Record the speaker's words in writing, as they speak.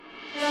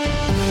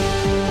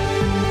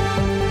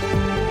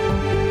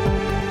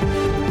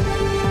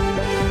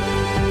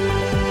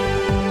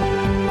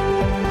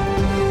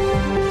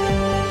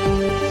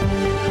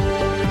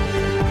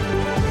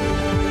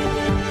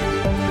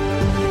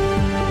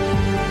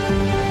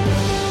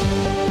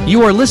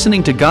You are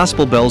listening to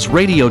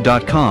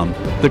GospelBellsRadio.com,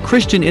 the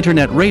Christian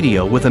internet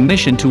radio with a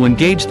mission to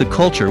engage the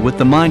culture with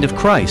the mind of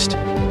Christ.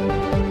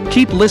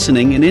 Keep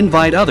listening and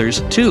invite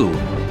others, too.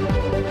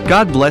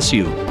 God bless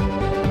you.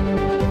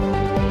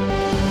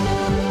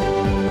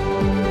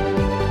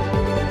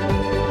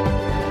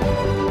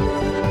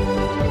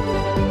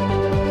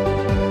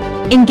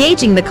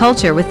 Engaging the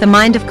culture with the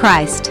mind of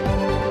Christ.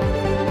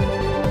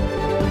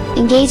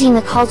 Engaging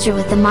the culture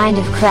with the mind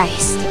of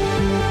Christ.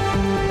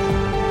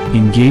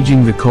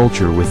 Engaging the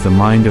culture with the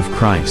mind of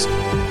Christ.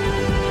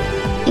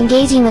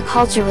 Engaging the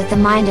culture with the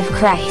mind of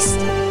Christ.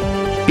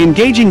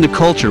 Engaging the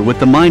culture with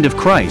the mind of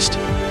Christ.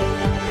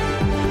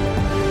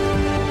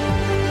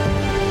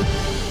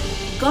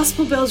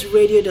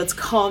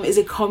 GospelBellsRadio.com is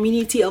a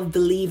community of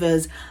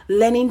believers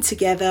learning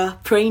together,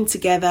 praying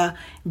together,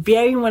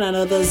 bearing one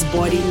another's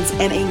burdens,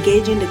 and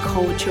engaging the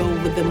culture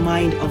with the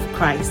mind of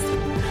Christ.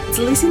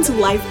 To listen to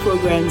live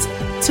programs,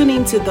 tune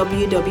in to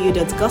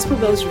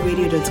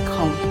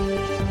www.gospelbellsradio.com.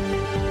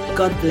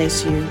 God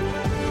bless you.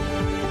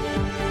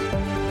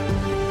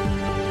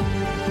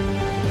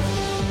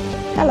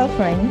 Hello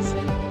friends,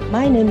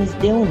 my name is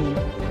Deoni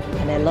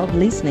and I love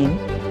listening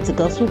to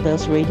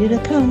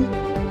GospelBellsRadio.com.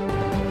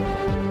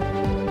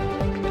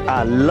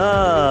 I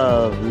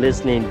love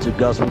listening to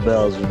Gospel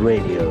Bells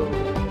Radio.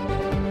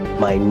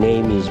 My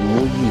name is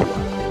Muyiwa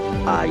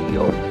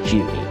Ayo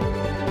Jimmy.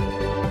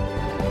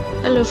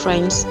 Hello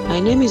friends, my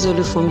name is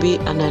Olufumbi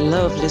and I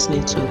love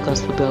listening to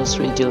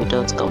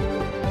GospelBellsRadio.com.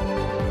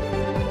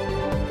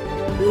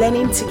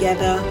 Learning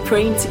together,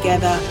 praying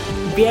together,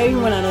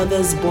 bearing one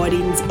another's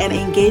burdens, and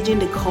engaging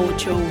the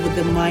culture with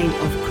the mind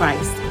of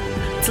Christ.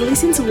 To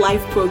listen to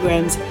live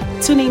programs,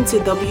 tune in to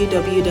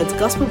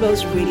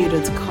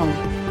www.gospelbellsradio.com.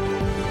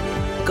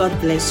 God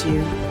bless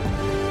you.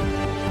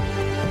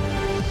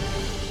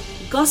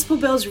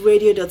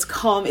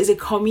 GospelBellsRadio.com is a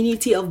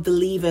community of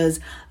believers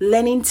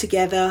learning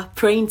together,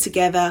 praying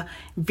together,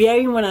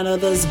 bearing one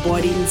another's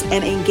burdens,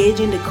 and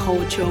engaging the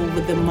culture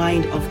with the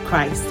mind of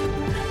Christ.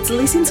 To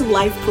listen to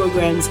live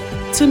programs,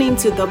 tune in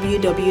to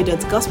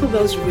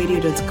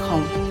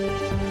www.gospelbellsradio.com.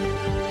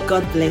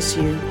 God bless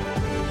you.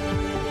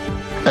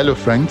 Hello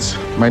friends,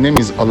 my name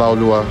is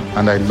Olaoluwa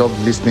and I love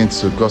listening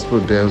to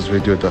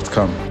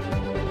GospelBellsRadio.com.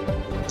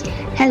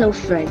 Hello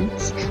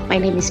friends, my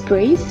name is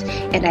Praise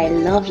and I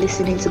love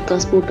listening to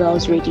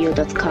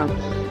GospelBellsRadio.com.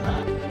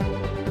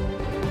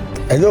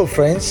 Hello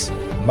friends,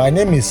 my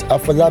name is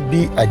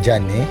Afolabi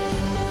Ajani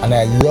and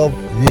I love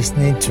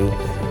listening to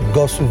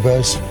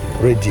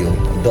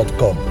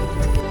GospelBellsRadio.com.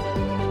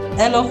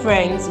 Hello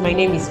friends, my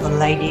name is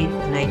Olaide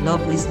and I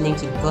love listening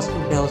to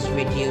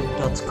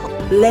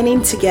GospelBellsRadio.com.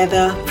 Learning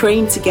together,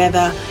 praying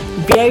together,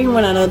 bearing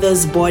one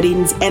another's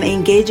burdens, and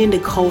engaging the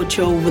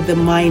culture with the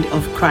mind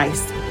of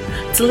Christ.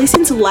 To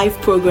listen to live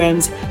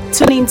programs,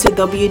 tune in to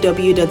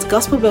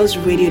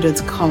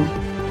www.gospelbellsradio.com.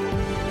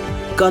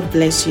 God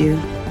bless you.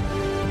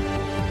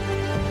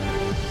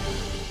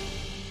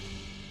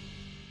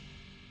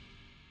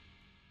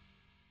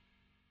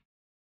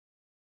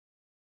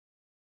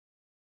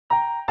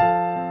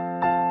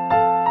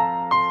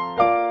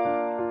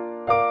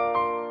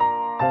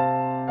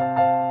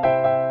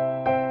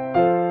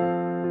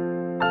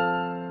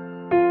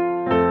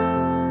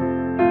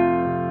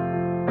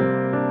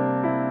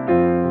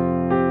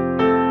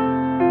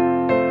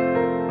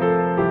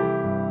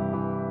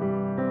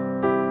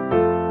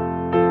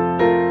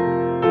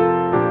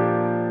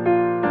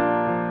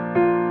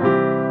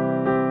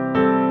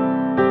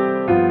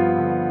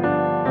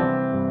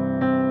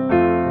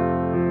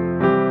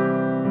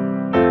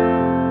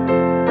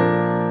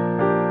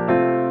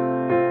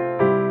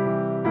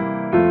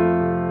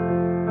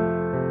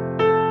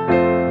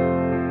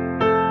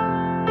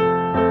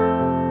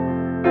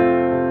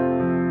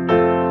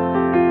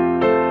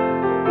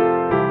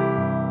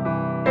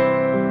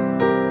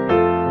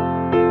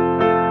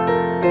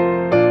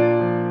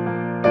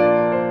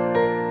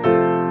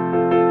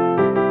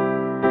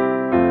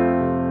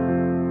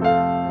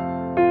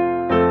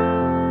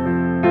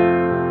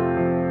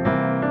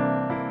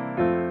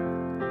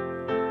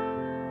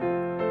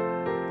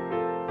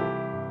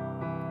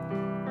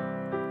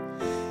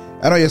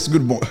 Hello, yes,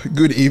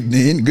 good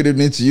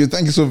evening to you.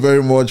 Thank you so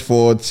very much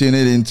for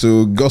tuning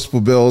into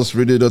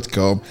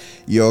GospelBellsRadio.com,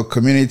 your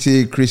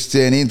community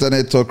Christian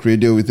internet talk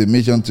radio with a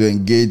mission to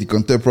engage the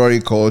contemporary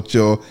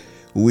culture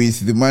with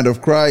the mind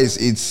of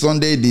Christ. It's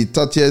Sunday, the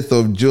 30th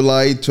of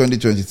July,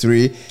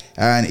 2023,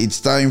 and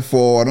it's time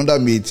for another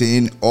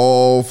meeting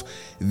of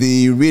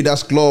the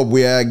Readers Club.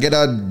 We are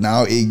gathered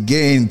now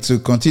again to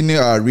continue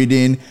our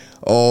reading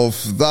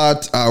of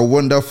that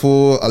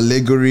wonderful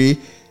allegory,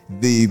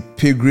 The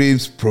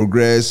Pilgrim's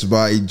Progress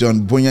by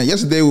John Bunyan.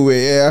 Yesterday we were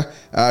here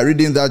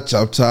reading that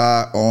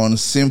chapter on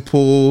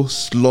simple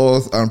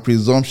sloth and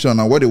presumption,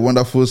 and what a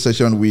wonderful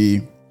session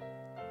we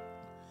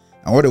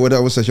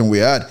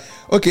had.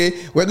 Okay,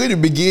 we're going to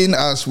begin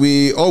as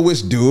we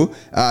always do,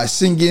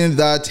 singing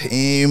that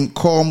hymn,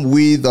 "Come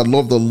we that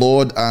love the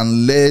Lord,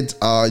 and let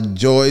our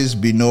joys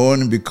be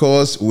known,"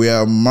 because we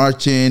are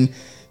marching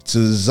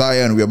to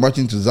Zion. We are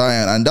marching to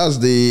Zion, and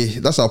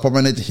that's our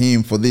permanent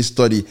hymn for this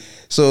study.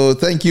 So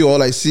thank you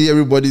all. I see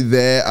everybody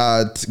there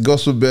at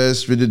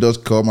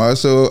GospelBellsRadio.com. I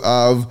also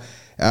have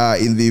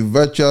in the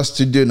virtual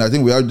studio, and I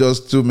think we have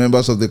just 2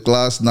 members of the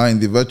class now in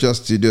the virtual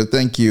studio.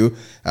 Thank you,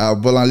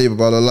 Bolanle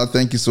Babalola.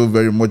 Thank you so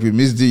very much. We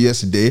missed you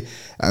yesterday,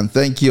 and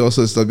thank you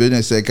also,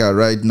 Stabene Seka,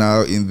 right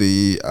now in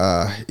the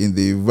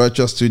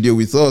virtual studio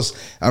with us.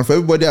 And for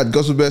everybody at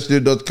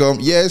GospelBellsRadio.com,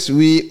 yes,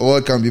 we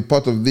all can be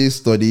part of this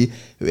study.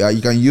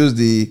 You can use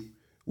the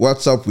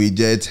WhatsApp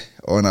widget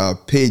on our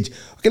page.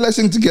 Okay, let's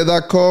sing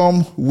together.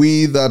 Come,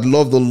 we that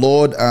love the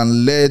Lord,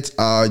 and let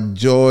our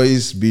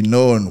joys be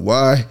known.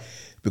 Why?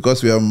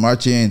 Because we are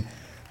marching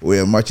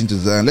to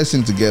Zion. Let's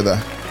sing together.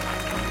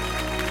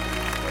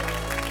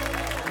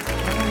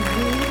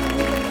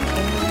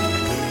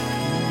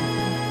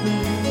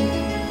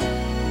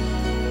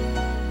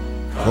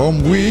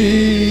 Come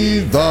we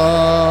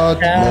that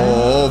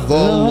love the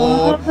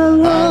Lord,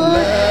 and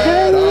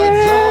let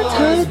our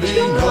joys be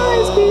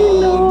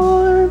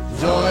known.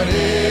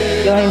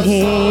 Join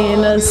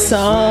in a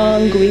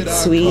song with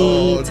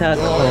sweet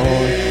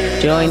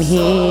accord. Join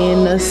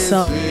in a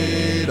song.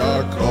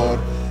 Accord,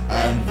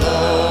 and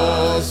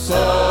thus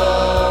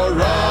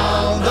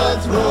surround the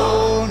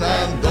throne,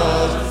 and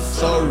thus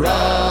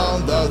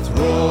surround the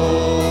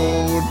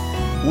throne.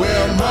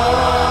 We're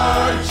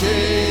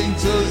marching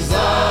to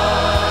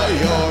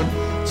Zion,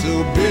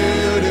 to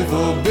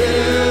beautiful,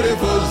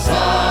 beautiful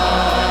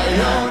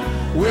Zion.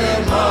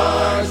 We're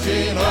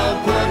marching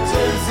upward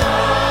to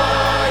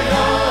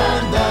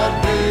Zion, the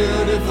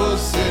beautiful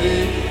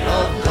city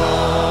of God.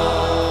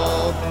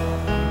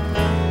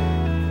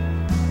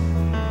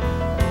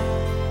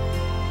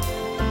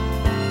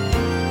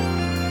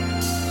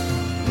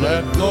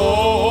 Let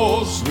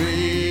those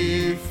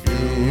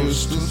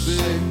refuse to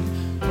sing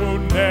who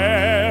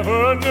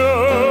never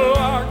knew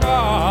our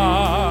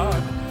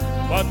God,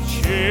 but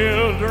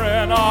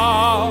children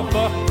of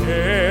the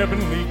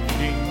heavenly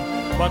King,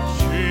 but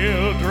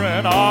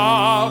children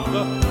of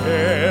the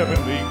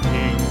heavenly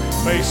King,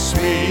 may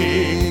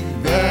speak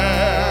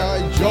their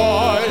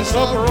joys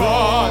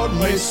abroad,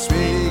 may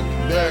speak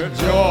their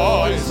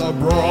joys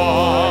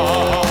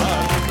abroad.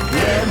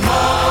 We're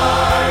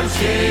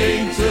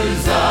marching to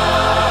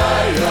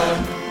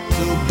Zion,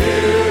 to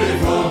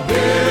beautiful,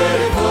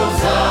 beautiful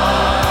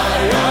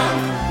Zion.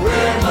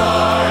 We're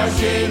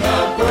marching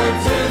upward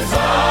to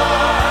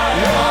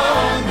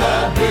Zion, the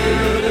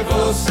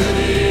beautiful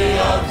city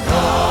of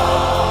God.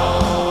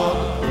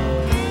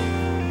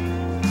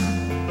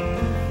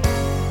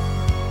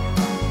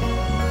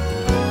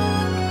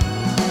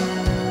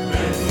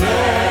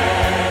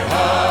 Let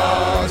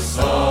our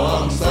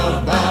songs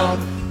abound,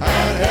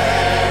 and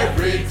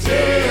every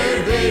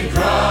tear be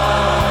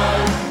dry.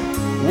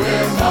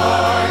 We're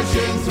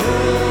marching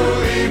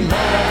through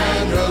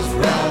Emmanuel's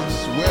grounds.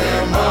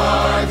 We're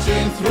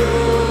marching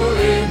through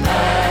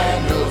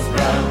Emmanuel's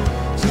grounds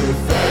to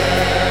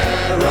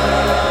fairer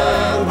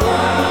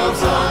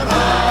worlds on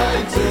high,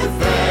 to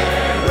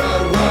fairer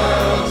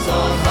worlds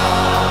on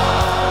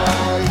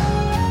high.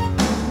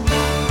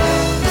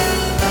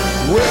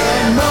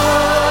 We're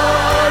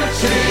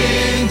marching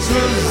to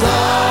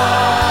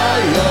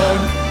Zion,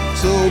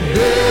 to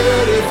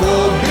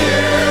beautiful,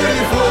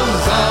 beautiful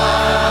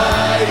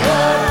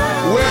Zion.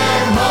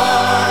 We're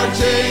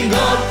marching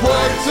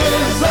upward to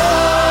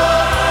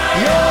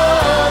Zion,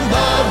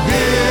 the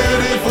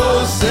beautiful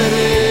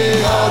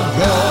city of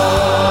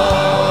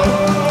God.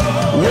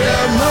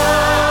 We're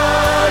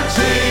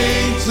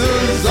marching to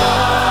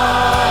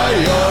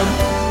Zion,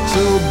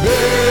 to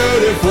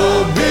beautiful,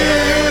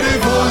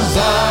 beautiful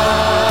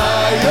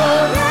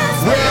Zion.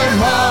 We're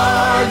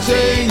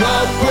marching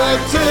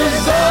upward to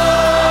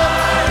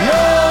Zion,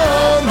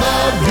 the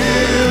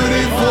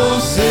beautiful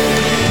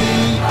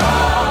city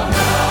of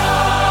God.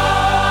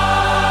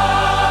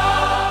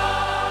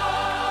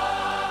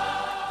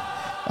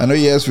 I know,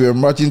 yes, we are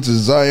marching to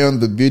Zion,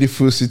 the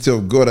beautiful city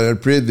of God, and I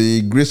pray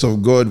the grace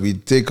of God will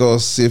take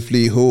us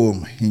safely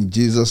home. In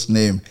Jesus'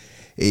 name,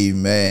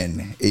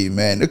 amen.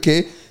 Amen.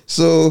 Okay,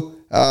 so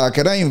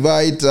can I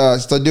invite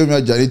Sister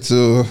Deomi Ajani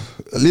to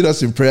lead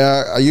us in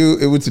prayer? Are you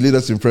able to lead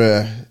us in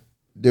prayer,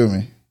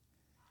 Deomi?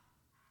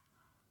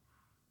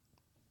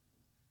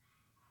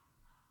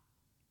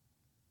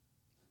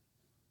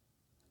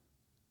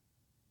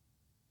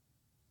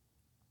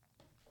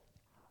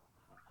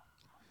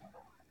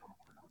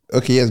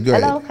 Okay, yes, go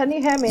ahead. Hello, can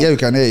you hear me? Yeah, we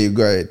can hear you.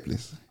 Go ahead,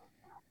 please.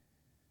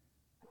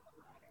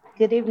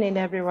 Good evening,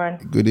 everyone.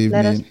 Good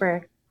evening. Let us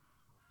pray.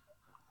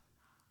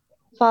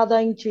 Father,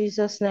 in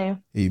Jesus'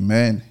 name.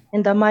 Amen.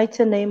 In the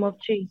mighty name of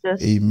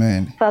Jesus.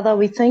 Amen. Father,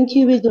 we thank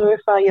you. We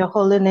glorify your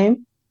holy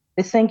name.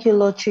 We thank you,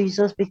 Lord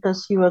Jesus,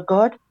 because you are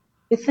God.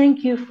 We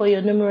thank you for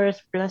your numerous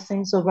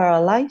blessings over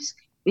our lives.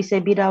 We say,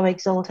 be thou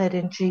exalted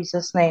in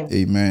Jesus' name.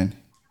 Amen.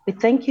 We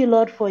thank you,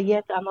 Lord, for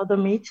yet another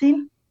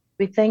meeting.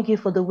 We thank you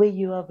for the way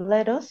you have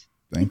led us.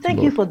 We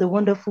thank you for the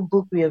wonderful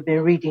book we have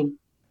been reading.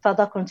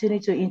 Father, continue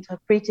to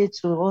interpret it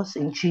to us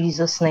in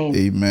Jesus' name.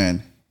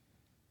 Amen.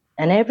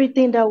 And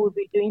everything that we'll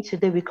be doing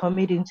today, we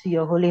commit into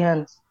your holy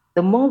hands.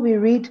 The more we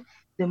read,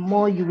 the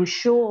more you will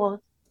show us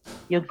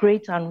your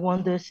great and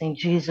wonders in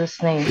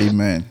Jesus' name.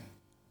 Amen.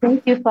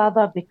 Thank you,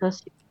 Father,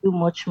 because you do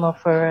much more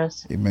for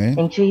us. Amen.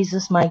 In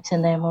Jesus' mighty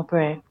name we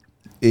pray.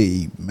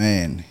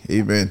 Amen.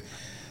 Amen.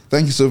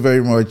 Thank you so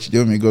very much,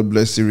 Yomi. God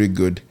bless you. Really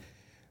good.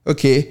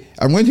 Okay,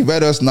 I'm going to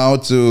invite us now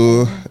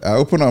to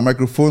open our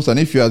microphones, and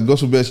if you're at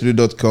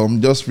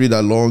GospelBells.com, just read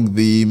along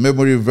the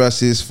memory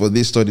verses for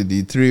this study,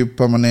 the 3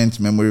 permanent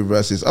memory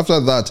verses. After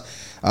that,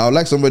 I would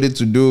like somebody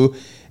to do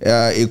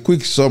a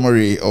quick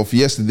summary of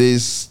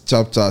yesterday's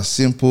chapter,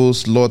 Simple,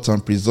 Sloth,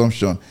 and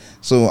Presumption.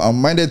 So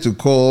I'm minded to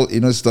call,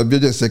 Sister B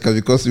just a second,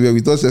 because we were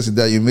with us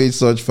yesterday. You made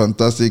such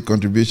fantastic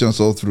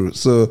contributions all through.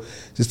 So,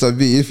 Sister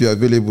B, if you're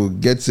available,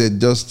 get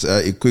just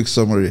a quick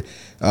summary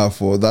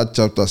for that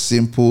chapter,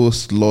 Simple,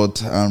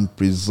 Sloth, and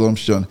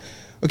Presumption.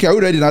 Okay, are we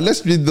ready now?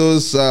 Let's read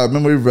those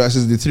memory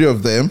verses, the 3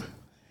 of them.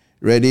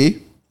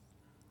 Ready?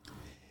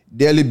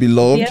 Dearly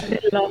beloved,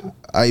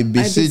 I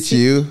beseech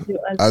you,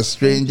 as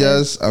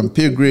strangers and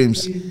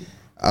pilgrims,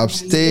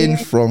 abstain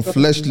from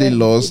fleshly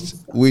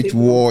lusts which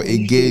war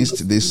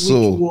against the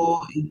soul.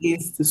 1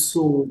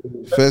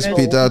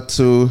 Peter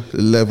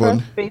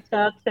 2:11.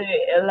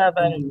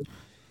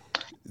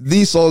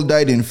 These all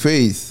died in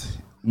faith,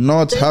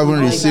 not having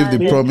received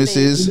the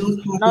promises,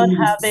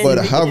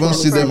 but having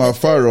seen them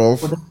afar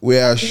off,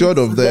 were assured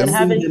of them,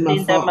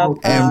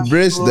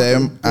 embraced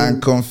them,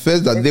 and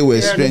confessed that they were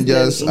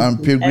strangers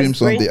and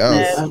pilgrims on the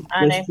earth.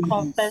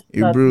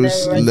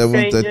 Hebrews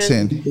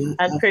 11:13.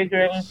 And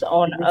pilgrims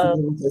on earth.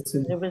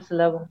 Hebrews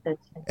 11:13.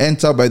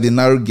 Enter by the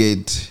narrow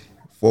gate,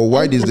 for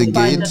wide is the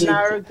gate,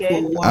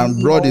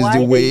 and broad is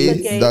the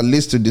way that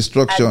leads to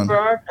destruction,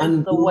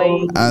 and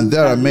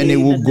there are many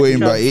who go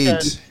in by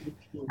it.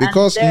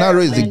 Because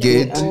narrow is the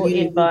gate,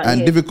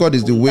 and difficult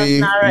is the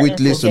way which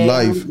leads to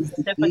life,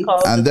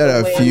 and there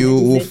are few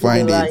who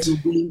find it.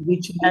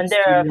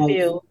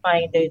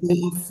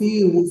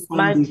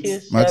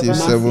 Matthew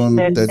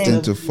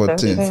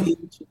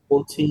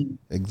 7:13-14.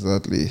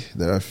 Exactly.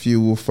 There are few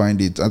who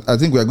find it. I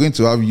think we are going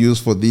to have use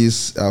for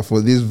this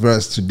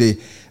verse today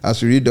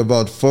as we read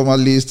about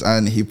formalist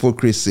and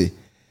hypocrisy.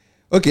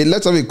 Okay,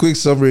 let's have a quick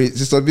summary.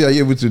 Sister B, are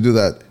you able to do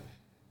that?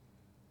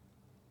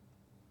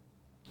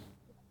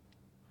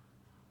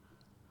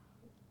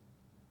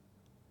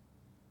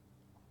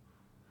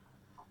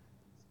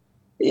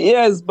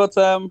 Yes, but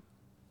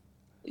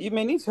you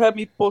may need to help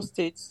me post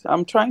it.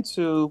 I'm trying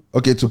to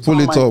pull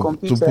it up,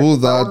 computer. To pull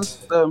that.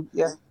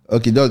 Yeah.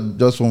 Okay,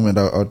 just 1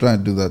 minute. I'll try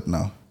and do that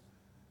now.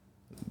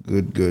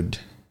 Good.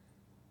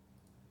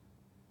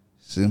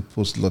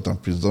 Simple, sloth,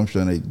 and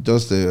presumption.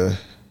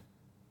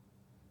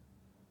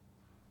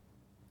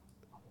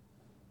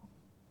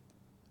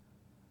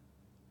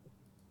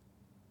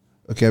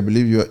 Okay, I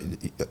believe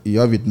you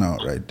have it now,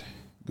 right?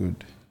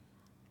 Good.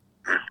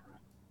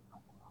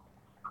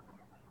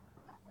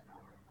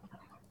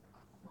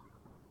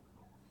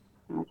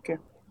 Okay.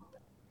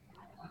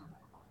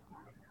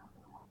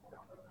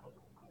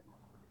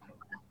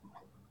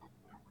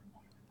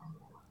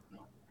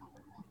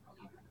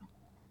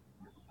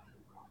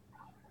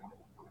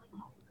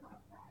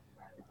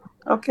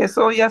 Okay,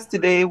 so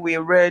yesterday we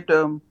read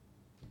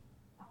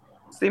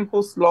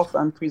Simple, Sloth,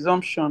 and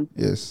Presumption.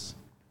 Yes.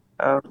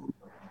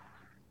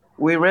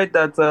 We read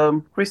that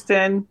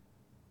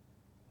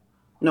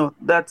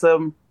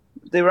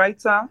the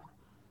writer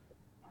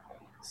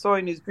saw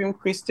in his dream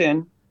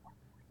Christian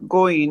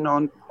going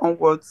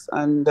onwards,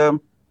 and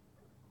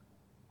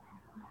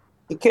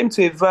he came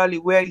to a valley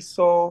where he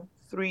saw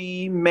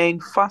 3 men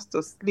fast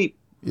asleep.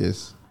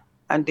 Yes.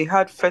 And they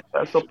had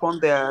fetters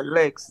upon their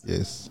legs.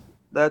 Yes.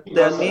 That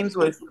their names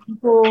were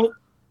Simple,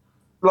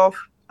 Sloth,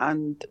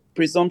 and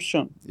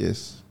Presumption.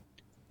 Yes.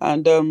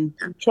 And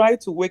he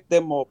tried to wake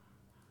them up,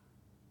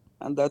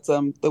 and that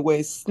they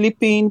were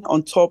sleeping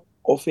on top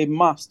of a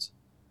mast,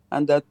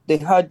 and that they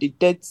had the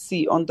Dead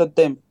Sea under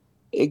them,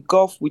 a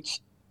gulf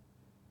which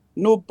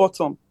no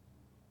bottom,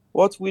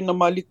 what we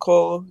normally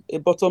call a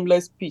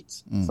bottomless pit,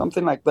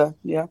 something like that,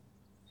 yeah.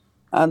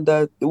 And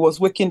it was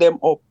waking them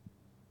up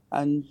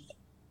and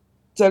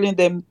telling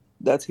them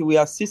that he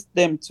will assist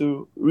them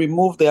to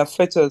remove their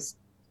fetters,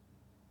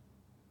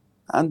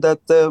 and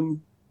that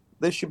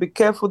they should be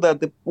careful that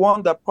the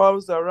one that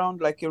prowls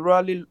around like a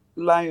rally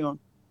lion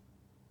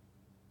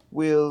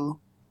will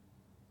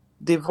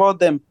devour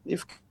them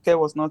if care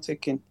was not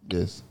taken.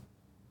 Yes.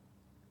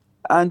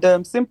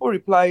 And Simple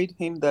replied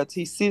him that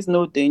he sees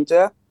no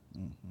danger.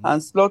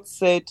 And Sloth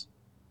said,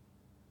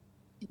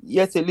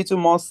 yet a little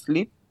more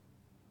sleep.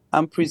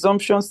 And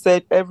Presumption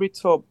said, every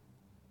tub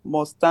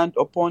must stand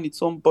upon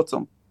its own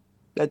bottom,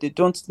 that they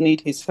don't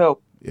need his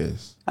help.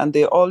 Yes. And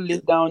they all lay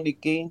down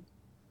again,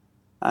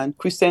 and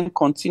Christian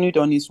continued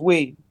on his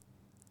way.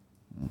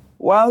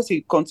 Whilst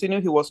he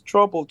continued, he was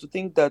troubled to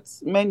think that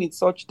men in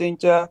such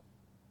danger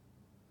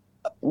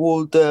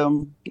would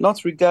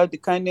not regard the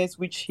kindness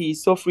which he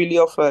so freely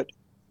offered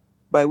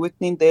by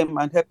wakening them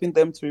and helping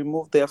them to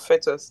remove their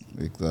fetters.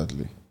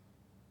 Exactly.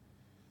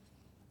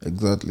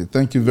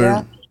 Thank you very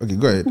much. Okay,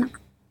 go ahead.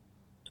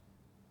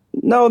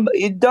 No,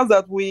 it does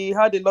that. We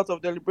had a lot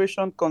of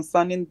deliberation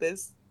concerning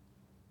this.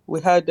 We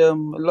had a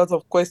lot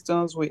of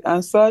questions we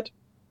answered,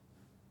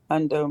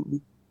 and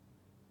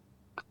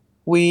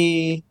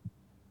we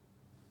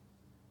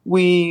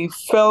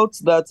felt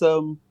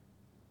that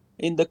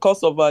in the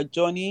course of our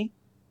journey,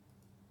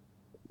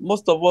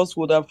 most of us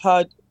would have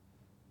had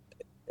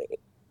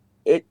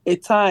a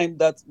time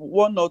that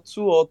one or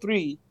two or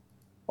three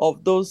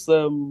of those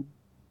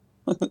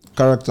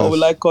characters, how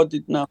will I call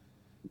it now?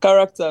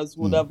 Characters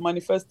would have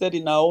manifested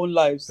in our own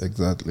lives.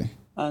 Exactly.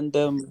 And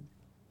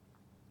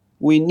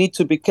we need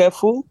to be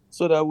careful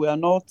so that we are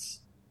not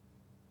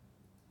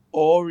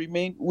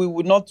we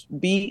would not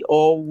be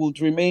or would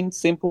remain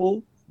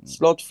simple,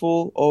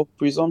 slothful, or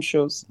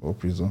presumptuous.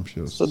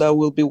 So that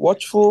we'll be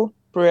watchful,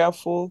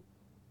 prayerful,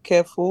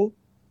 careful.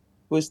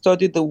 We'll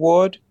study the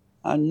word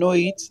and know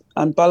it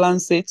and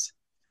balance it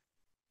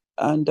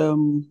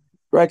and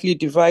rightly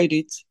divide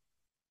it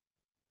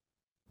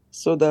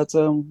so that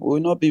we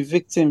will not be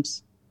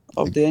victims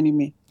of the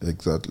enemy.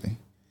 Exactly.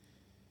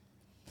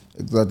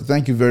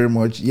 Thank you very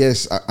much.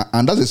 Yes,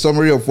 and that's a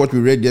summary of what we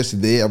read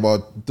yesterday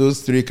about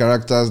those three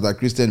characters that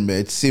Christian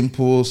met: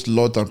 simple,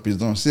 sloth, and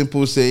presumption.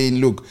 Simple, saying,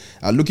 "Look,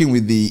 I'm looking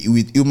with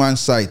human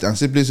sight," and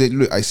simply saying,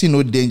 "Look, I see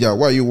no danger.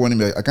 Why are you warning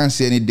me? I can't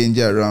see any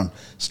danger around."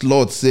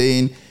 Sloth,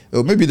 saying,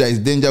 "Oh, maybe there is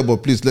danger,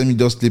 but please let me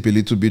just sleep a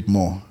little bit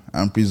more."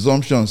 And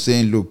presumption,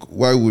 saying, "Look,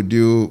 why would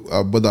you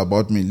bother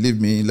about me? Leave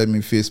me. Let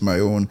me face my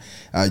own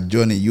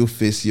journey. You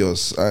face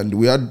yours." And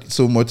we had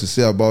so much to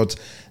say about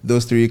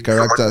those three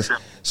characters.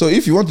 So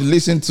if you want to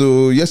listen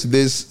to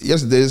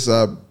yesterday's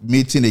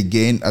meeting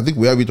again, I think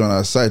we have it on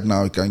our site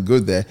now. You can go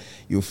there.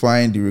 You'll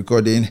find the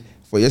recording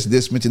for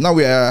yesterday's meeting. Now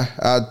we are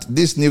at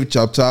this new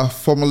chapter,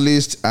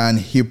 Formalist and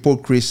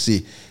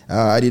Hypocrisy.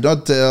 I did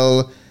not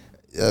tell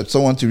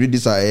someone to read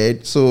this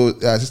ahead. So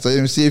Sister,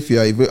 let me see if you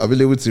are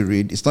available to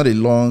read. It's not a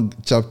long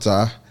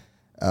chapter.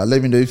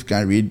 Let me know if you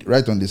can read.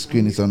 Right on the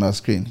screen. It's on our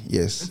screen.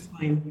 Yes. That's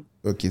fine.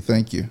 Okay,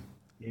 thank you.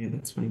 Yeah,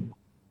 that's fine.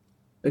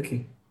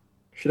 Okay.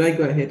 Should I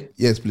go ahead?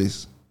 Yes,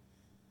 please.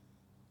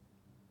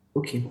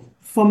 Okay.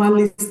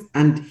 Formalist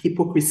and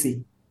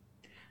Hypocrisy.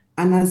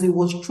 And as he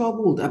was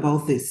troubled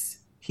about this,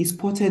 he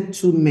spotted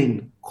two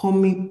men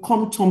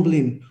come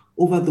tumbling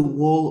over the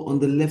wall on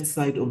the left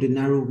side of the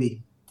narrow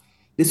way.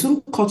 They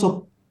soon caught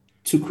up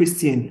to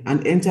Christian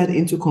and entered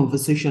into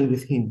conversation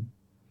with him.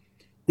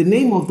 The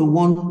name of the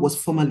one was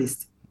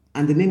Formalist,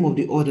 and the name of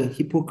the other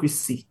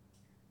Hypocrisy.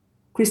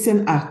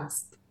 Christian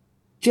asked,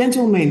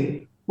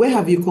 "Gentlemen, where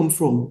have you come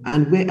from,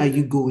 and where are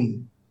you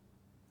going?"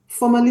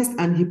 Formalist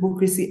and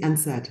Hypocrisy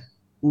answered,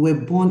 "We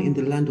were born in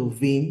the land of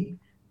vain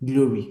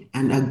glory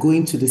and are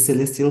going to the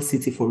celestial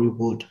city for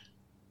reward."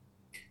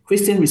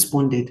 Christian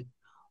responded,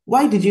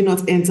 "Why did you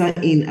not enter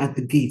in at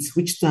the gate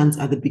which stands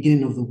at the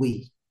beginning of the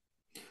way?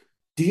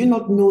 Do you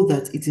not know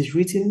that it is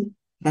written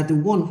that the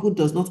one who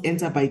does not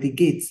enter by the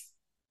gate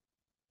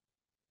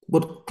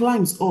but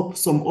climbs up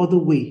some other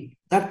way,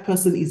 that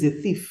person is a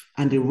thief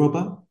and a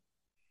robber?"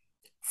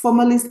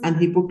 Formalist and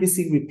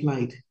Hypocrisy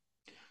replied,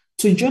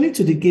 "To journey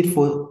to the gate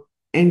for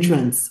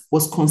entrance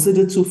was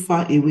considered too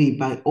far away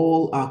by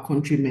all our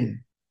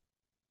countrymen.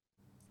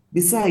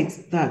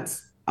 Besides that,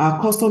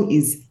 our custom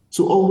is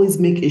to always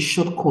make a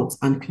shortcut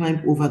and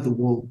climb over the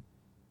wall."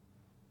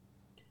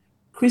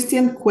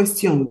 Christian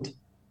questioned,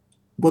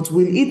 "But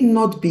will it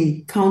not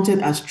be counted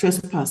as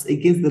trespass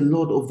against the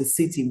Lord of the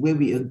city where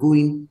we are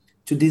going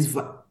to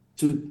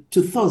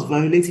thus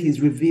violate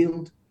his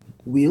revealed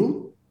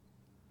will?"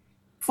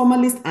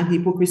 Formalist and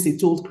Hypocrisy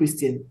told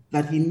Christian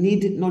that he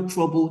need not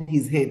trouble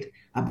his head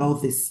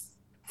about this,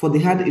 for they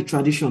had a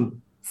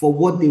tradition for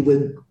what they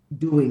were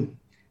doing,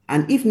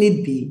 and if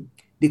need be,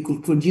 they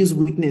could produce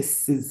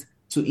witnesses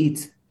to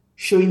it,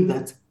 showing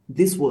that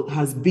this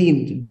has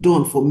been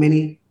done for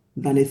many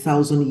than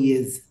 1,000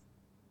 years.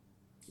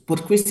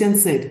 But Christian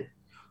said,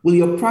 "Will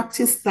your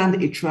practice stand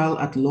a trial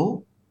at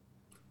law?"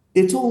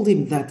 They told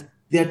him that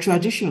their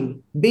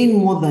tradition, being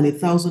more than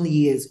 1,000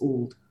 years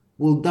old,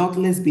 will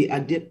doubtless be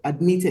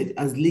admitted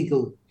as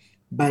legal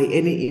by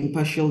any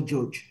impartial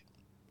judge.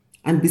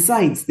 And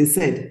besides, they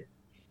said,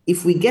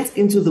 "If we get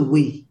into the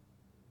way,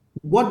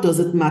 what does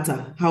it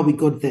matter how we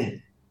got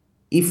there?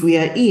 If we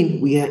are in,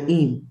 we are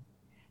in.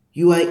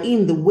 You are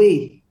in the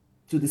way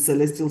to the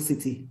celestial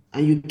city,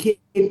 and you came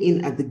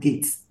in at the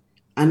gates,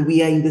 and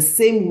we are in the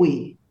same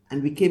way,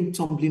 and we came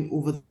tumbling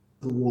over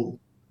the wall.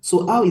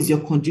 So how is your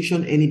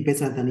condition any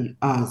better than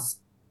ours?"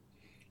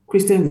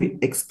 Christian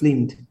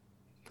exclaimed,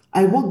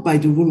 "I walk by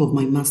the rule of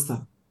my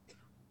master,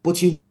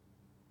 but you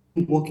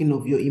walking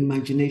of your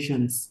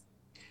imaginations.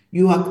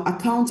 You are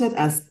accounted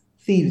as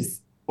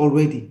thieves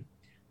already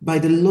by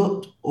the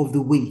Lord of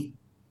the way.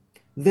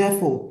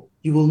 Therefore,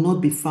 you will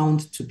not be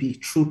found to be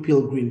true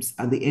pilgrims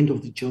at the end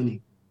of the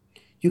journey.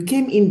 You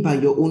came in by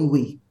your own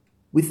way,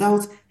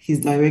 without his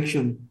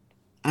direction,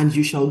 and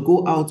you shall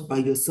go out by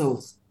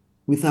yourselves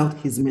without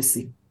his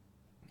mercy."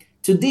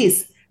 To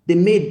this, they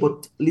made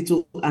but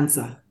little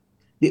answer.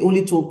 They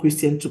only told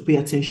Christian to pay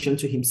attention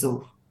to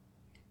himself.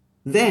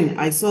 Then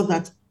I saw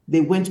that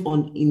they went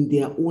on in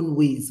their own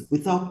ways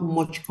without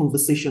much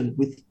conversation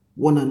with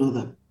one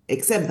another,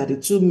 except that the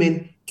two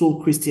men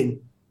told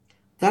Christian,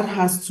 that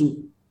has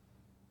to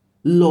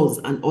laws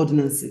and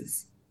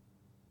ordinances.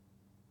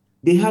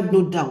 They had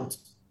no doubt,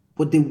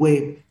 but that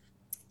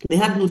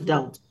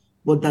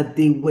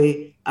they were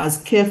as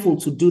careful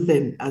to do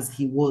them as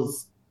he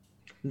was.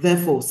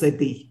 Therefore, said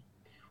they,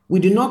 we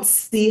do not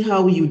see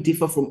how you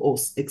differ from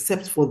us,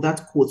 except for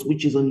that coat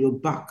which is on your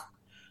back,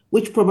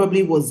 which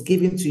probably was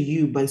given to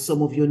you by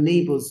some of your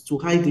neighbors to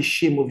hide the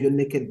shame of your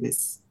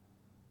nakedness.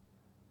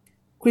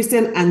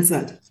 Christian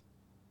answered,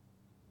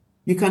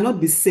 you cannot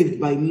be saved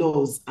by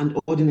laws and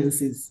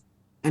ordinances,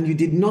 and you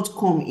did not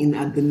come in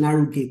at the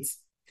narrow gate.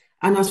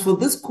 And as for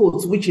this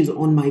coat which is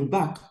on my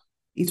back,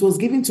 it was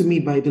given to me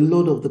by the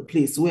Lord of the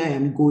place where I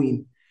am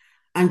going.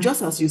 And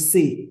just as you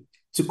say,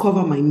 to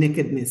cover my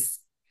nakedness,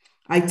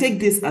 I take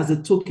this as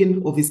a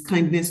token of his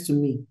kindness to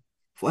me,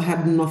 for I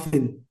had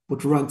nothing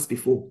but rags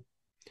before.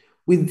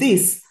 With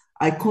this,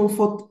 I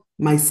comfort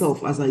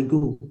myself as I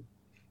go.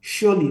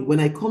 Surely, when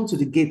I come to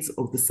the gates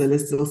of the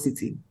celestial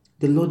city,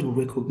 the Lord will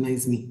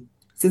recognize me,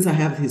 since I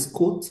have his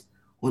coat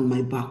on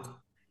my back,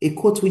 a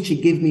coat which he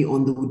gave me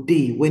on the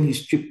day when he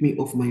stripped me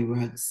of my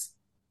rags.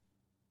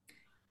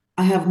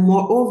 I have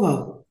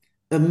moreover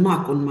a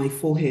mark on my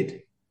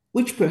forehead,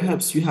 which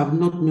perhaps you have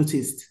not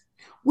noticed,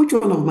 which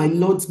one of my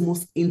Lord's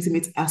most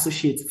intimate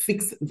associates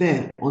fixed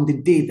there on the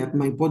day that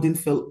my burden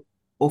fell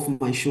off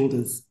my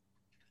shoulders.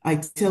 I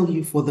tell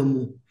you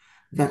furthermore,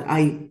 that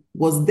I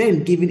was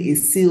then given a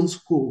sealed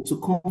scroll to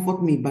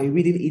comfort me by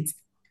reading it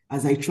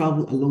as I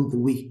travel along the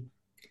way.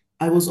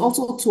 I was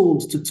also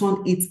told to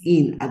turn it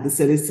in at the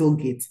celestial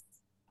gate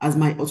as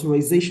my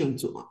authorization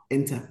to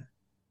enter.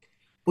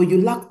 But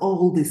you lack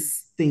all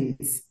these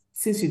things,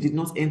 since you did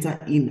not enter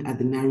in at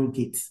the narrow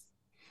gate.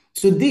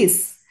 To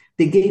this,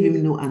 they gave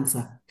him no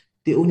answer.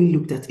 They only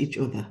looked at each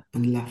other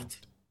and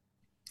laughed.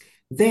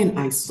 Then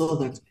I saw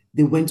that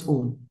they went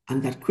on,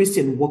 and that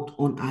Christian walked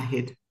on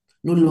ahead,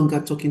 no longer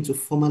talking to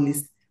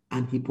Formalist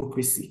and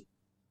Hypocrisy.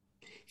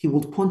 He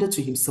would ponder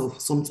to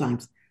himself,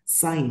 sometimes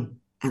sighing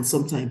and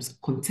sometimes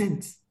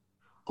content.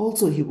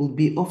 Also, he will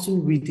be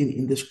often reading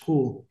in the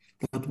scroll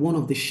that one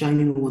of the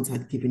shining ones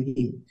had given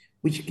him,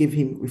 which gave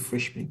him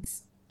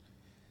refreshments.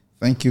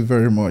 Thank you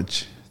very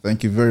much.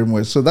 Thank you very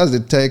much. So that's the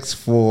text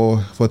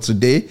for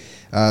today,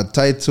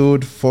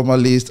 titled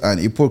Formalist and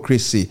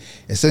Hypocrisy.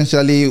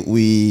 Essentially,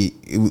 we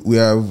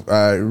have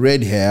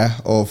read here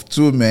of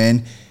two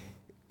men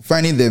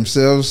finding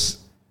themselves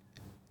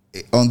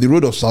on the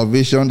road of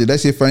salvation. Did I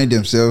say finding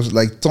themselves?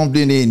 Like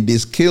tumbling in, they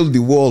scaled the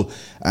wall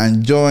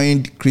and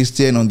joined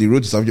Christian on the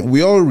road to salvation.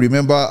 We all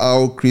remember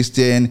how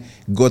Christian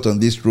got on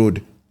this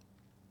road.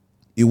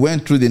 He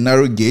went through the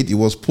narrow gate. He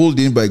was pulled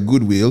in by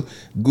Goodwill.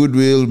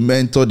 Goodwill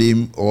mentored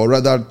him, or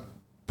rather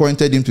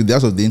pointed him to the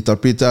house of the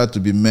interpreter to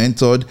be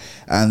mentored,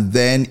 and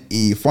then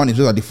he found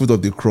himself at the foot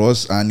of the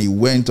cross, and he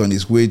went on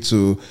his way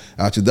to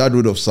that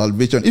road of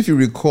salvation. If you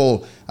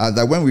recall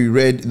that when we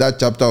read that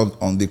chapter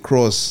on the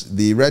cross,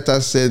 the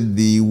writer said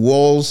the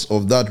walls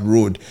of that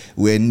road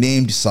were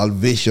named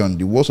salvation.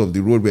 The walls of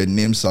the road were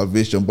named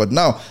salvation. But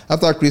now,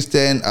 after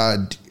Christian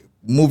had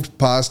moved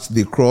past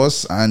the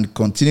cross and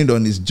continued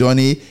on his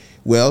journey,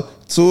 well,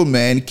 two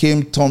men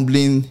came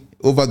tumbling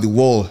over the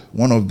wall.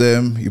 One of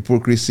them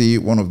Hypocrisy,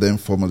 one of them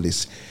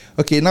Formalist.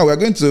 Okay, now we're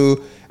going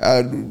to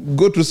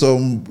go through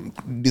some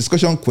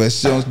discussion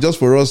questions just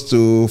for us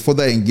to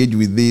further engage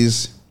with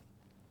this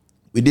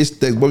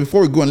text. But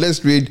before we go on,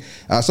 let's read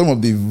some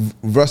of the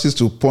verses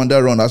to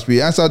ponder on. As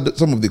we answer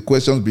some of the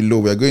questions below,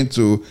 we're going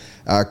to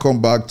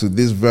come back to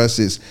these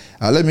verses.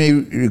 Let me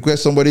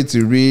request somebody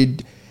to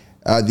read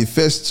the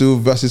first two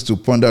verses to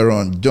ponder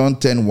on, John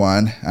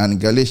 10:1 and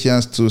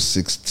Galatians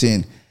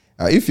 2:16.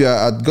 If you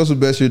are at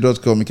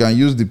GospelBells.com, you can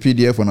use the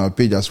PDF on our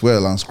page as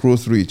well and scroll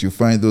through it. You'll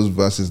find those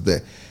verses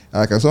there.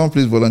 Can someone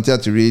please volunteer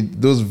to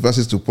read those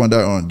verses to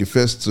ponder on, the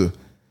first two,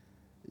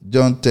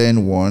 John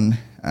 10:1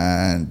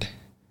 and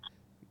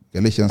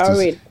Galatians 2:16. I'll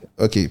read.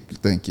 Okay,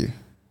 thank you.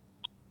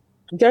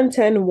 John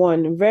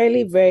 10:1.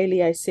 Verily,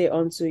 verily, I say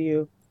unto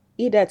you,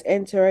 he that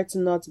entereth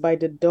not by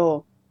the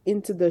door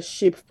into the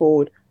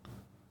sheepfold,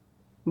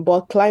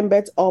 but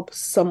climbeth up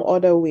some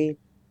other way,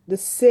 the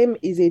same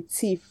is a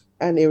thief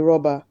and a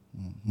robber.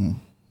 Mm-hmm.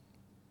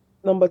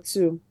 Number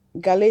 2,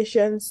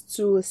 Galatians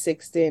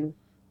 2:16.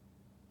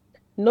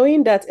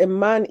 Knowing that a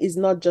man is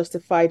not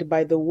justified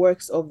by the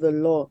works of the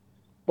law,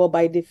 but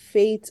by the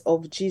faith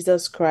of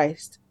Jesus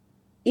Christ.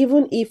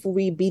 Even if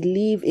we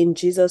believe in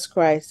Jesus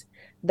Christ,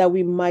 that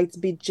we might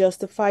be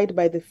justified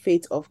by the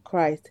faith of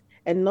Christ,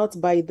 and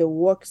not by the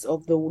works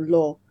of the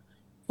law.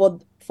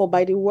 For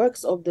by the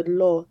works of the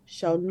law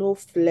shall no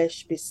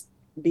flesh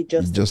be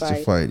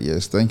justified.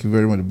 Yes, thank you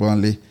very much,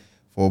 Burnley.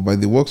 For by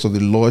the works of the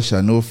law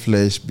shall no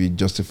flesh be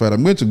justified.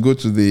 I'm going to go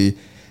to the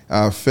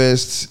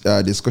first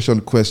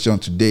discussion question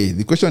today.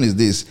 The question is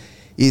this: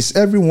 is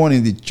everyone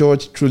in the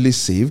church truly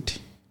saved?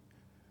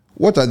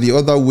 What are the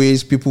other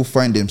ways people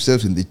find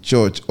themselves in the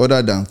church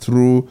other than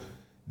through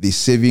the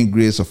saving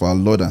grace of our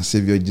Lord and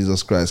Savior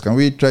Jesus Christ? Can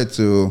we try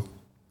to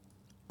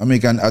you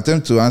can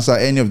attempt to answer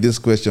any of these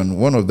questions,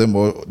 one of them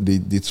or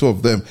the two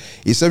of them.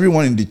 Is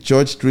everyone in the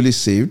church truly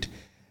saved?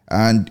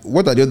 And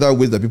what are the other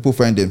ways that people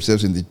find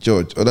themselves in the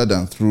church other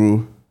than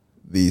through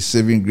the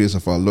saving grace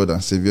of our Lord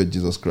and Savior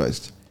Jesus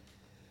Christ?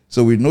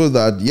 So we know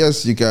that,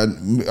 yes, you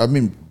can,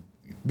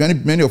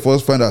 many of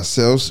us find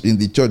ourselves in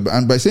the church.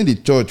 And by saying the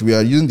church, we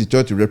are using the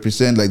church to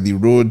represent like the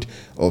road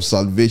of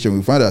salvation.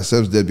 We find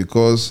ourselves there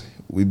because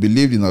we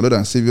believe in our Lord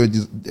and Savior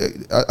Jesus.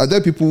 Are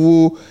there people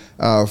who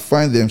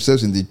find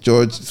themselves in the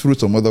church through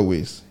some other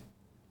ways?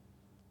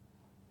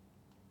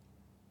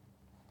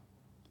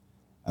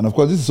 And of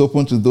course, this is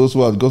open to those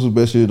who are at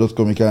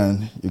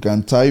GospelBellsRadio.com. You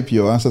can type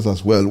your answers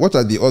as well. What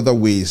are the other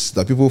ways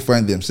that people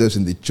find themselves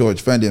in the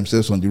church, find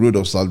themselves on the road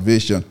of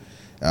salvation?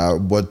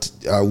 But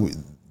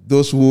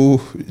those who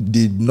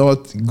did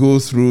not go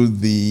through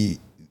the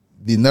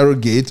narrow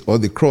gate or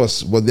the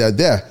cross, but they are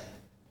there.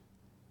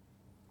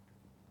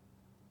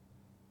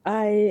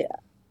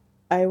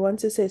 I want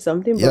to say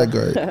something, but yeah, go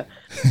ahead.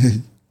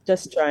 I'm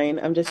just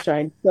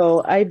trying.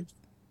 So I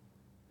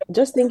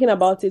just thinking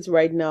about it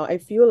right now. I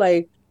feel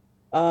like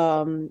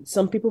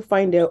some people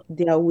find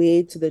their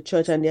way to the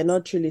church and they're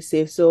not truly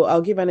safe. So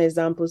I'll give an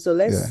example. So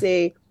let's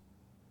say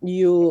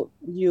you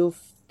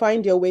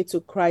find your way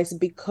to Christ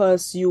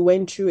because you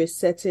went through a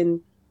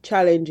certain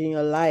challenge in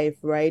your life,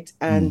 right?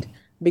 And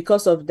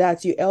because of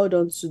that, you held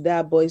on to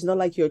that, but it's not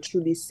like you're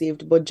truly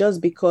saved, but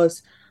just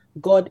because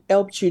God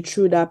helped you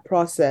through that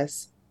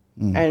process.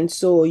 And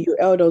so you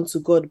held on to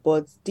God,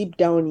 but deep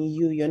down in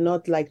you, you're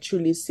not like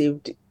truly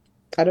saved.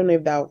 I don't know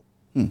if that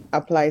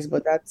applies,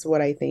 but that's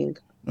what I think.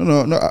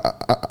 No.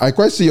 I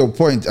quite see your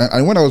point.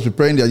 And when I was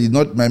preparing,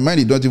 my mind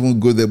did not even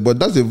go there. But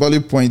that's a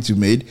valid point you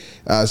made.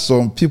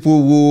 Some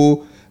people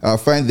who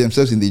find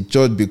themselves in the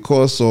church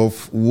because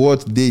of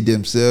what they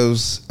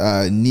themselves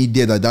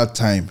needed at that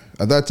time.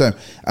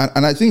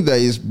 And I think there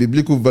is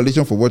biblical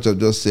validation for what I've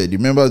just said.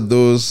 Remember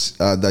those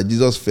that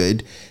Jesus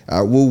fed,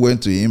 who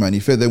went to him and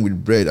he fed them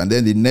with bread. And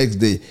then the next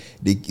day,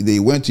 they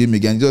went to him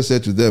again. He just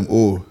said to them,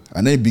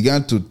 and then he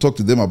began to talk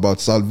to them about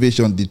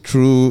salvation, the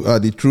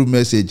true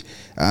message.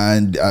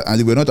 And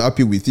they were not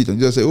happy with it. And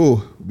just say,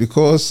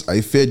 because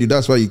I fed you,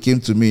 that's why you came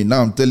to me.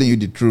 Now I'm telling you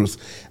the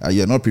truth.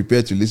 You're not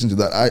prepared to listen to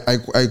that.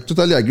 I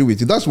totally agree with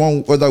you. That's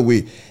one other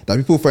way that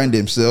people find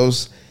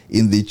themselves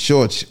in the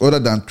church other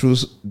than through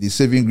the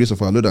saving grace of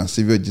our Lord and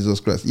Savior Jesus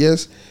Christ.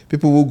 Yes,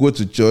 people who go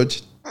to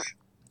church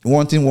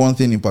wanting one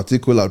thing in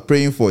particular,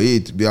 praying for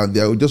it. They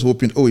are just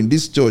hoping, in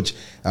this church,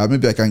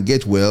 maybe I can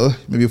get well,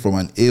 maybe from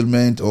an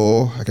ailment,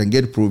 or I can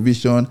get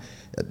provision.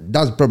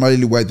 That's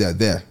primarily why they are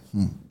there.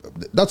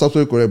 That's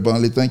absolutely correct,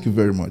 Burnley. Thank you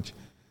very much.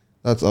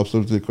 That's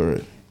absolutely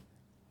correct.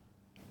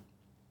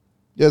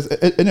 Yes,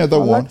 any other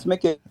one? I'd like to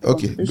make it.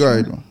 Okay, go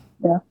ahead.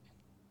 Yeah.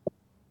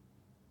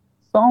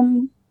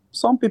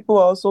 Some people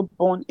are also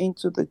born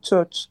into the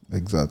church.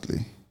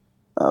 Exactly.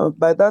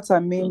 By that I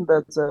mean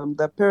that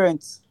their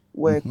parents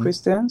were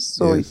Christians,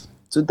 so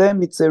to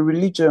them it's a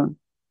religion.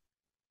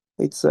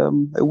 It's a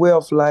way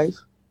of life.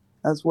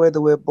 That's where they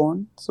were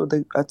born. So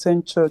they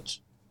attend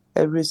church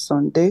every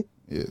Sunday.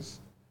 Yes.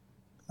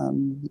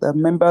 They're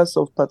members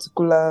of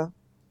particular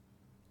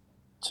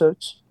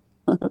church.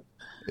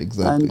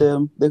 Exactly.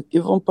 And they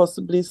even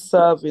possibly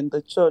serve in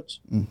the church,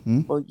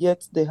 but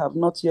yet they have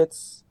not yet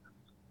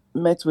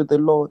met with the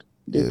Lord.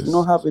 They do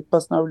not have a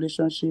personal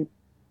relationship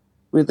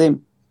with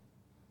him.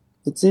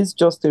 It is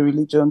just a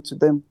religion to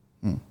them.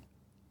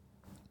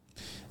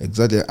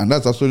 Exactly, and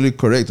that's absolutely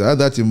correct. I had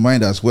that in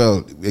mind as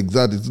well.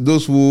 Exactly.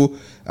 Those who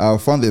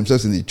found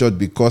themselves in the church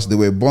because they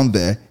were born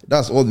there,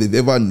 that's all they've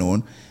ever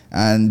known.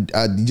 And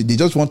they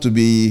just want to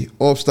be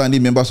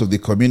upstanding members of the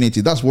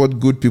community. That's what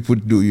good people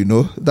do,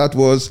 That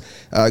was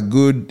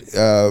good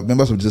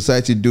members of the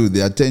society do.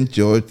 They attend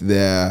church,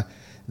 they're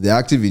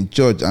active in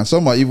church, and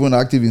some are even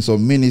active in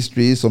some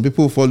ministries. Some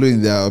people follow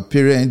in their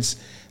parents'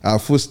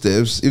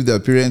 footsteps. If their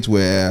parents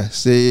were,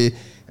 say,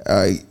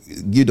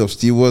 guild of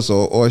stewards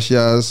or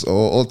ushers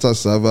or altar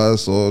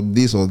servers or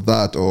this or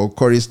that or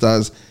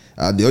choristers,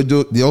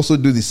 they also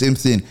do the same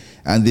thing,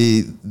 and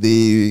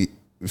they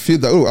feel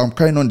that I'm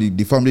carrying on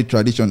the family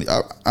tradition,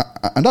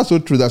 and that's so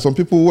true. That some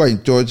people who are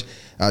in church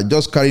are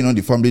just carrying on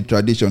the family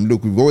tradition.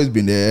 Look, we've always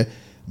been there.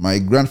 My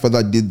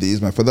grandfather did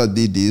this, my father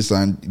did this,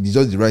 and it's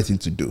just the right thing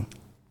to do.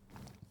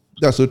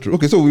 That's so true.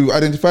 Okay, so we've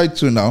identified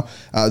two now.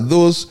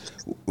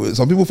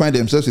 Some people find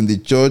themselves in the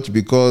church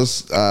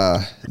because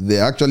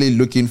they're actually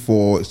looking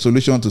for a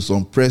solution to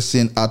some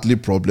pressing earthly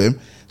problem.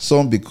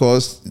 Some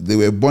because they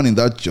were born in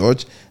that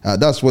church.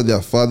 That's what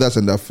their fathers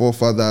and their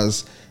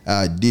forefathers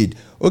did.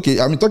 Okay,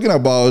 I'm talking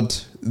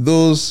about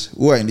those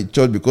who are in the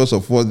church because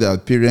of what their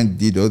parents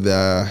did or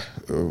their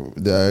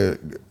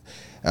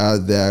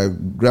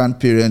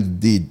grandparents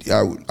did.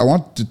 I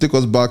want to take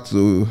us back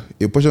to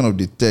a portion of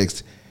the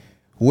text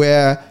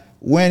where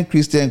when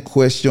Christians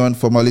question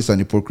formalists and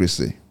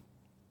hypocrisy.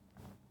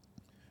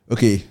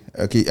 Okay,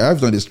 I have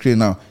it on the screen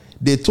now.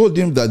 They told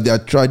him that their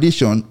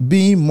tradition,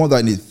 being more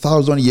than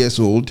 1,000 years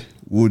old,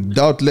 would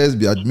doubtless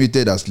be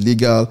admitted as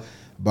legal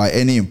by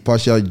any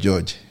impartial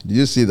judge. Did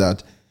you see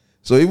that?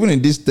 So even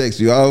in this text,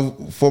 you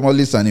have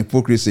Formalist and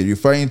Hypocrisy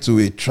referring to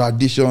a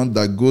tradition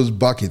that goes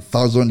back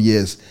 1,000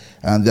 years.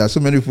 And there are so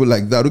many people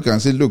like that who can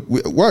say, look,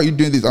 why are you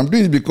doing this? I'm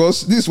doing it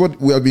because this is what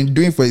we have been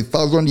doing for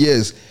 1,000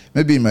 years.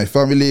 Maybe in my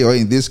family or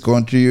in this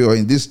country or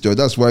in this church.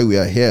 That's why we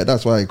are here.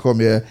 That's why I come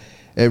here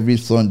every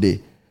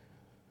Sunday.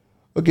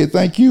 Okay,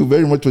 thank you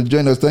very much for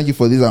joining us. Thank you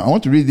for this. I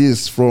want to read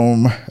this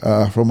from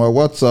our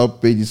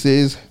WhatsApp page. It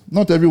says,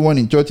 not everyone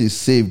in church is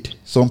saved.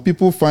 Some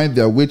people find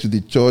their way to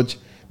the church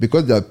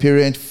because their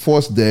parents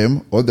force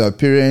them or their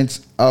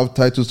parents have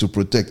titles to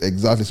protect.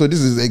 Exactly. So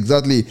this is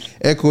exactly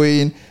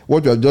echoing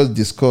what we have just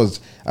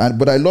discussed.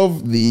 But I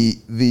love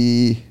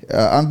the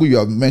angle you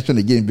have mentioned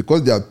again,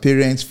 because their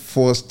parents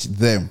forced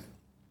them.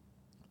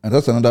 And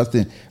that's another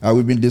thing.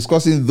 We've been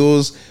discussing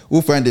those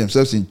who find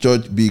themselves in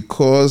church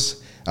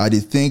because they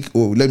think,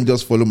 oh, let me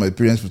just follow my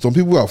parents. Some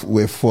people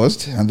were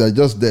forced and they're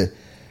just there.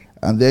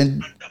 And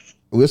then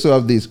we also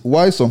have this.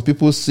 Why some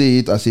people see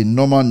it as a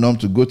normal norm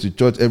to go to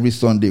church every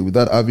Sunday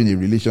without having a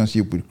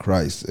relationship with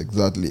Christ.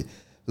 Exactly.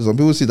 So some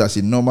people see it as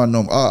a normal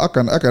norm. How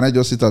can I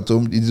just sit at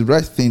home? It's the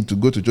right thing to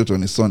go to church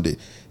on a Sunday.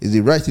 It's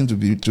the right thing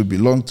to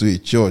belong to a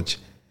church.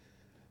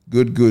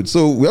 Good.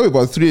 So we have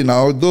about 3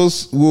 now.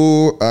 Those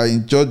who are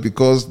in church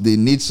because they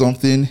need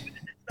something.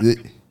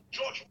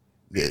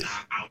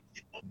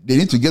 They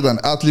need to get an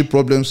earthly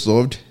problem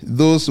solved.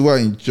 Those who are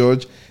in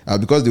church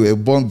because they were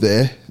born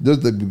there, those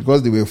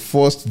because they were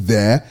forced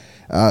there,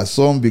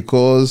 some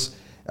because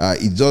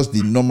it's just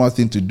the normal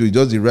thing to do,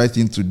 just the right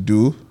thing to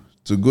do,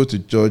 to go to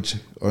church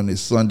on a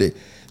Sunday.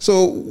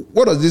 So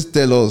what does this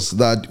tell us?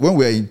 That when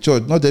we're in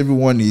church, not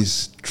everyone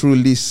is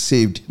truly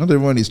saved. Not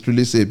everyone is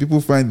truly saved.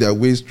 People find their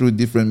ways through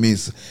different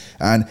means.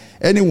 And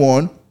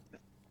anyone,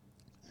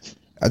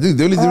 I think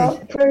the only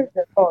thing... Praise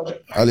the Lord.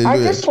 Hallelujah. I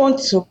just want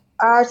to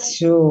add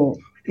to,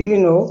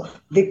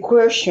 the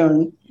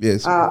question,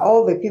 yes.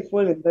 All the people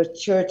in the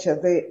church,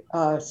 they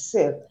are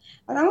saved.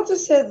 And I want to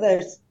say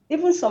that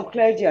even some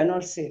clergy are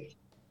not saved.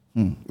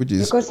 Which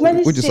is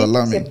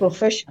alarming. It's a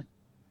profession.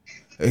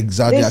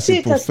 Exactly, they as see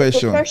a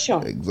profession.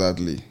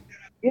 Exactly.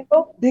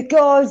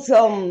 Because,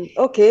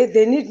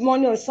 they need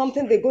money or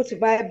something, they go to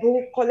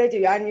Bible college,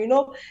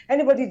 and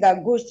anybody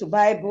that goes to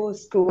Bible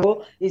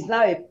school is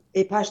now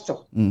a pastor.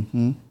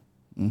 Mm-hmm.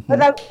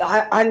 But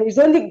and it's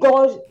only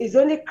God, it's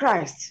only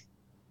Christ,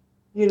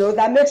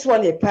 that makes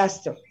one a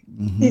pastor.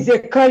 Mm-hmm. It's a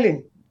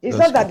calling. It's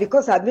not that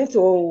because I've been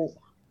to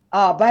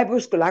Bible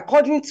school,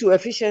 according to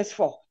Ephesians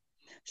 4.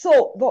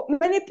 So, but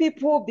many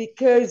people,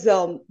 because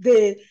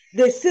they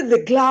see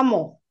the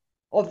glamour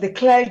of the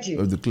clergy.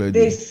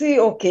 They see,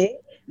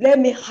 let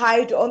me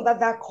hide under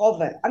that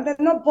cover. And they're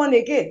not born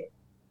again.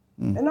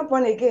 They're not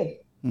born again.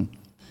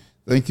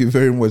 Thank you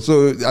very much.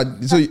 So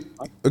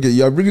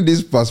you are bringing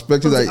this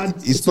perspective that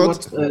it's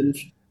not... go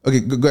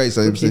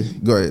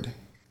ahead, Go ahead.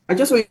 I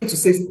just wanted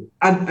to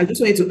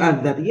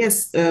add that,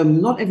 yes,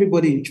 not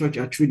everybody in church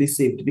are truly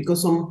saved,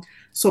 because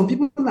some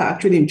people are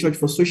actually in church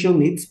for social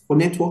needs, for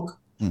network,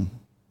 and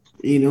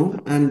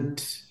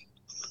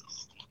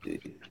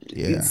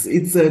it's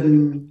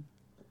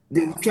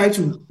they try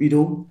to,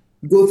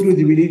 go through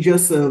the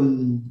religious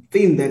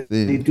thing that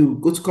they do,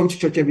 come to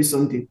church every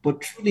Sunday,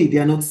 but truly they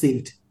are not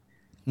saved.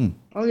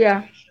 Oh,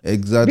 yeah.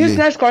 Exactly.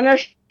 Business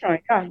connection.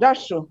 Yeah,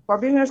 that's true. For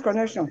business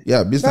connection.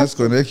 Yeah, business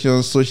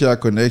connections, social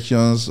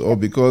connections, or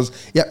because...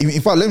 Yeah, in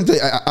fact, let me tell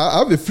you, I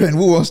have a friend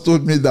who once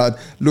told me that,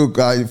 look,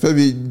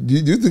 Femi, do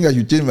you think I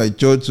should change my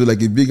church to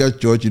like a bigger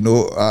church?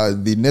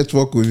 The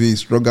network will be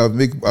stronger.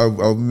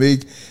 I'll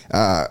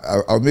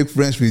make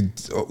friends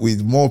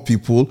with more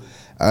people.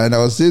 And I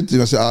was saying to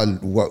myself,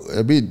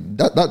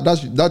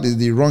 that is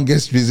the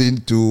wrongest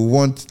reason to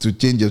want to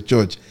change your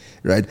church,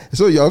 right?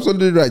 So you're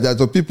absolutely right that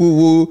the people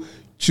who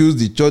choose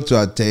the church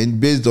to attend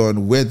based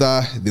on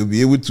whether they'll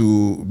be able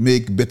to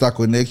make better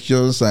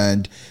connections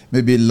and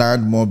maybe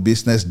land more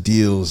business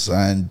deals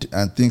and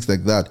things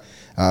like that.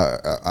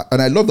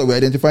 And I love that we're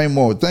identifying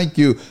more. Thank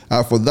you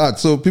for that.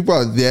 So people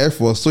are there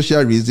for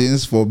social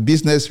reasons, for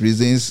business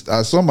reasons.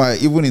 Some are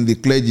even in the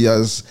clergy,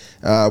 as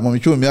Mommy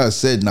Chumi has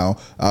said now,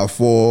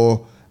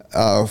 for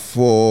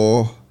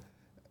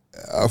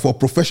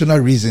professional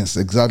reasons.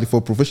 Exactly,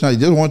 for professional. They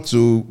just want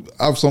to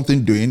have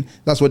something doing.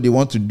 That's what they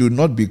want to do,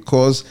 not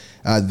because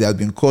they have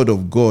been called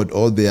of God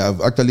or they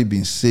have actually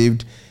been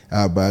saved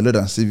by our Lord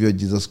and Savior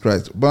Jesus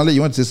Christ. Banle,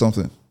 you want to say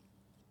something?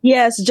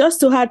 Yes,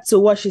 just to add to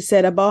what she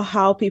said about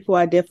how people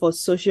are there for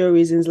social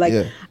reasons.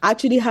 I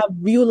actually have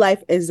real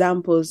life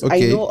examples.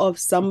 Okay. I know of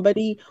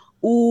somebody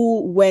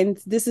who went,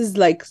 this has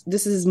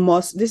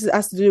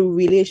to do with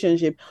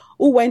relationship,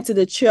 who went to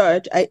the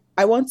church.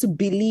 I want to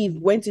believe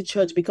went to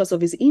church because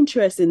of his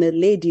interest in a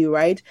lady,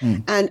 right?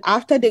 And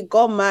after they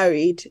got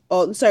married,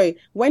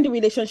 when the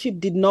relationship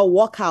did not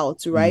work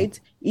out, right?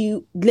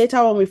 Later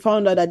on we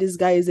found out that this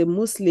guy is a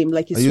Muslim,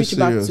 he switched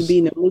back to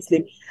being a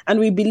Muslim. And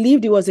we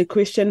believed he was a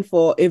Christian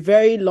for a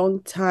very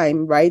long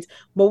time, right?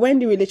 But when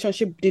the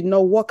relationship did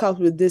not work out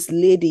with this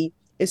lady,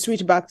 it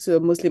switched back to a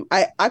Muslim.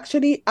 I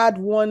actually had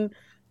one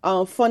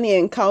funny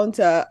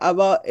encounter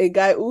about a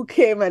guy who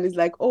came and is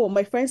like, oh,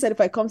 my friend said if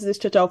I come to this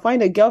church, I'll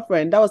find a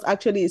girlfriend. That was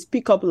actually his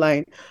pickup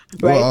line,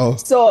 right? Wow.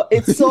 So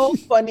it's so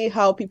funny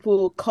how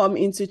people come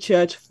into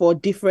church for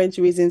different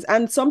reasons.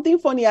 And something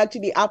funny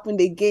actually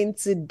happened again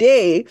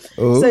today.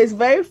 So it's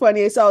very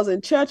funny. So I was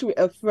in church with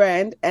a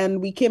friend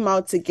and we came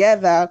out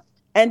together.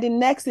 And the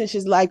next thing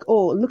she's like,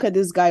 oh, look at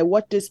this guy.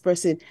 Watch this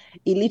person.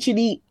 He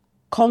literally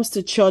comes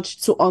to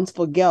church to hunt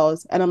for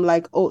girls. And I'm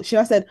like, oh,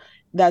 she said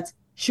that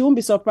she won't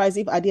be surprised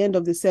if at the end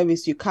of the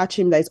service you catch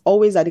him that is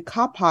always at the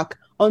car park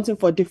hunting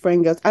for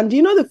different girls. And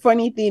you know the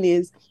funny thing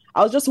is,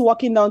 I was just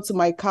walking down to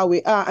my car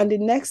with her, and the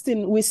next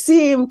thing we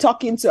see him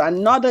talking to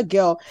another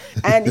girl,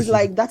 and it's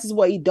like that is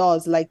what he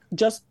does, like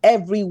just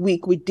every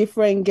week with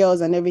different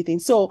girls and everything.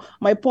 So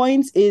my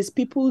point is,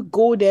 people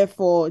go there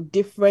for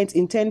different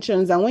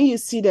intentions, and when you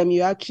see them,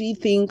 you actually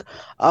think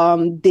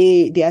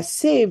they are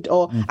saved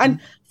or and.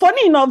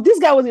 Funny enough, this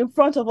guy was in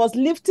front of us,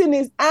 lifting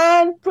his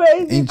hand,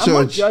 praising. In church. I'm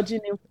not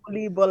judging him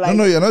fully, but like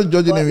no, you're not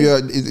judging him.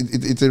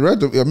 It's a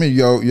right. I mean,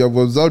 you have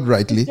observed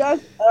rightly.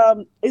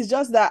 It's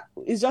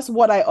just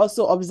what I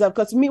also observed.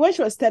 Because when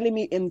she was telling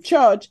me in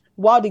church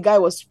while the guy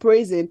was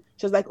praising,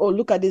 she was like, "Oh,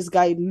 look at this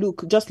guy!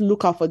 Just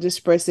look out for this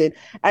person."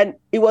 And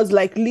it was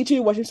like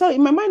literally watching. So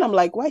in my mind, I'm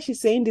like, "Why is she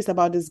saying this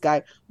about this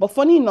guy?" But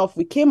funny enough,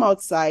 we came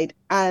outside,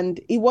 and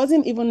it was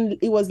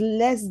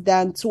less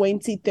than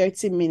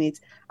 20-30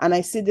 minutes. And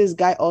I see this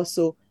guy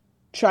also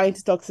trying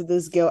to talk to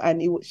this girl,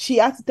 and she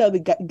had to tell the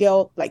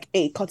girl, like,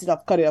 hey, cut it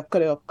off.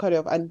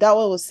 And that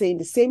one was saying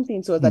the same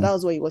thing to her, that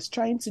was what he was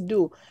trying to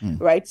do,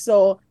 right?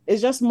 So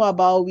it's just more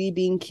about we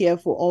being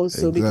careful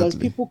also, because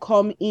people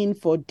come in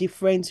for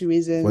different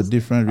reasons.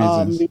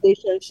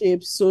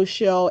 Relationships,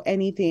 social,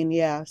 anything,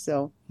 yeah,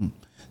 so...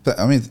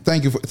 I mean,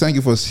 thank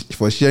you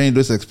for sharing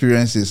those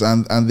experiences,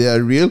 and they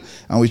are real,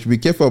 and we should be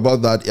careful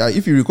about that.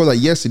 If you recall that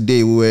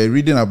yesterday we were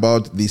reading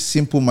about the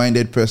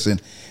simple-minded person.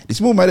 The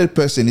simple-minded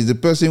person is the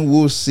person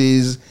who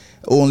sees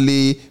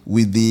only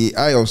with the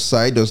eye of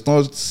sight, does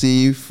not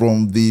see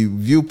from the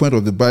viewpoint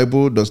of the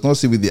Bible, does not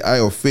see with the eye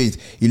of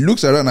faith. He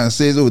looks around and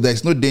says, oh,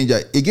 there's no danger.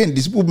 Again,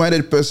 the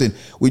simple-minded person,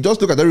 we just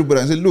look at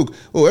everybody and say, look,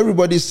 oh,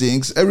 everybody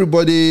sings,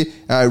 everybody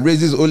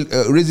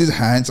raises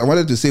hands. I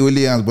wanted to say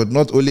only hands, but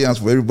not only hands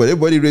for everybody.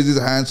 Everybody raises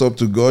hands up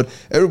to God.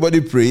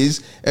 Everybody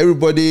prays.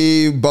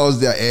 Everybody bows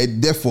their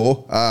head.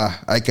 Therefore,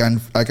 I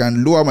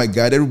can lower my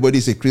guard. Everybody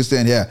is a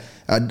Christian here.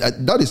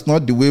 That is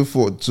not the way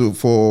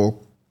for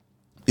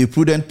a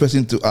prudent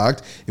person to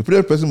act. A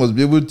prudent person must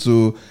be able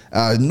to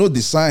know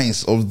the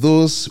signs of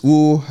those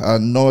who are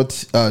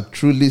not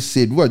truly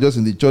saved, who are just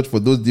in the church for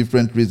those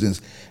different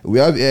reasons. We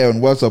have here on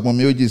WhatsApp,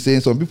 Momioji saying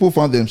some people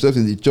found themselves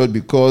in the church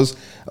because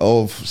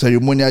of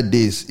ceremonial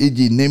days,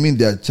 e.g. naming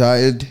their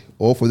child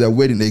or for their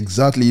wedding,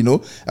 exactly, in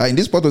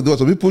this part of the world,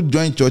 some people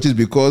join churches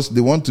because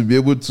they want to be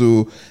able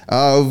to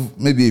have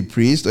maybe a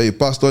priest or a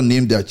pastor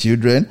name their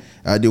children.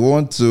 They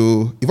want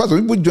to, in fact,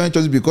 some people join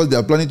churches because they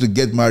are planning to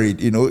get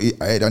married,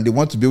 and they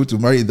want to be able to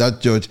marry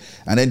that church,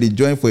 and then they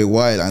join for a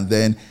while, and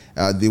then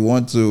they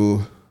want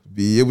to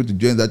be able to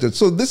join that church.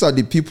 So these are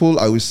the people,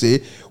 I would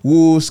say,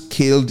 who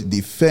scaled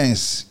the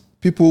fence.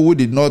 People who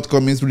did not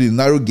come in through the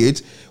narrow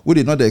gate, who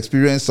did not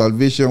experience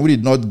salvation, who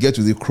did not get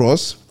to the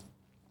cross,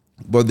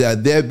 but they are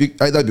there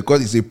either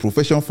because it's a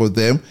profession for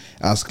them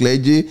as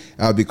clergy,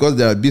 because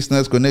there are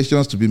business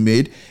connections to be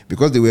made,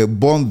 because they were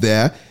born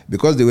there,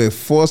 because they were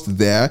forced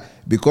there,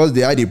 because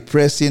they had a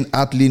pressing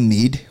earthly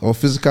need or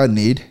physical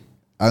need,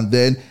 and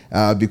then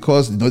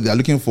because they are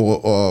looking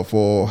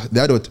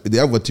they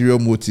have ulterior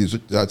motives,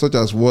 such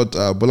as what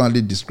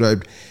Bolanle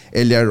described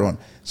earlier on.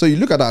 So you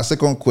look at our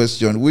second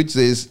question, which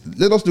says,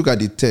 let us look at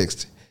the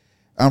text.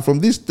 And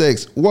from this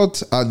text,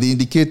 what are the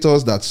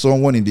indicators that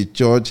someone in the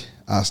church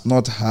has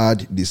not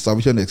had the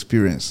salvation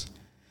experience?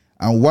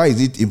 And why is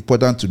it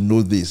important to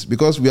know this?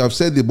 Because we have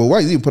said it, but why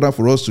is it important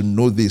for us to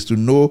know this, to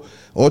know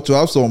or to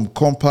have some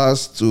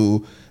compass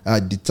to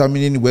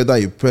determining whether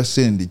a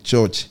person in the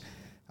church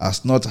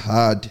has not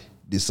had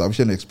the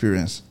salvation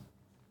experience?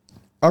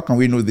 How can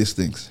we know these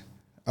things?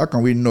 How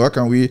can we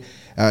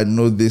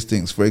know these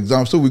things? For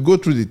example, so we go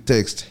through the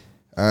text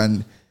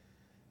and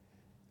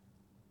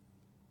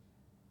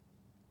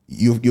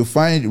you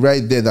find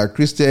right there that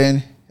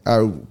Christian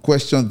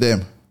question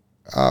them,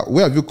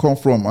 where have you come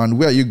from and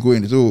where are you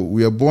going? So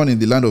we are born in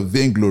the land of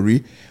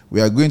vainglory.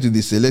 We are going to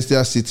the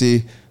celestial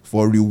city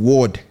for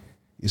reward.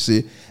 You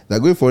see, they're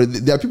going for.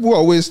 There are people who are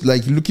always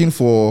like looking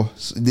for.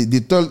 They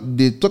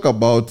talk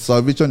about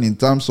salvation in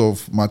terms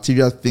of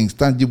material things,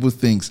 tangible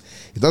things,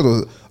 in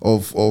terms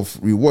of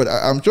reward.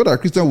 I'm sure that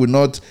Christian will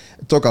not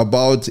talk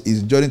about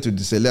his journey to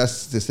the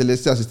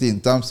celestial city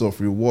in terms of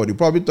reward. He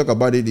probably talk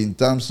about it in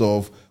terms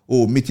of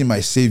meeting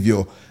my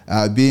Savior,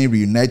 being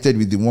reunited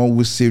with the one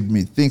who saved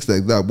me, things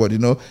like that. But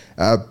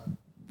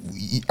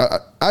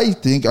I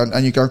think,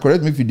 and you can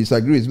correct me if you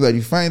disagree with me, that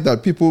you find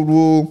that people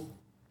who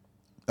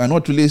are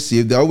not really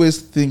saved, they're always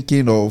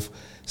thinking of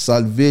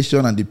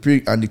salvation and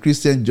the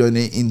Christian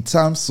journey in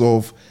terms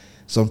of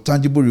some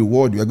tangible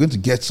reward. You are going to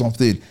get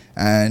something,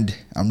 and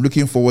I'm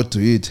looking forward to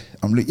it.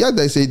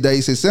 There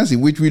is a sense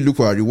in which we look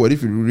for a reward.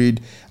 If you read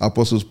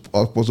Apostle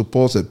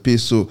Paul's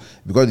epistle,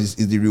 because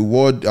it's the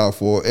reward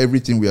for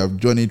everything we have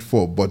journeyed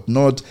for, but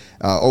not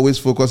always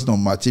focusing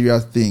on material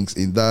things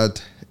in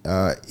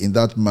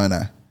that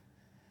manner.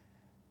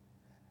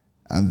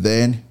 And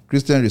then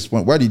Christian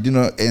respond, why did you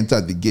not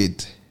enter the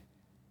gate?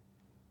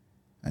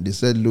 And they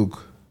said,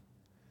 look,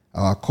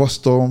 our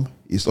custom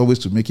is always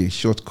to make a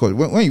shortcut.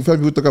 When you find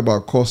people talk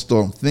about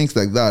custom, things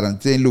like that,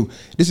 and saying, look,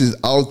 this is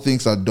how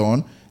things are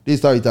done, this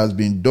is how it has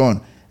been done.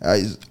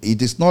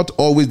 It is not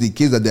always the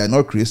case that they are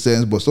not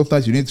Christians, but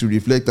sometimes you need to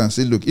reflect and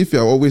say, look, if you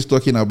are always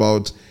talking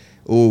about,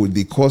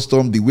 the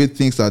custom, the way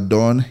things are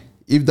done,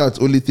 if that's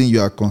the only thing you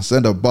are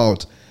concerned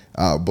about,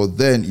 but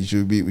then we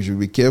should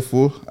be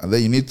careful, and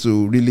then you need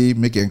to really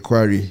make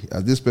inquiry.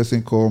 Has this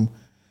person come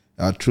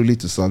truly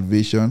to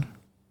salvation?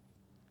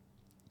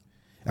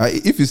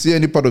 If you see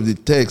any part of the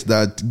text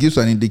that gives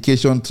an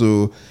indication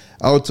to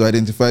how to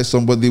identify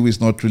somebody who is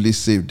not truly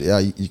saved,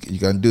 you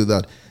can do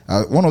that.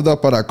 One of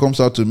that part that comes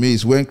out to me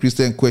is when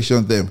Christians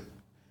question them,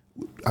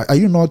 are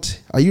you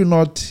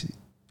not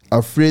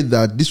afraid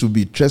that this will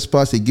be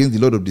trespass against the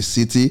Lord of the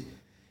city?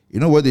 You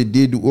know what they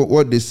did,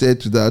 what they said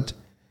to that?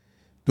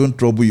 Don't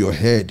trouble your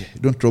head.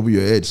 Don't trouble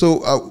your head. So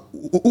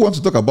who wants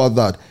to talk about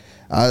that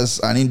as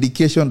an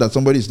indication that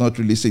somebody is not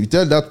really saved? You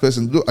tell that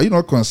person, look, are you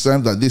not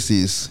concerned that this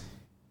is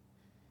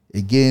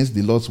against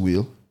the Lord's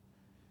will?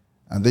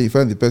 And then you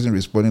find the person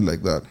responding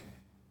like that.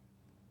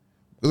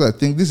 Because I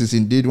think this is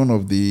indeed one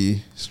of the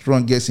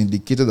strongest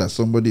indicators that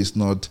somebody is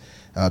not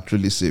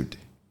truly saved.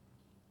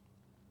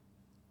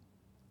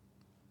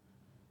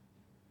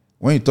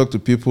 When you talk to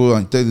people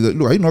and tell them,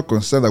 look, are you not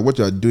concerned that what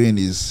you are doing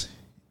is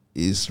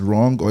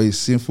wrong or is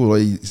sinful or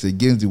is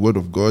against the word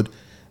of God?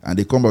 And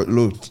they come out,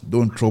 look,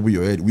 don't trouble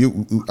your head.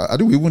 I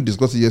think we even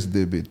discussed it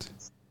yesterday a bit.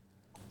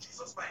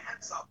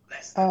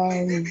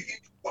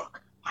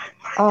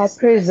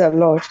 Praise the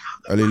Lord.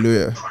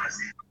 Hallelujah.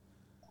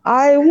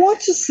 I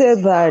want to say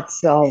that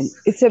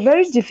it's a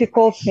very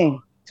difficult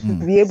thing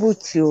to be able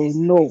to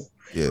know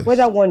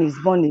whether one is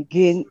born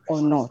again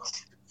or not.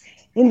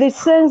 In the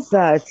sense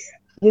that,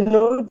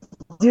 the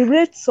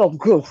rates of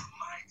growth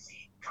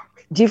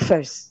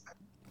differs.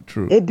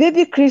 True. A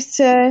baby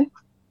Christian,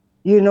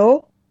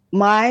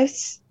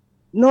 might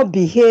not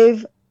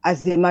behave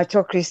as a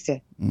mature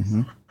Christian.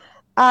 Mm-hmm.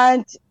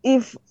 And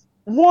if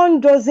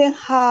one doesn't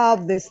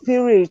have the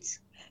Spirit,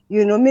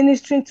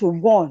 ministering to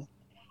one,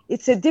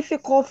 it's a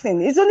difficult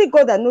thing. It's only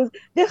God that knows.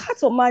 The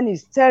heart of man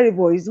is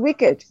terrible, is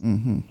wicked.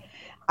 Mm-hmm.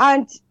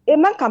 And a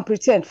man can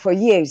pretend for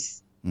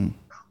years.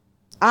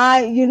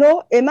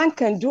 A man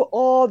can do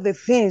all the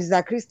things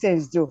that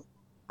Christians do,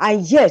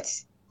 and yet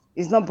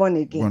he's not born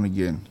again. Born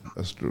again,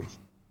 that's true.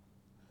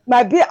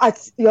 Might be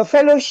at your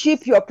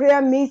fellowship, your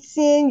prayer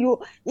meeting,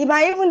 he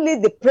might even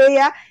lead the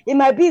prayer, he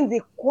might be in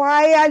the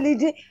choir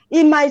leading,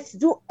 he might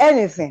do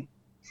anything.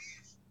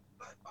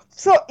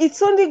 So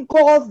it's only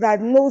God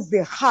that knows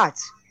the heart.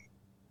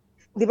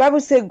 The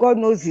Bible says God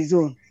knows his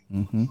own.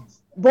 Mm-hmm.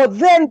 But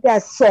then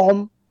there's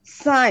some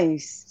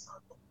signs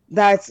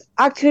that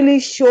actually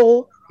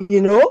show,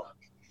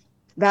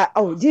 that,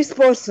 this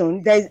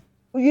person, that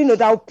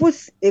will put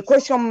a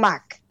question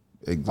mark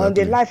on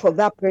the life of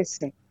that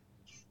person.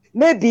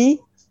 Maybe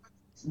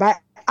by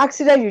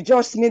accident you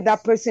just meet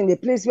that person in a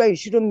place where you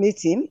shouldn't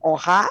meet him or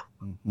her,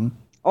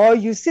 or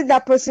you see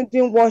that person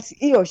doing what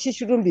he or she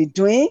shouldn't be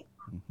doing,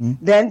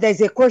 then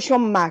there's a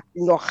question mark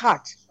in your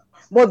heart.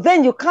 But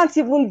then you can't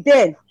even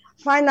then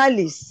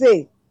finally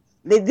say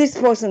that this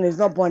person is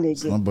not born again.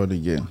 It's not born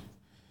again.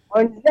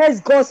 Unless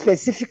God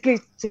specifically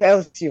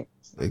tells you.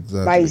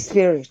 Exactly. By his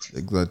Spirit.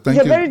 Exactly.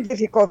 It's a very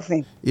difficult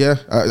thing. Yeah,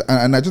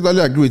 and I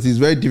totally agree with it. It's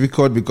very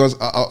difficult because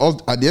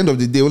at the end of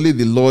the day, only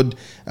the Lord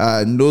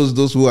knows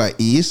those who are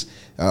his.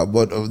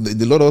 But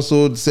the Lord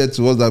also said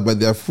to us that by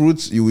their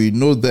fruits you will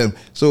know them.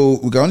 So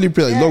we can only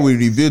pray that the Lord will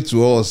reveal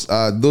to us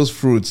those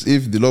fruits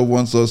if the Lord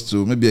wants us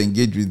to maybe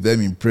engage with them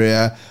in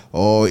prayer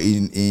or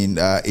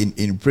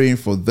in praying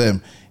for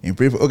them.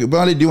 Okay,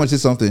 Bonnie, do you want to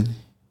say something?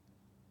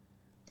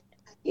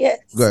 Yes.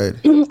 Go ahead.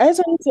 I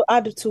just wanted to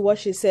add to what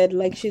she said.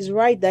 Like, she's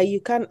right that you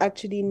can't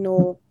actually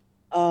know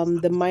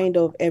the mind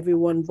of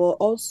everyone, but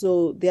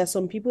also there are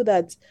some people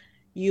that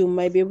you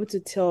might be able to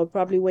tell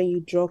probably when you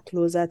draw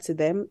closer to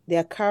them.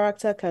 Their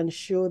character can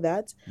show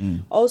that.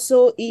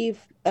 Also,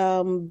 if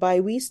by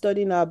we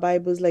studying our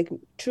Bibles, like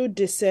through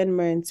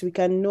discernment, we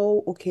can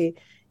know, okay,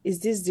 is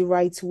this the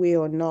right way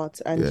or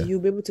not? And you'll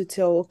be able to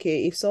tell,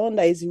 okay, if someone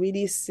that is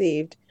really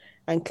saved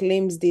and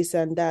claims this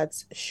and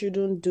that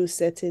shouldn't do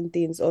certain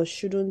things or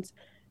shouldn't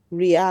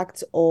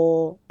react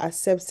or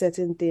accept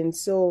certain things.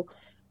 So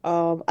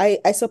I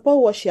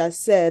support what she has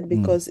said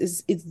because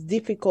it's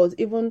difficult.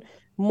 Even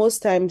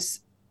most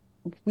times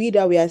we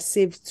that we are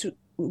saved,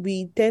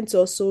 we tend to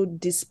also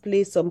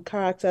display some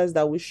characters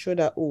that will show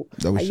that,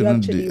 that we are you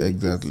shouldn't actually do.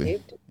 Exactly.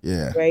 saved?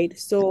 Yeah. Right.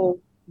 So,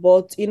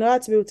 but in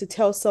order to be able to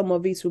tell some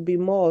of it will be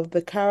more of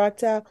the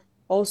character,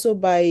 also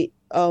by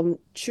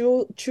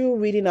through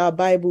reading our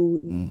Bible,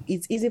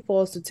 it's easy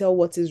for us to tell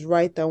what is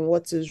right and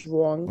what is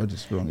wrong. What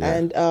is wrong, yeah.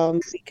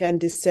 And we can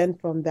discern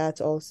from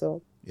that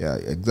also. Yeah,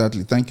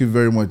 exactly. Thank you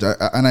very much.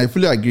 And I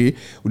fully agree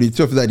with the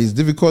two of you that it's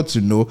difficult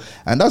to know.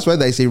 And that's why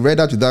there is a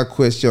reader to that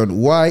question.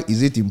 Why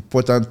is it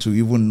important to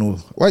even know?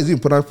 Why is it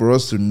important for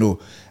us to know?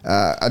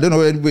 I don't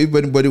know if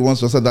anybody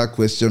wants to answer that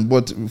question,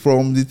 but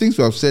from the things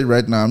we have said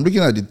right now, I'm looking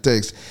at the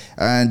text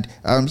and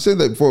I'm saying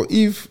that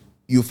if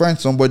you find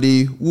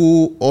somebody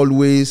who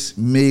always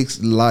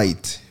makes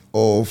light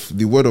of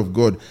the word of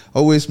God,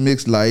 always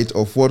makes light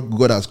of what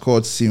God has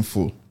called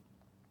sinful,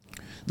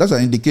 that's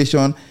an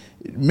indication.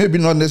 Maybe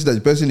not necessarily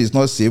that the person is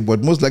not saved,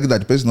 but most likely that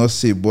the person is not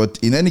saved. But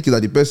in any case,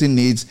 that the person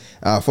needs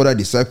further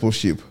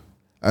discipleship.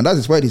 And that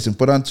is why it is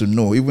important to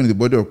know, even in the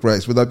body of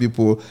Christ, whether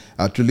people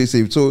are truly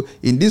saved. So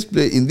in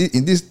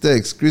this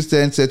text,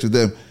 Christians said to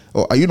them,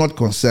 are you not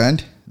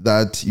concerned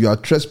that you are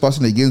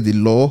trespassing against the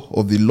law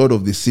of the Lord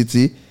of the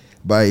city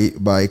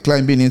by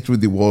climbing in through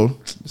the wall?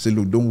 Say,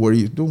 look, don't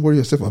worry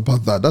yourself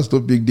about that. That's no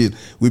big deal.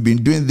 We've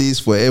been doing this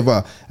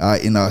forever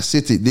in our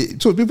city.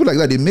 So people like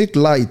that, they make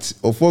light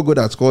of what God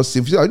has called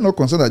sin. Are you not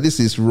concerned that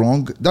this is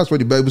wrong? That's what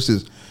the Bible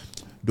says.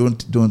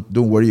 Don't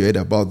worry your head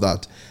about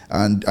that.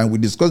 And we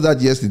discussed that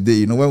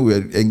yesterday. When we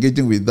were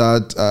engaging with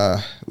that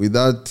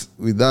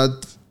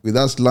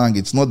slang,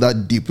 it's not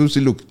that deep. People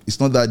say, look,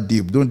 it's not that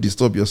deep. Don't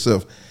disturb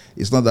yourself.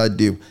 It's not that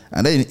deep.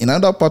 And then in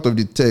another part of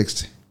the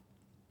text,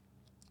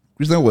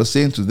 Christian was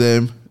saying to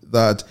them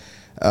that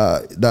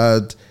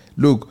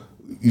look,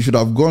 you should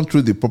have gone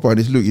through the proper.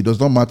 Look, it does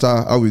not matter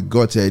how we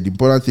got here. The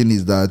important thing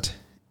is that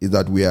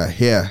we are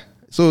here.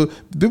 So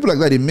people like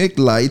that, they make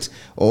light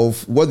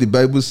of what the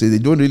Bible says. They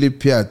don't really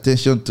pay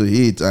attention to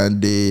it,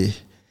 and they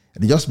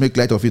just make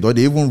light of it, or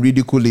they even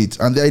ridicule it.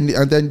 And they're in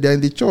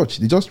the church.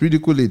 They just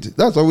ridicule it.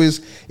 That's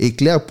always a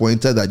clear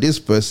pointer that this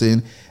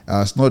person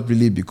has not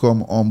really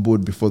become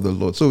humbled before the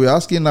Lord. So we're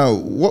asking now,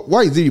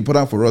 why is it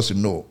important for us to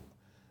know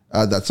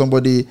that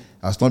somebody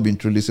has not been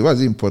truly saved? Why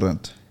is it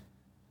important?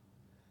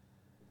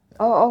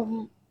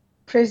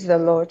 Praise the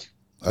Lord.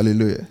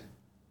 Hallelujah.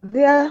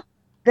 There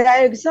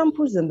are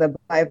examples in the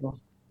Bible.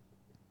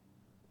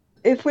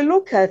 If we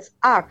look at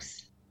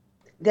Acts,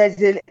 there's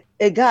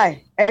a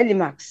guy,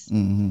 Elimax.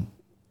 Mm-hmm.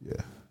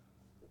 Yeah.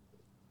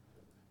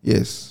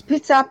 Yes.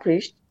 Peter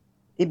preached.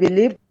 He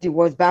believed, he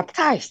was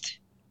baptized.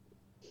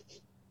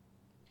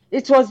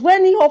 It was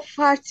when he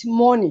offered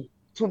money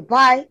to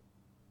buy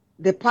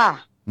the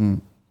power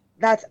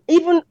that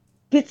even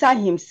Peter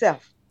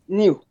himself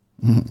knew.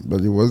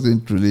 But he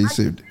wasn't truly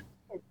saved.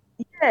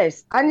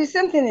 Yes, and the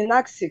same thing in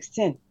Acts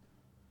 16.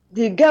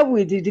 The girl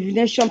with the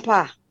divination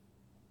power.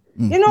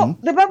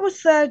 Mm-hmm. The Bible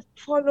said,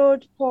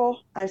 followed Paul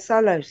and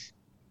Silas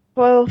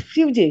for a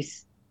few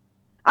days.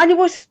 And it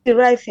was the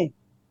right thing.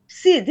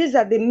 See, these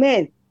are the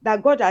men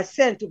that God has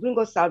sent to bring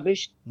us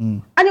salvation.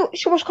 And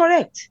she was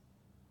correct.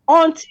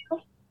 Until a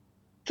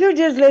few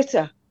days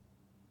later,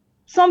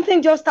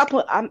 something just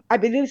happened, I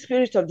believe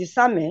spirit of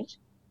discernment,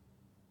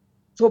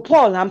 to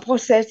Paul, and Paul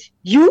said,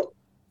 you,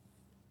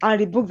 and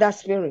rebuke that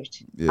spirit.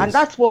 Yes. And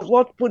that was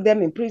what put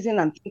them in prison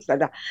and things like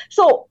that.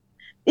 So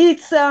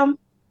it's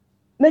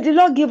may the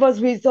Lord give us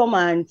wisdom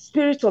and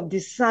spirit of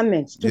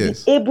discernment to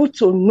be able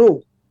to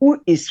know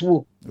who is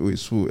who. Who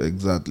is who,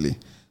 exactly.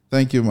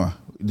 Thank you, ma.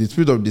 The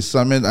spirit of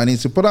discernment, and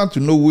it's important to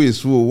know who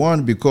is who.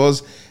 One,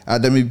 because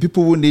there may be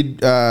people who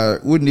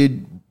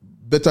need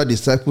better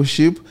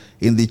discipleship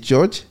in the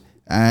church.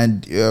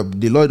 And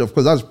the Lord, of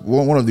course, that's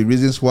one of the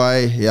reasons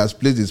why He has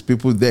placed His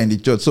people there in the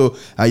church. So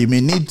you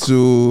may need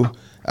to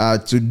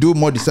do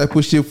more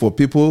discipleship for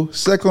people.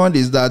 Second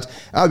is that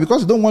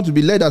because you don't want to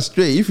be led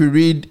astray. If you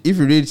read 2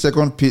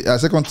 Timothy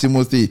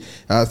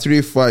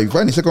 3:5,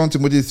 when in 2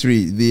 Timothy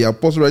 3, the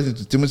apostle writes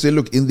to Timothy, say,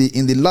 look, in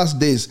the last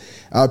days,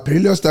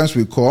 perilous times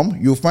will come.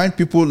 You'll find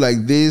people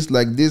like this,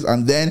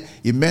 and then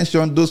he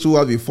mentioned those who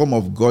have a form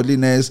of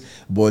godliness,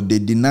 but they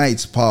deny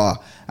its power.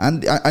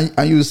 And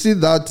you see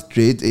that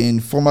trait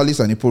in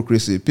Formalist and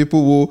Hypocrisy.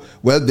 People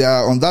who, they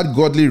are on that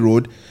godly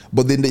road,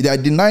 but they are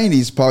denying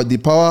His power, the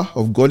power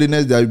of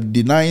godliness. They are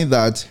denying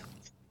that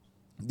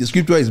the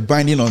scripture is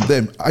binding on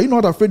them. Are you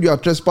not afraid you are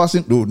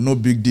trespassing? No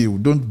big deal.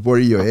 Don't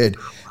worry your head.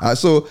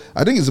 So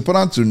I think it's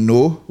important to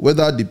know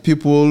whether the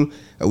people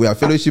we are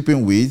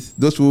fellowshipping with,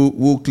 those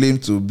who claim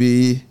to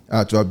be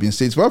to have been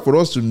saved, it's important for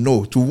us to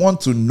know, to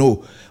want to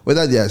know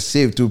whether they are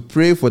saved, to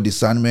pray for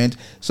discernment,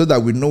 so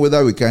that we know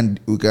whether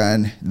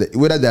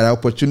whether there are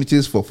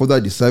opportunities for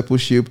further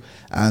discipleship,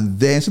 and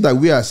then so that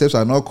we ourselves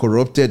are not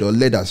corrupted or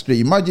led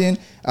astray. Imagine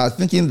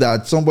thinking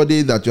that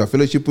somebody that you are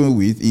fellowshipping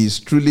with is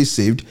truly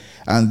saved,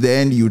 and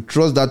then you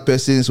trust that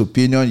person's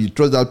opinion, you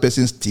trust that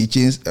person's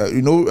teachings.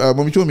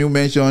 Mama Chomi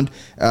mentioned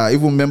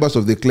even members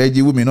of the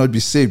clergy who may not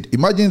be saved.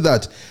 Imagine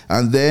that,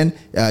 and then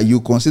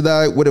you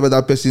consider whatever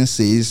that person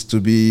says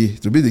to be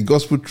the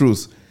gospel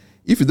truth.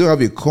 If you don't have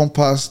a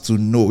compass to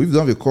know, if you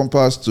don't have a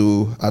compass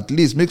to at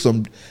least make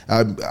some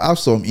have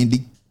some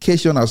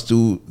indication as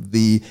to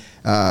the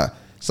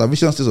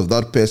salvation status of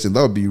that person,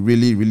 that would be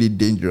really, really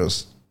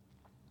dangerous.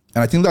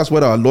 And I think that's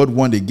what our Lord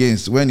warned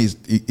against when he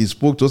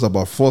spoke to us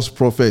about false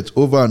prophets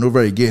over and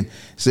over again,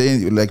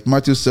 saying, like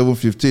Matthew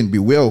 7:15,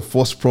 beware of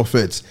false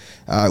prophets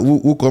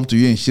who come to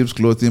you in sheep's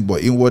clothing,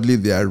 but inwardly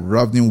they are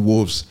ravening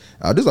wolves.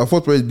 These are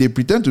false prophets. They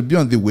pretend to be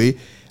on the way,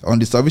 on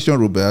the salvation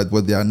road,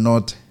 but they are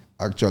not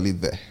actually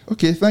there.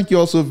 Okay, thank you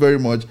also very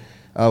much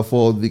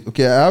for the...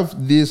 Okay, I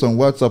have this on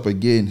WhatsApp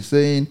again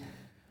saying,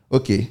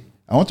 okay,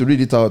 I want to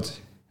read it out.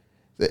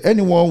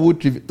 Anyone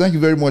would... Thank you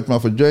very much, ma,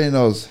 for joining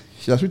us.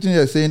 She has written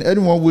here saying,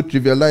 anyone who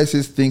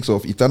trivializes things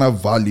of eternal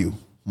value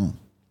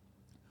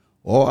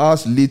or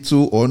has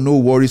little or no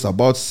worries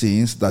about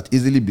sins that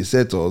easily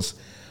beset us,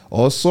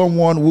 or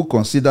someone who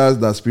considers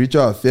that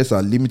spiritual affairs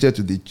are limited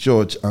to the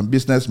church and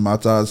business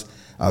matters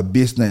are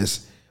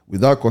business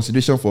without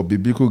consideration for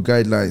biblical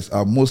guidelines,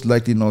 are most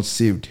likely not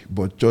saved,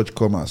 but church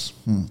comers.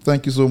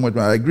 Thank you so much,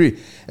 man. I agree.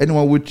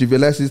 Anyone who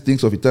trivializes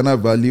things of eternal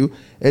value,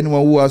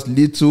 anyone who has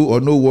little or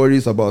no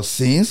worries about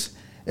sins,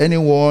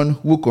 anyone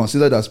who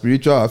considers that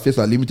spiritual affairs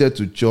are limited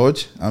to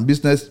church and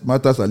business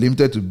matters are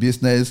limited to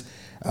business,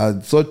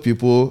 such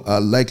people are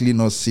likely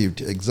not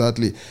saved.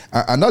 Exactly.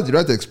 And that's the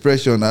right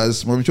expression,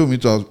 as Mami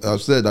Chomi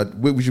have said, that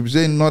we should be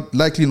saying not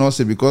likely not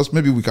saved, because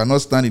maybe we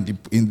cannot stand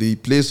in the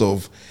place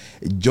of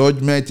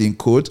judgment in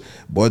court,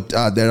 but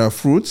there are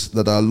fruits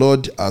that our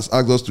Lord has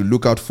asked us to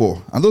look out for,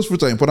 and those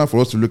fruits are important for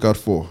us to look out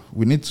for.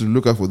 We need to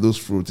look out for those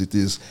fruits. It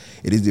is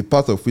the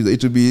path of wisdom.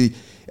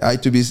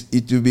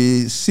 It will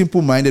be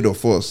simple-minded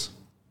of us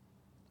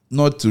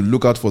not to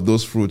look out for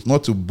those fruits,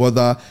 not to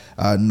bother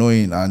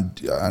knowing,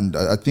 and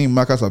I think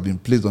markers have been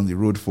placed on the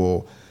road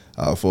for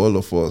all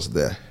of us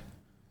there.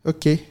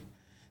 Okay,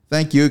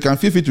 thank you. You can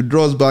feel free to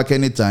draw us back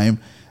anytime.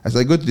 As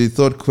I go to the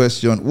third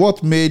question,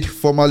 what made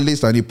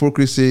Formalist and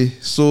Hypocrisy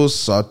so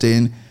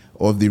certain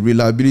of the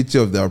reliability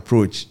of their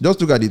approach?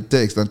 Just look at the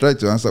text and try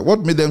to answer.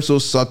 What made them so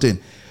certain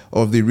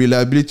of the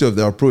reliability of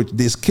their approach?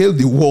 They scaled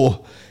the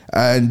wall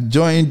and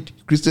joined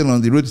Christian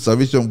on the road to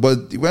salvation,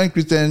 but when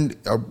Christian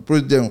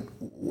approached them,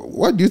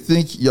 what do you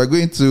think you are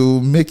going to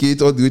make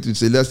it all the way to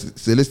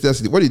celestial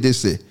city? What did they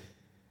say?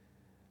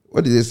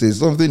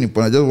 Something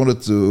important. I just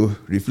wanted to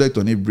reflect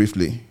on it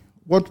briefly.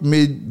 What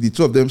made the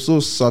two of them so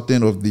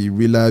certain of the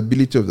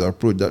reliability of the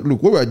approach? That,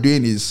 look, what we are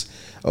doing is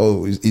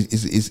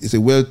a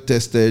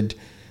well-tested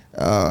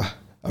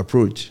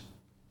approach.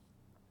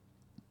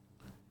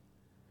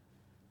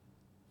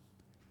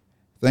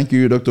 Thank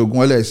you, Dr.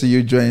 Ogunwale. I see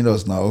you joining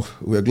us now.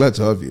 We're glad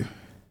to have you.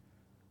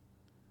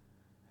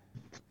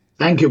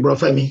 Thank you, Bro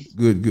Femi.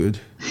 Good.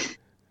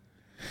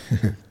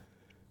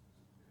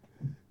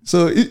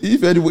 So if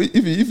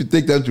you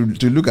take time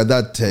to look at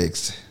that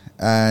text,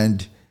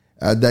 and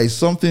there is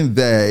something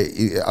there,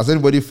 has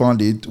anybody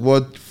found it?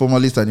 What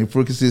Formalist and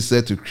Hypocrisy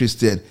said to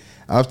Christian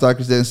after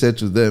Christian said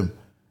to them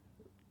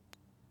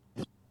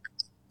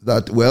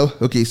that,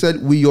 he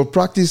said, will your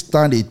practice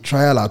stand a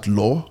trial at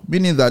law?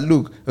 Meaning that,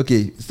 look,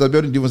 okay,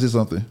 Sabian, do you want to say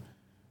something?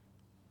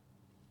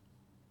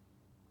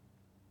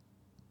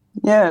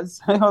 Yes,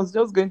 I was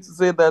just going to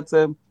say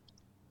that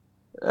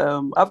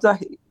after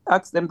he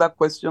asked them that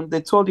question,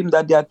 they told him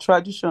that their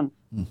tradition,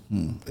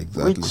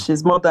 exactly, which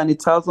is more than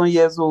 1,000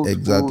 years old,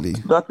 exactly,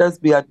 would doubtless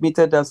be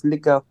admitted as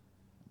legal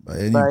by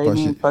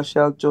any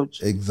impartial judge.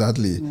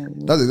 Exactly.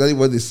 That's exactly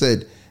what they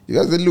said. You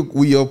guys said, look,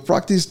 will your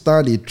practice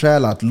stand a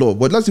trial at law?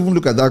 But let's even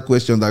look at that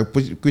question that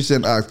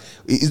Christian asked.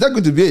 Is that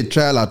going to be a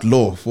trial at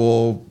law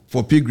for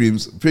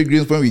pilgrims?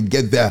 Pilgrims, when we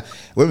get there,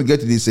 when we get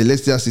to the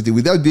celestial city,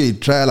 will that be a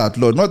trial at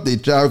law? Not a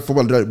trial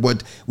formal,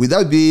 but will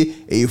that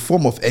be a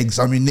form of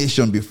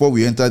examination before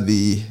we enter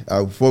the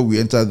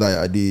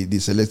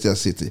celestial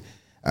city?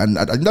 And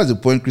I think that's the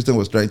point Christian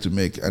was trying to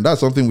make, and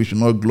that's something we should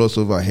not gloss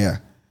over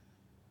here.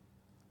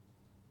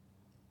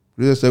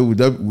 They said, with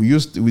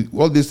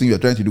all these things you're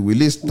trying to do,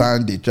 will it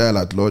stand the trial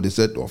at law? They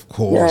said, of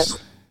course.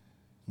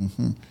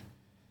 Yes.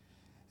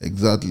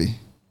 Exactly.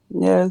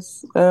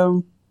 Yes.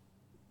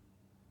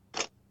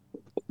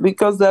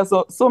 Because there's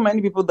so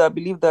many people that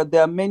believe that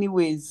there are many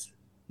ways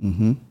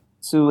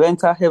to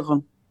enter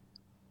heaven.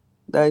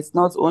 That it's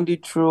not only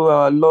through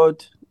our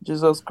Lord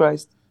Jesus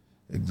Christ.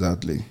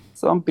 Exactly.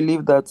 Some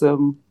believe that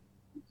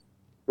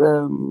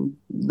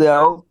we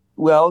are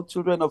all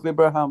children of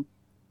Abraham.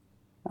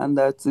 And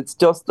that it's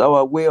just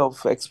our way of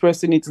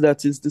expressing it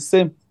that is the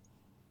same.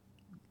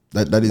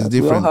 That is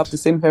different. We all have the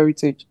same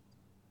heritage.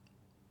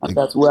 And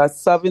that we are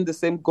serving the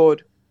same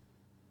God,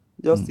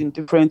 just in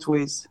different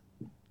ways.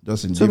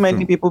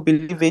 Many people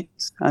believe it,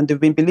 and they've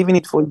been believing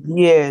it for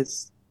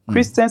years.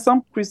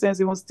 Some Christians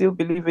even still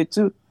believe it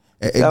too.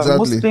 Exactly.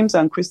 Muslims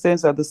and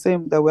Christians are the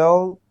same, that we're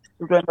all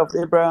children of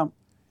Abraham.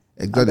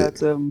 Exactly.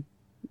 And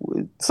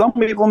that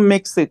some even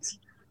mix it.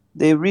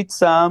 They read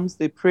Psalms,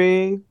 they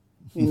pray.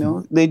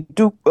 They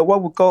do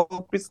what we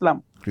call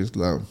Islam. Mix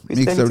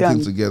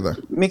everything together.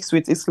 Mixed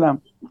with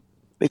Islam.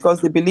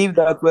 Because they believe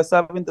that we're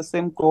serving the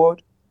same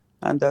God,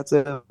 and that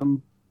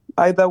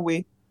either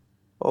way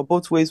or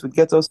both ways would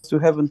get us to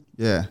heaven.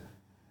 Yeah.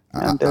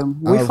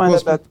 And we find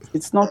that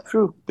it's not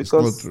true,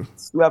 because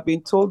we have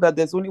been told that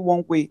there's only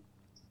one way,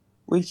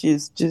 which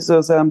is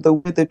Jesus,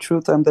 the way, the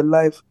truth, and the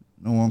life.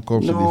 No one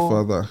comes to the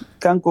Father.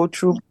 Can't go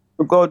through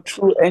to God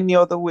through any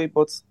other way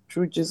but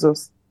through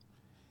Jesus.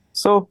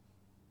 So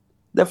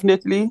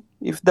definitely,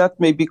 if that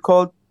may be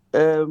called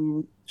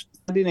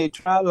standing a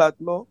trial at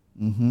law,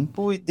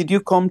 who did you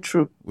come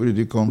through? Who did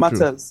you come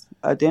matters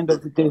at the end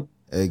of the day.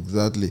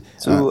 Exactly.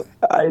 To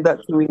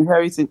either to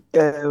inherit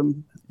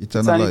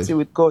eternity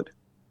with God.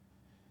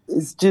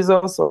 It's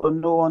Jesus or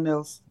no one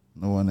else.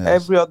 No one else.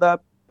 Every other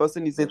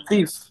person is a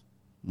thief.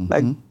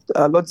 Like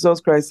our Lord Jesus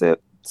Christ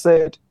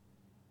said,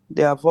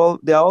 they are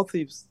all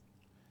thieves.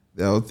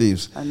 They are all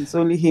thieves. And it's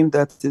only him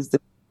that is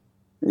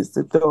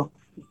the door.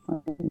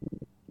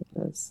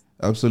 Yes.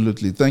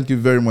 Absolutely. Thank you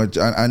very much.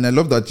 And I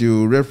love that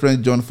you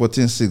referenced John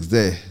 14:6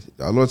 there.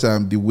 A lot of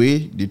time, the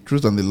way, the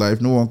truth, and the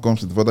life, no one comes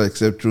to the Father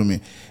except through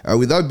me.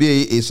 Would that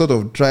be a sort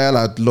of trial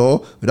at law?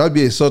 Would that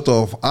be a sort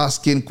of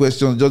asking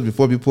questions just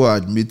before people are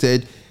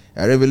admitted?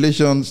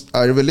 Revelation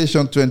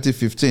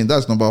 20:15,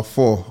 that's number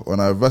 4 on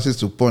our verses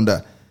to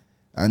ponder.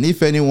 And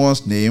if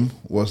anyone's name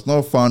was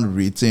not found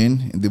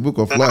written in the book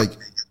of life,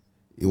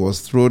 it was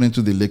thrown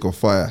into the lake of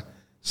fire.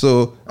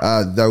 So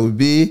there will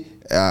be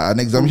an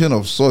examination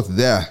of sort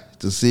there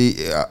to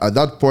see at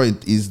that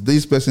point, is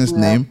this person's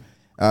name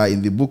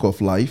in the book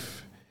of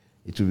life?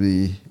 It will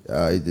be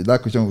that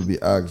question will be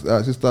asked.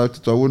 Sister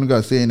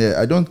Tawunuga saying,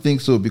 I don't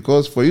think so,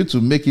 because for you to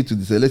make it to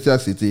the celestial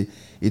city,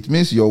 it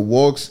means your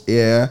works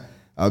here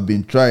have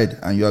been tried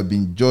and you have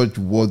been judged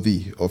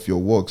worthy of your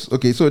works.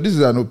 Okay, so this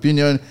is an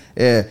opinion.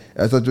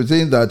 As I was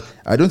saying that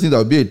I don't think there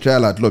will be a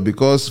trial at law,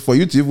 because for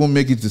you to even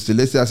make it to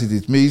celestial city,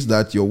 it means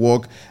that your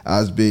work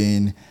has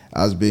been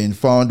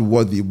found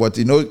worthy. But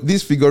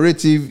this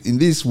figurative in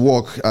this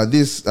work,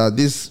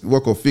 this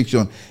work of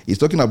fiction is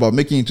talking about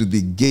making it to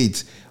the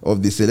gate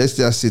of the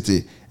celestial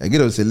city, a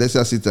gate of the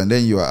celestial city, and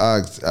then you are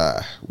asked,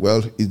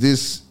 is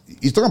this?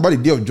 It's talking about the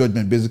day of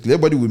judgment. Basically,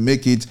 everybody will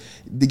make it.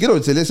 The gate of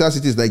the celestial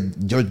city is like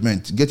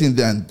judgment, getting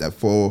there, and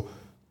for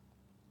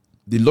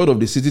the Lord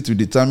of the city to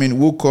determine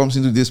who comes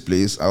into this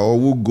place or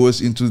who goes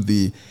into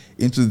the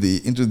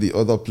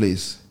other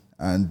place.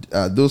 And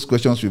those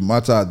questions will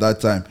matter at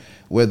that time,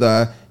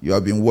 whether you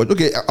have been watched.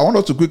 Okay, I want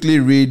us to quickly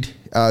read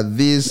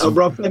this. No,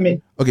 Bro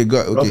Femi. Okay, go.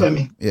 Okay. Bro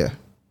Femi. Yeah.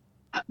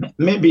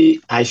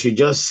 Maybe I should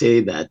just say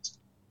that.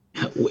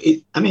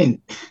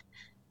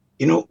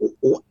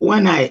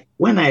 When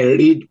I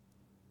read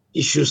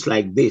issues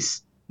like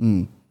this,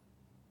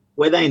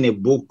 whether in a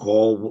book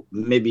or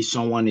maybe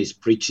someone is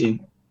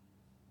preaching,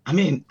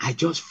 I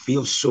just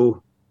feel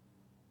so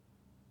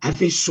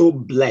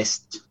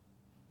blessed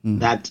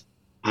that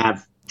I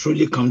have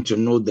truly come to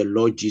know the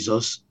Lord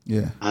Jesus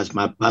as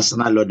my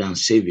personal Lord and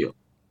Savior.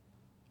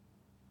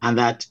 And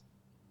that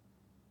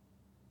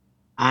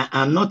I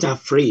am not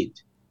afraid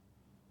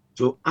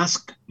to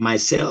ask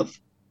myself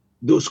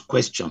those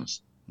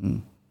questions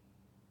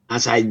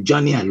as I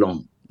journey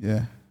along.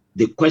 Yeah.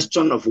 The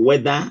question of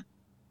whether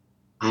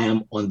I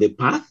am on the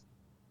path,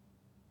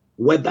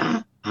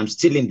 whether I'm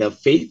still in the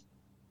faith,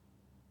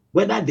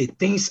 whether the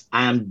things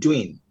I am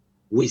doing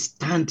will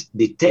stand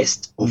the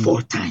test of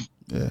all time.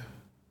 Yeah.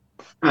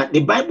 The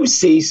Bible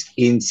says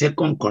in 2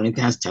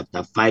 Corinthians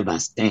chapter 5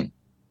 verse 10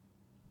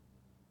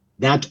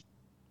 that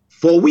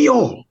for we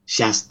all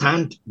shall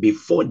stand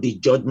before the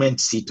judgment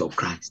seat of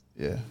Christ.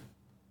 Yeah.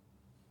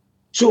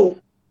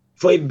 So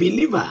for a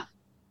believer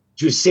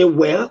to say,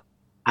 well,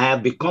 I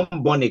have become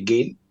born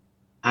again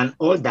and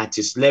all that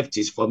is left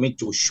is for me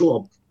to show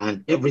up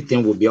and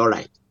everything will be all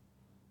right,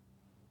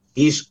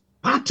 is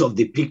part of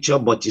the picture,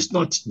 but it's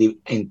not the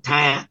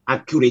entire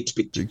accurate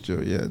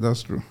picture. Yeah,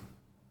 that's true.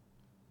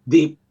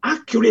 The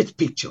accurate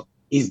picture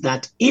is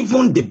that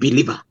even the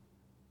believer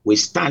will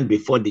stand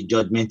before the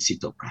judgment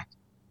seat of Christ.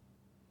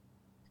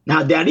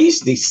 Now, there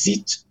is the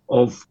seat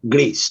of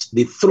grace,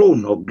 the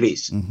throne of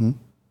grace. Mm-hmm.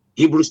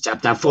 Hebrews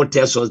chapter 4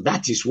 tells us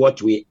that is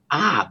what we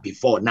are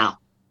before now.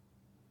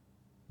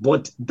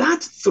 But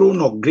that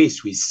throne of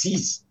grace will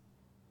cease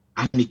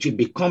and it will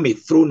become a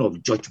throne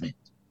of judgment.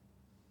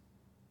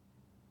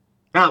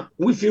 Now,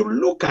 if you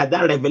look at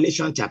that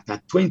Revelation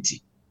chapter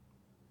 20,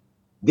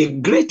 the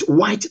great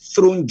white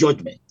throne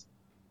judgment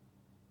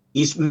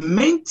is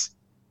meant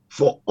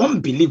for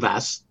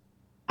unbelievers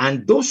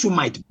and those who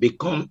might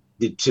become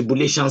the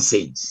tribulation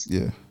saints.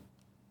 Yeah.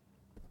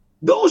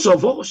 Those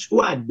of us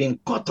who had been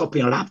caught up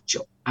in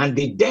rapture and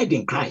the dead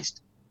in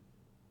Christ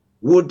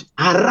would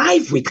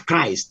arrive with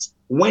Christ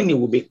when he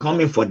will be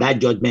coming for that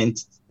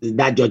judgment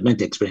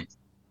experience.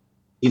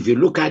 If you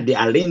look at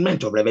the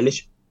arrangement of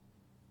Revelation,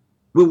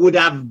 we would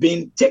have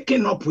been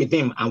taken up with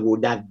him and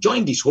would have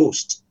joined his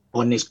host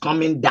on his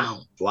coming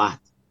down to earth.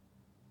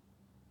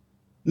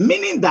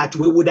 Meaning that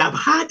we would have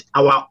had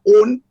our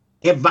own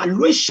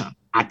evaluation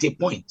at a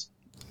point.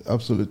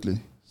 Absolutely.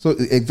 So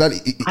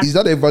exactly, is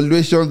that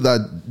evaluation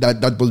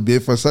that must be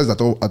emphasized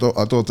at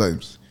all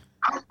times?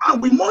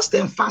 And we must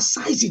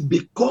emphasize it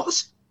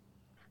because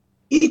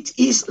it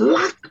is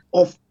lack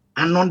of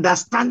an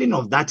understanding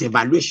of that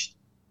evaluation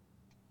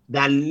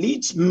that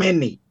leads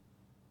many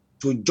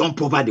to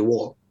jump over the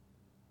wall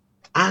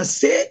and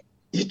say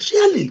it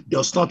really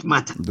does not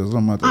matter. It does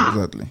not matter,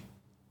 exactly.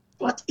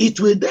 But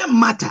it will then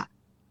matter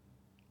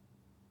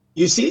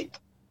You see,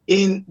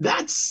 in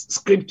that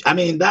script,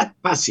 in that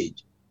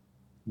passage,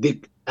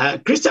 the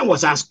Christian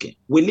was asking,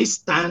 will it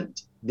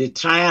stand the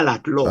trial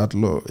at law? At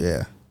law,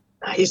 yeah.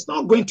 It's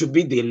not going to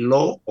be the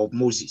law of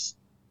Moses.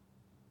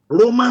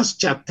 Romans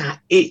chapter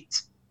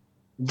 8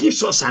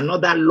 gives us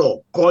another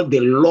law called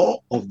the law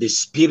of the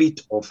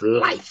spirit of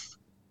life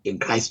in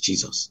Christ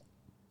Jesus.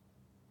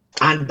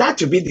 And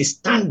that will be the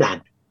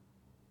standard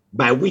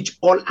by which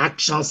all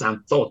actions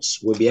and thoughts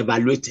will be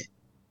evaluated.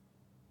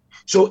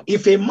 So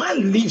if a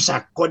man lives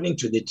according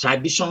to the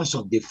traditions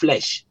of the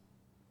flesh,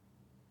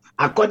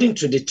 according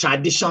to the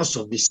traditions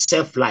of the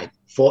self-life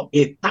for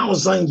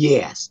 1,000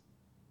 years,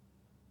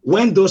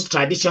 when those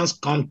traditions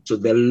come to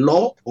the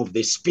law of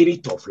the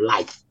spirit of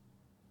life,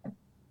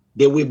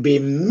 they will be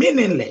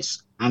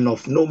meaningless and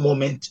of no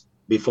moment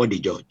before the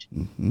judge.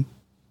 Mm-hmm.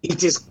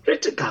 It is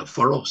critical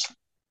for us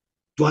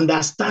to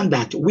understand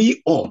that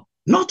we all,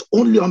 not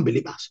only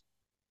unbelievers,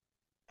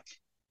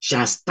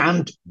 shall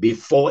stand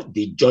before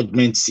the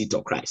judgment seat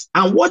of Christ.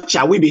 And what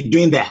shall we be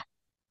doing there?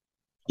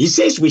 He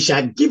says we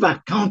shall give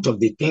account of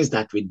the things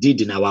that we did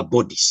in our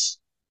bodies,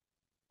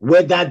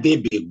 whether they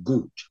be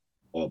good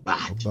or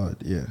bad.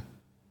 Yeah.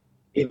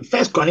 In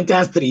 1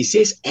 Corinthians 3, he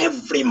says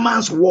every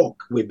man's work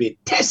will be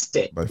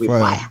tested By with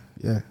fire.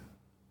 Yeah.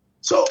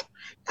 So,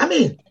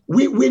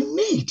 we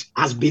need,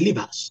 as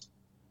believers,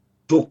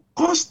 to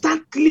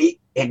constantly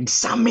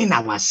examine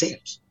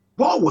ourselves.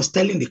 Paul was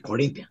telling the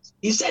Corinthians,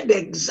 he said,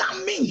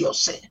 examine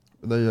yourself,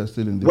 whether you are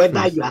still in the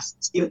whether faith. you are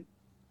still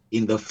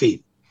in the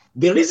faith.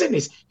 The reason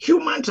is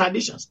human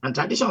traditions and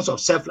traditions of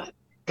self-life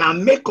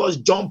can make us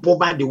jump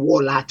over the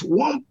wall at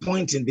one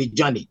point in the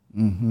journey,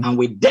 and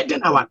we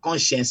deaden our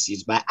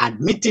consciences by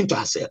admitting to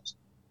ourselves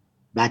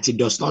that it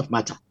does not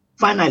matter.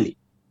 Finally,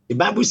 the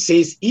Bible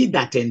says, he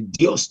that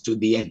endures to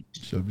the end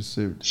shall be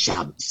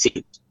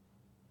saved.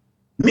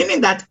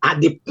 Meaning that at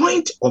the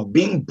point of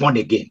being born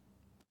again,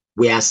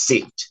 we are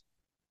saved.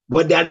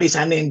 But there is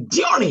an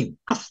enduring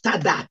after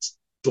that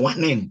to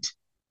an end.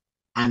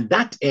 And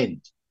that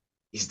end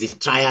is the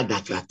trial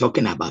that we are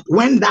talking about.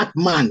 When that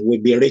man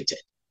will be rated,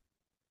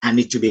 and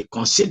it will be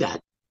considered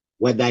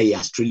whether he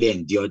has truly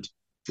endured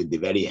to the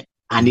very end.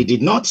 And he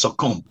did not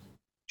succumb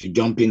to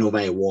jumping over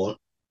a wall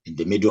in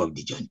the middle of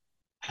the journey.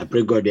 I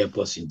pray God help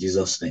us in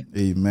Jesus' name.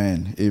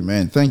 Amen.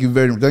 Amen. Thank you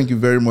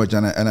very much.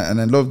 And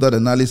I love that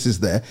analysis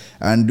there.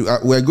 And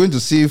we're going to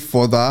see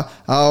further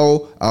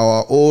how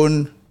our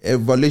own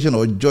evaluation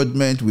or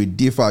judgment will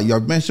differ. You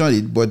have mentioned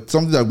it, but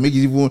something that makes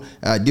it even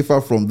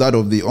differ from that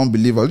of the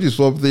unbeliever, which is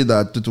something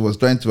that Tutu was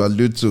trying to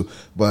allude to.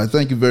 But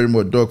thank you very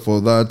much, Doc,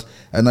 for that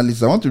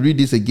analysis. I want to read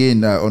this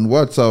again on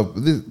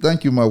WhatsApp.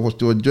 Thank you, Ma,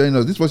 for joining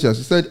us. This was she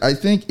said, I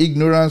think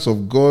ignorance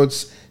of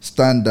God's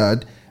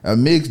standard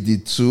makes the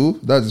two,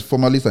 that is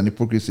formalist and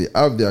hypocrisy,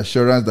 have the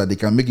assurance that they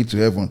can make it to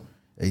heaven.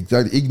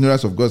 Exactly,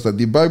 ignorance of God's standard.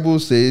 The Bible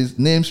says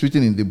names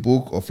written in the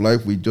book of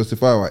life will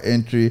justify our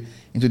entry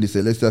into the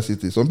celestial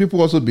city. Some people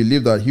also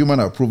believe that human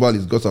approval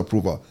is God's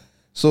approval.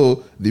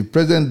 So the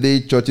present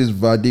day church's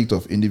verdict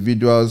of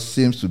individuals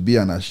seems to be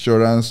an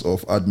assurance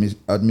of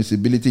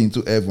admissibility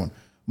into heaven.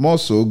 More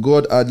so,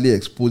 God hardly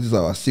exposes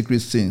our secret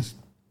sins,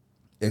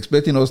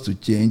 expecting us to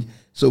change,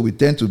 so we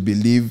tend to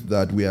believe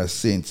that we are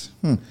saints.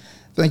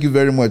 Thank you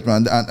very much,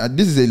 man. And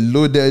this is a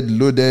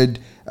loaded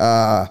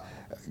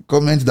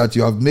comment that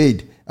you have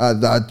made,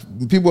 that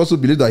people also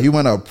believe that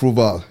human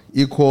approval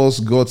equals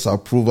God's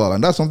approval,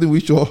 and that's something we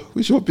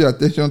should pay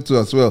attention to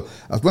as well.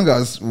 As long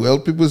as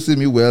people see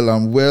me well,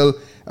 I'm well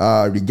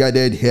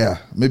regarded here.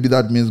 Maybe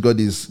that means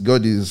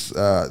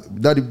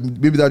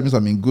maybe that means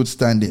I'm in good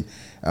standing,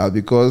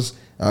 because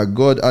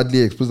God hardly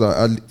exposes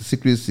our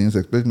secret sins,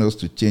 expecting us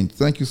to change.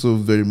 Thank you so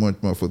very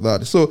much, man, for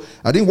that. So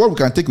I think what we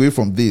can take away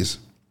from this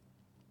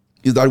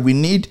is that we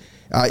need,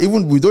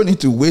 we don't need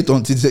to wait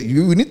until,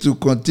 we need to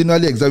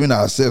continually examine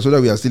ourselves so that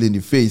we are still in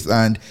the faith.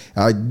 And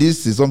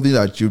this is something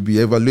that should be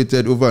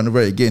evaluated over and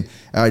over again.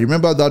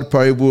 Remember that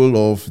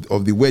parable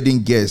of the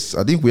wedding guests.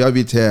 I think we have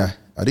it here.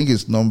 I think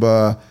it's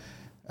number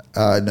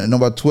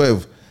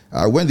 12.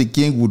 When the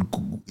king would,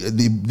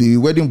 the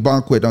wedding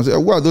banquet, and say,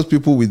 who are those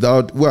people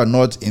who are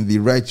not in the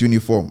right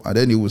uniform? And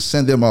then he will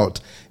send them out.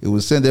 He will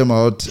send them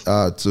out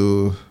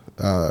to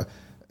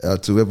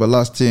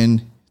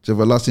everlasting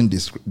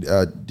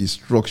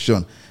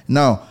destruction.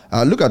 Now,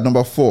 look at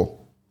number 4.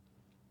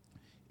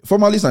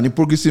 Formalists and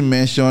hypocrisy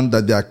mentioned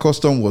that their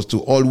custom was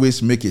to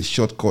always make a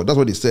shortcut. That's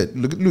what they said.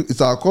 Look,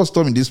 it's our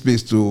custom in this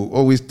place to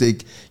always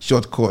take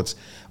shortcuts.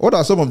 What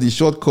are some of the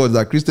shortcuts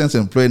that Christians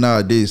employ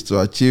nowadays to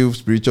achieve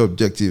spiritual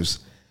objectives?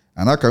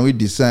 And how can we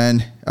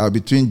discern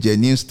between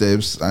genuine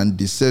steps and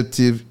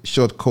deceptive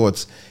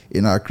shortcuts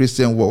in our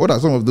Christian walk? What are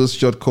some of those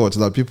shortcuts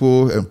that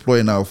people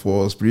employ now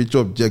for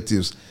spiritual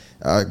objectives?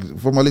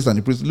 Formalists and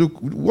hypocrites, look,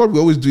 what we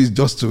always do is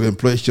just to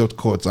employ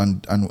shortcuts,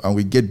 and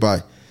we get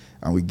by.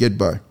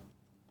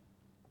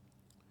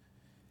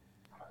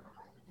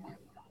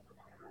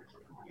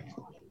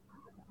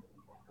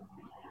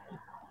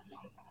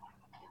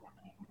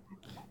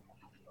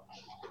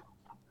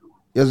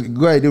 Yes,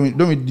 go ahead.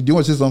 Did you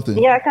want to say something?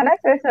 Yeah, can I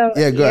say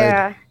something? Yeah, go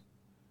ahead.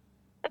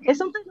 Okay,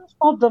 something just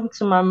popped up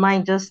to my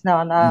mind just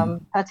now,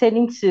 and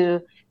pertaining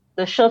to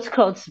the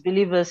shortcuts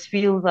believers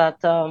feel that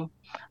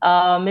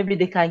maybe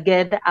they can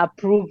get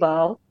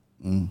approval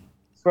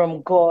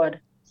from God.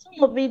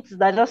 Some of it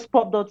that just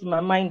popped up to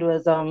my mind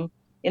was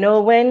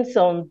when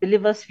some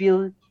believers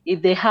feel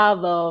if they have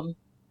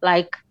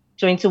like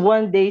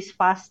 21 days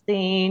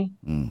fasting,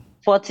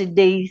 40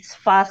 days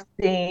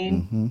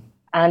fasting,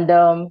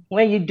 and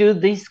when you do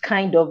this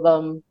kind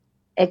of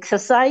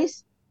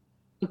exercise,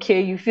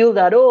 okay, you feel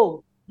that,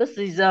 oh, this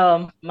is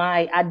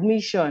my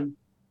admission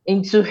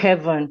into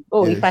heaven.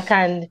 Oh, Yes.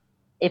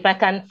 if I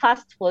can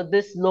fast for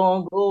this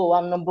long, oh,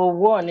 I'm number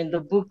one in the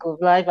book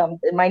of life.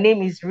 My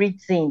name is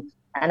written,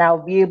 and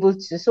I'll be able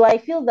to. So I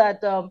feel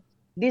that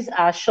these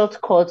are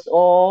shortcuts,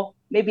 or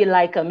maybe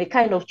like a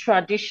kind of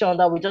tradition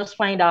that we just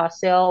find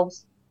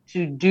ourselves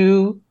to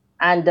do,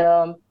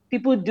 and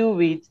people do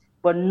it,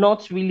 but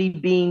not really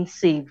being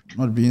saved.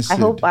 Not being saved.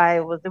 I hope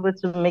I was able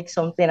to make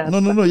something.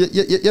 No.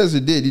 Yes,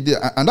 you did.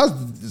 And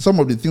that's some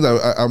of the things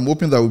that I'm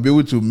hoping that we'll be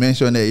able to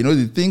mention here.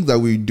 The things that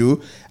we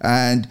do,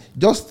 and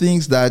just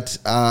things that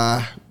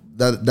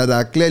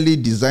are clearly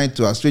designed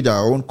to assuage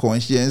our own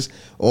conscience,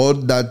 or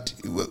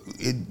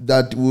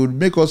that would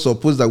make us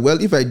suppose that,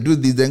 well, if I do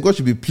this, then God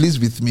should be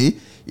pleased with me.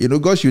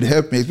 God should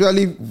help me.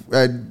 Especially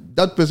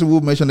that person who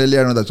mentioned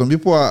earlier on that some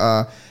people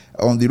are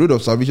on the road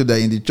of salvation, they're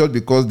in the church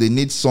because they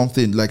need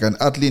something like an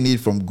earthly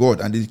need from God,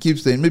 and they keep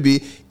saying,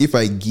 maybe if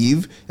I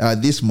give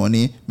this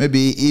money,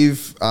 maybe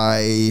if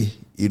I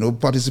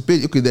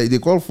participate, okay, they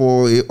call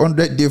for a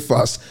 100-day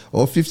fast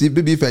or 50,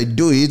 maybe if I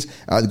do it,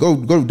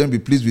 God will then be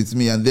pleased with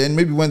me. And then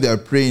maybe when they are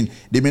praying,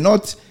 they may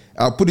not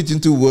put it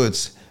into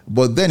words,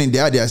 but then in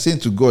their heart they are saying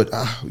to God,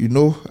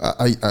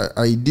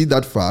 I did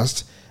that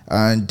fast,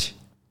 and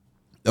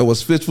I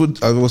was faithful in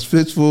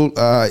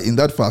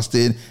that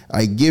fasting.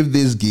 I gave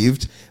this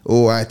gift,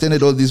 or I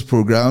attended all these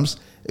programs.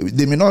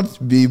 They may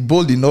not be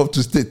bold enough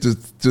to say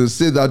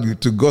that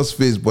to God's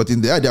face, but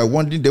in the heart they are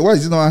wondering, why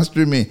is he not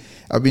answering me?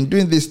 I've been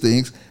doing these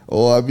things,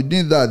 or I've been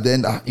doing that.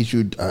 Then I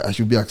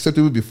should be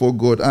acceptable before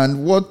God.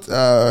 And what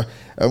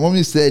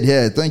Mommy said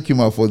here, thank you,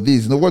 ma, for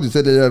this. What you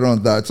said earlier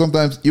on, that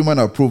sometimes human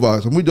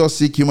approval. So we just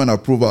seek human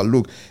approval.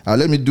 Look,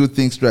 let me do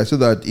things right, so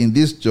that in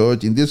this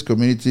church, in this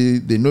community,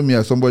 they know me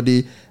as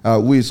somebody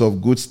who is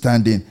of good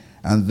standing.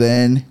 And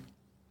then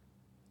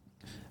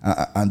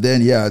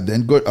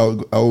God,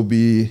 I will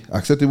be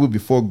acceptable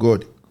before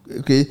God.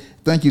 Okay,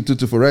 thank you,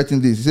 Tutu, for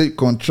writing this. He said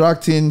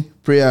contracting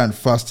prayer and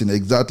fasting.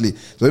 Exactly.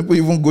 So people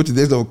even go to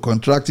this of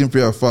contracting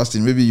prayer and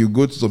fasting. Maybe you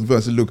go to some people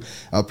and say, look,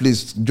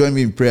 please join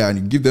me in prayer, and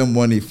you give them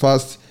money,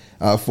 fast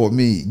for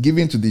me,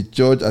 giving to the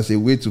church as a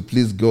way to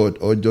please God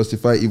or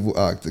justify evil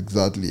acts.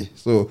 Exactly.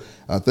 So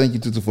thank you,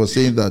 Tutu, for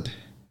saying that.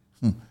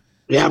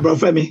 Yeah, Bro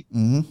Femi.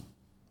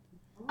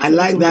 I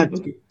like that.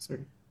 Okay,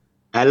 sorry.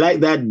 I like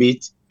that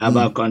bit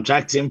about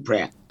contracting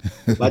prayer.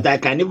 But I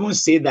can even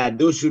say that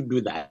those who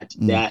do that,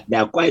 they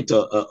are quite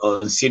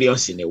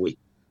serious in a way.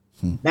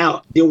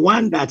 Now, the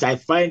one that I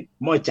find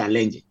more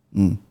challenging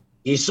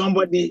is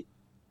somebody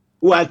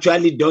who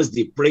actually does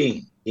the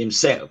praying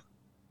himself,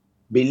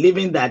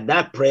 believing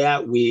that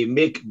prayer will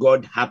make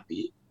God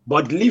happy,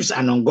 but lives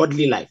an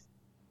ungodly life.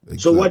 Exactly.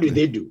 So what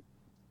do?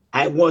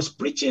 I was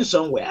preaching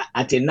somewhere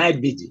at a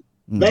night vigil,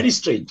 very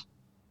strange,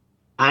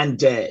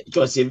 and it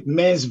was a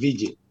men's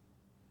vigil.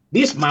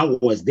 This man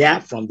was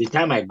there from the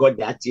time I got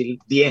there till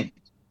the end.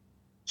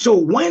 So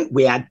when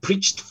we had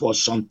preached for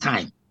some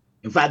time,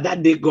 in fact,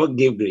 that day God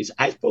gave grace,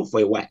 I spoke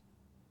for a while.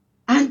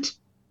 And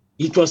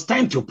it was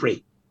time to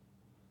pray.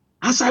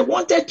 As I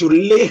wanted to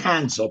lay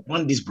hands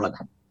upon this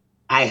brother,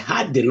 I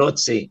heard the Lord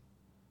say,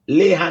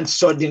 lay hands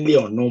suddenly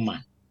on no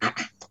man.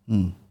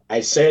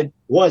 I said,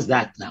 what's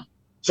that now?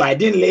 So I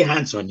didn't lay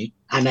hands on him,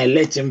 and I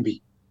let him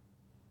be.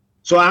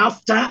 So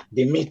after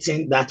the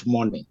meeting that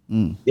morning,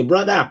 the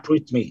brother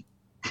approached me.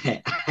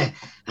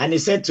 And he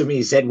said to me,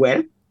 he said,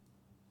 well,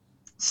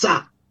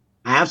 sir,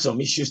 I have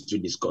some issues to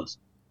discuss.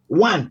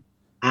 One,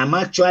 I'm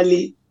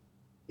actually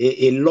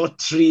a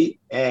lottery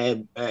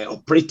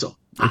operator.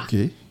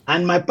 Okay.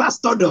 And my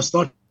pastor does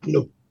not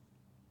know.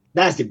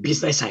 That's the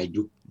business I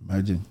do.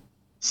 Imagine.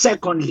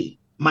 Secondly,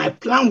 my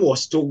plan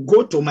was to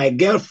go to my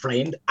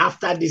girlfriend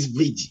after this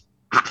vigil.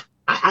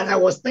 And I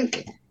was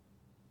thinking,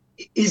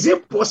 is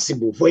it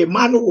possible for a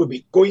man who will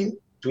be going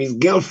to his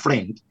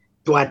girlfriend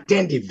to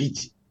attend a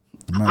vigil?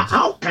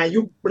 How can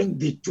you bring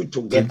the two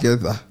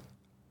together?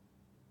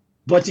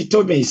 But he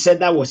told me, he said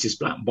that was his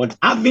plan. But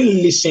having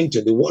listened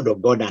to the word of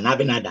God and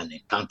having had an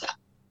encounter,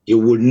 he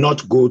would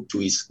not go to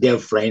his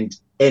girlfriend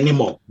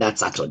anymore that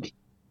Saturday.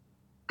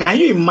 Can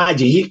you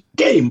imagine? He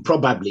came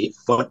probably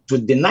to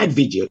the night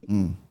vigil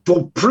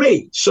to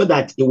pray so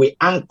that he will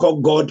anchor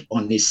God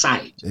on his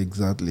side.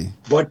 Exactly.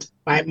 But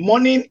by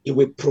morning, he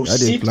will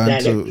proceed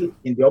directly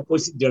in the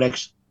opposite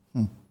direction.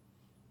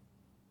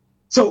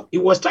 So he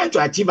was trying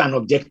to achieve an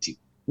objective,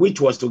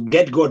 which was to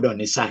get God on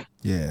his side.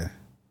 Yeah.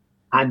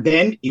 And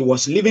then he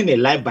was living a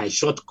life by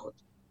shortcut,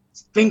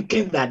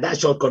 thinking that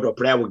shortcut of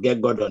prayer will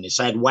get God on his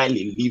side while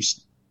he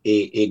lives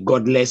a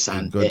godless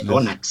and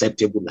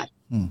unacceptable life.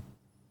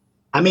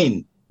 I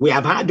mean, We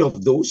have heard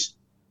of those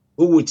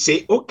who would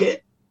say,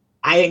 okay,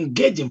 I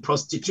engage in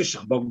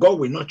prostitution, but God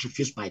will not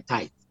refuse my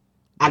tithe.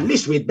 At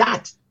least with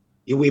that,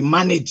 He will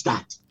manage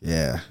that.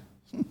 Yeah.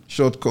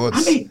 Shortcuts.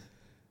 I mean,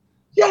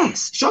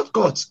 yes,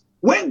 shortcuts.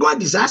 When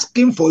God is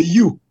asking for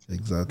you,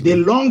 exactly, the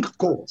long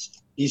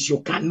course is you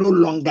can no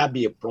longer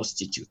be a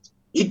prostitute.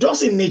 He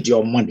doesn't need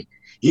your money.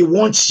 He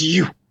wants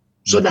you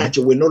so that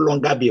you will no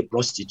longer be a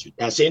prostitute.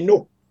 I say,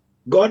 no,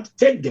 God,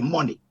 take the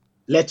money.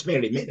 Let me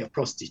remain a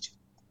prostitute.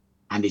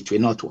 And it will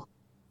not work.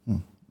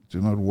 It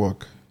will not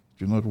work.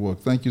 It will not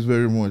work. Thank you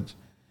very much.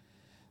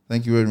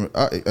 Thank you very much.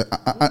 And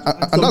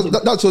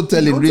that's so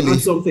telling, really.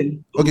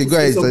 Something. Okay, go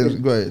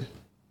ahead. Go ahead.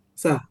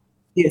 Sir,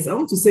 yes, I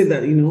want to say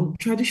that,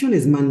 tradition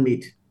is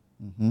man-made,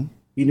 and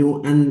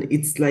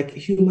it's like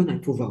human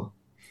approval.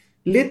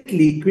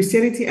 Lately,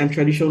 Christianity and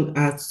tradition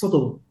are sort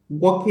of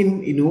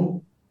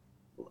working,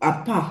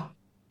 at par.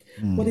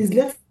 But it's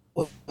left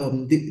for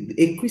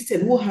a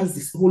Christian who has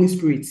this Holy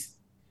Spirit,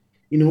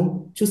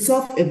 to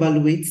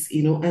self-evaluate,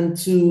 and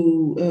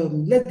to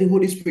let the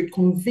Holy Spirit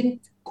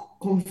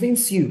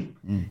convince you.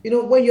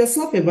 When you're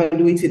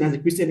self-evaluating as a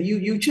Christian,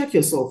 you check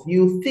yourself.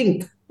 You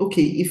think,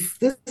 okay, if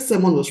this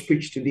sermon was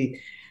preached today,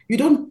 you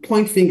don't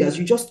point fingers.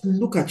 You just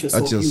look at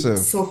yourself. You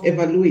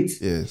self-evaluate.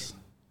 Yes.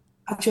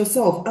 At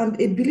yourself. And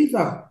a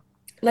believer,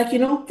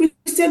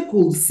 Christian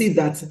could see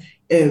that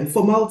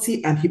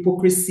formality and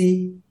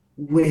hypocrisy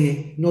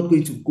were not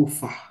going to go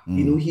far.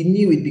 He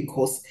knew it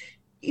because,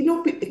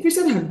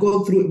 Christian had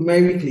gone through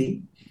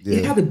miraculously. Yeah.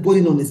 He had a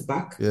burden on his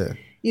back. Yeah.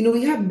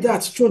 He had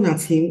that thrown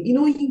at him.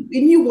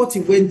 He knew what he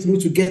went through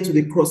to get to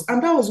the cross.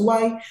 And that was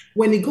why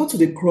when he got to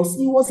the cross,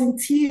 he was in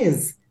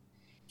tears.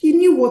 He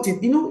knew what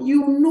it,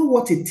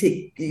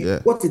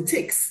 what it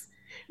takes.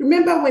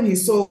 Remember when he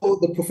saw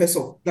the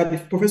professor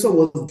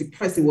was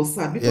depressed, he was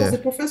sad because the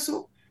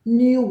professor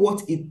knew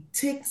what it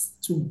takes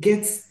to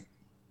get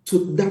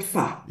to that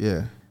far.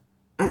 Yeah.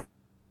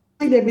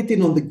 And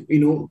everything on the,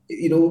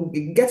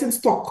 getting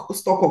stuck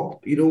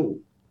up,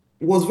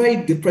 was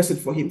very depressing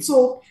for him.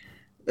 So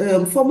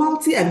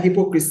formality and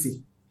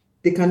hypocrisy,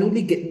 they can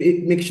only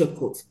make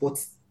shortcuts. But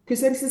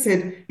Christianity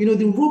said,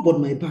 the robe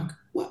on my back.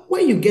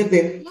 When you get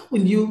there,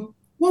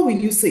 what will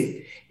you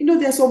say?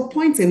 There are some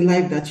points in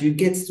life that you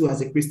get to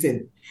as a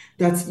Christian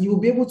that you will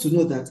be able to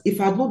know that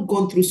if I had not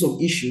gone through some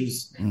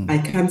issues, I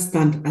can't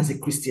stand as a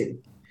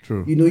Christian.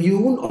 True. You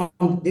won't,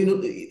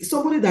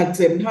 somebody that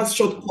has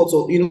shortcuts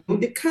or,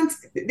 they can't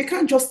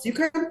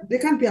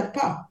be at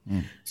par.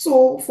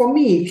 So for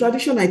me,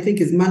 tradition, I think,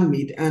 is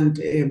man-made,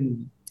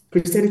 and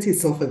Christianity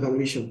is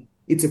self-evaluation.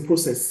 It's a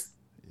process.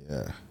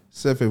 Yeah.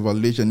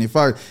 Self-evaluation. In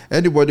fact,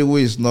 anybody who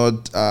is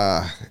not,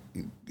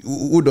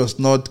 who does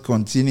not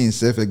continue in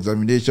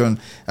self-examination,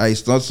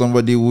 is not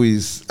somebody who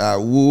is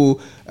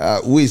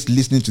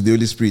listening to the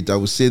Holy Spirit. I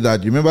would say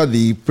that. Remember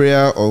the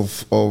prayer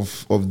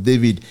of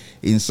David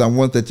in Psalm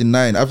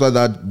 139. After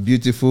that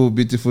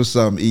beautiful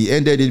psalm, he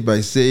ended it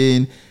by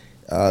saying,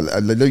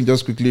 let me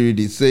just quickly read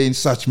it, saying,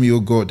 "Search me, O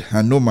God,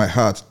 and know my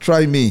heart.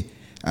 Try me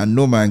and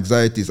know my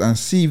anxieties, and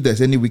see if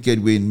there's any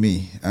wicked way in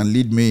me, and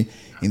lead me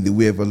in the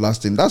way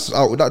everlasting." That's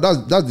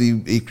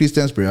a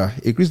Christian's prayer.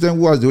 A Christian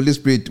who has the Holy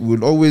Spirit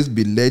will always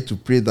be led to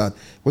pray that,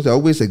 because they're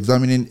always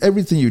examining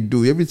everything you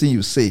do, everything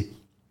you say.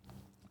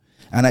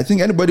 And I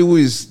think anybody who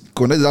is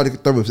connected to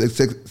that type of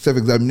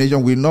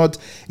self-examination will not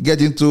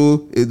get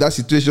into that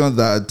situation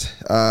that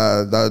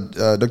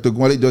Dr.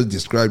 Gumale just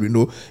described.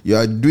 You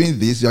are doing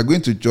this, you are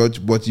going to church,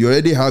 but you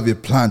already have a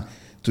plan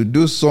to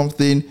do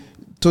something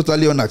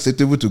totally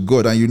unacceptable to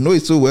God, and you know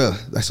it so well.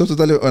 That's so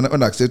totally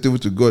unacceptable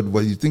to God,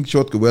 but you think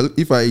well,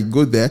 if I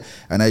go there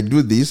and I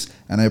do this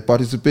and I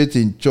participate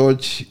in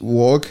church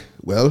work,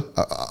 well,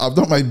 I've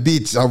done my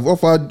bit. I've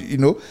offered,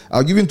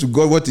 I've given to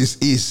God what is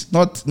his,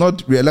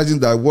 not realizing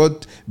that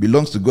what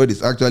belongs to God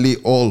is actually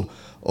all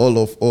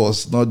of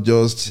us, not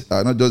just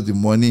the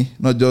money,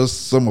 not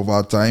just some of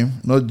our time,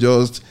 not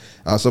just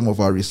some of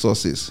our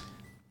resources.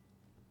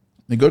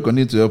 May God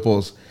continue to help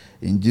us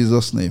in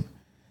Jesus' name.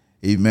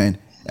 Amen.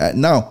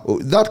 Now,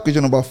 that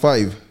question number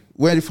 5,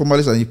 when the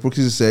formalists and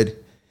hypocrisy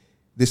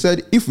they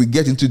said, if we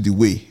get into the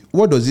way,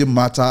 what does it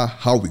matter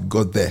how we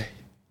got there?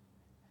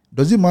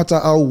 Does it matter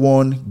how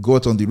one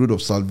got on the road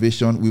of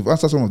salvation? We've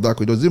answered some of that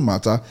question. Does it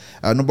matter?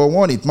 Number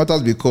 1, it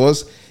matters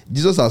because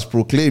Jesus has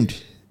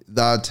proclaimed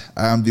that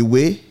I am the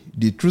way,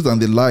 the truth,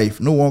 and the life.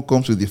 No one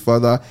comes to the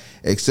Father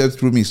except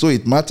through me. So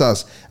it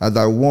matters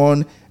that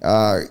one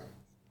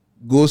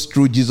goes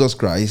through Jesus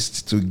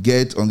Christ to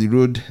get on the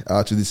road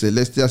to the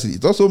celestial city.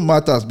 It also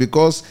matters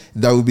because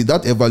there will be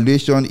that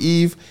evaluation.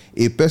 If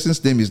a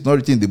person's name is not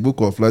written in the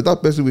book of life,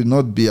 that person will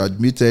not be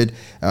admitted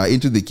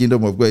into the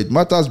kingdom of God. It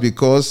matters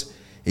because,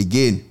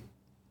 again,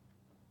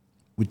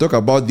 we talk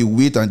about the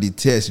wheat and the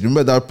tares.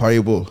 Remember that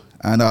parable?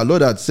 And our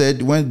Lord had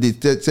said, when they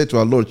said to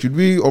our Lord, should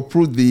we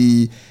uproot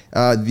the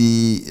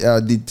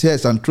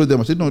tares and throw them?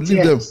 I said, no,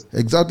 leave them.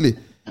 Exactly.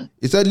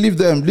 He said, leave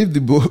them, leave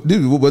the boat.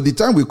 But the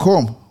time will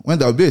come when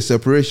there will be a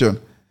separation,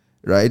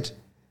 right?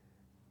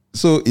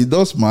 So it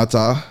does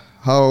matter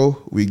how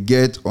we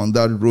get on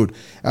that road.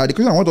 The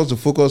question I want us to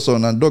focus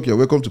on, and Doc, you're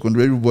welcome to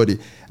contribute, everybody.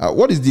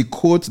 What is the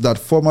quote that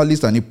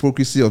Formalist and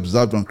Hypocrisy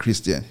observed on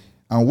Christian?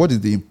 And what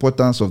is the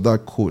importance of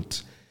that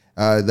quote?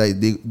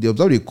 They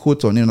observed a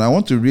quote on it, and I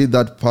want to read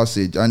that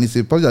passage. And it's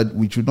a passage that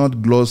we should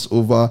not gloss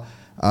over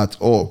at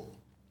all.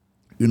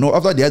 You know,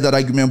 after they had that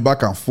argument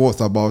back and forth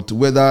about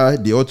whether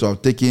they ought to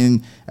have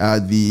taken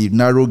the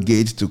narrow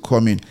gate to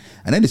come in.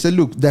 And then they said,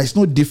 look, there is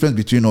no difference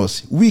between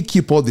us. We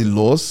keep all the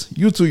laws.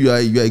 You too, you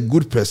are a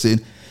good person.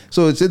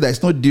 So it said there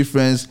is no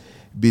difference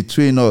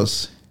between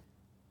us.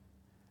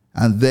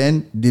 And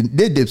then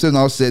they themselves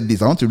now said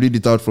this. I want to read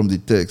it out from the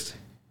text.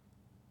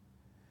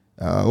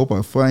 I hope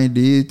I find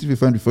it. If you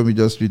find it for me,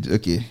 just read it.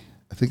 Okay,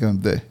 I think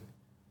I'm there.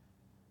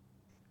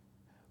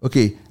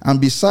 Okay, and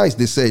besides,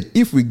 they said,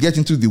 if we get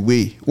into the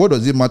way, what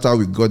does it matter how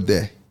we got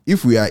there?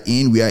 If we are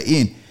in, we are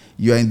in.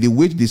 You are in the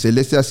way to the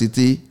celestial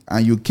city,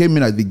 and you came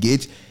in at the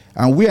gate,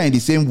 and we are in the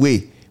same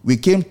way. We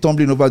came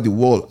tumbling over the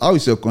wall. How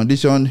is your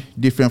condition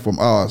different from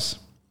ours?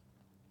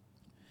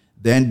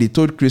 Then they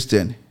told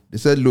Christian, they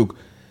said, look,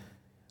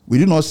 we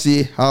do not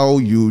see how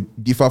you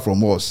differ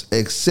from us,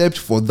 except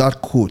for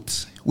that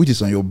coat, which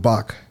is on your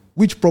back,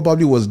 which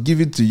probably was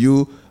given to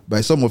you by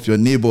some of your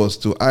neighbors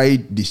to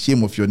hide the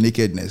shame of your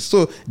nakedness.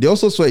 So they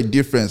also saw a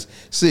difference.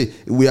 Say,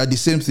 we are the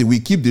same thing. We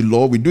keep the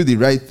law. We do the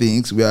right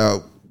things. We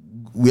are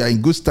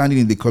in good standing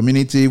in the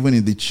community, even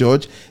in the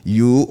church.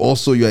 You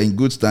are in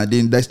good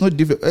standing. There's no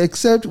difference,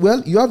 except,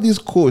 well, you have this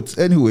coat.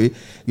 Anyway,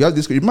 you have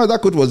this coat. Remember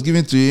that coat was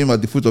given to him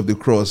at the foot of the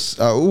cross.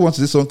 Who wants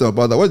to say something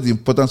about that? What is the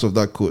importance of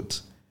that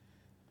coat?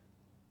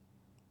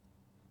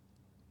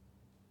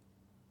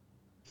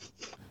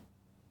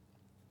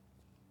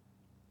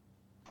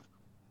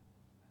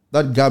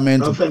 That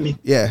garment,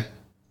 yeah.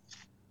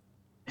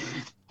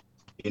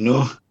 You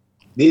know,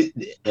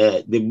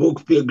 the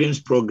book Pilgrim's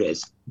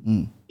Progress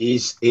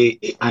is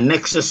an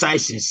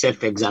exercise in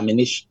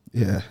self-examination.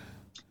 Yeah.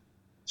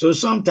 So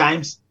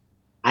sometimes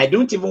I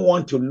don't even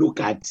want to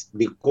look at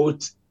the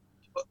quote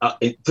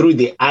through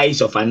the eyes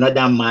of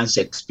another man's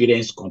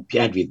experience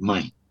compared with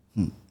mine.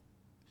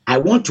 I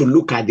want to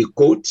look at the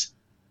quote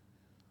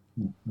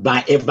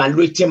by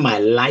evaluating my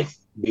life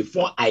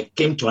before I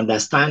came to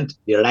understand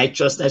the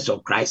righteousness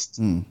of Christ,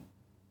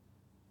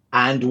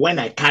 and when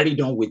I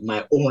carried on with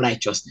my own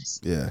righteousness.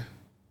 Yeah.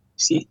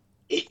 See,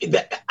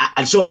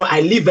 so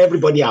I leave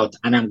everybody out,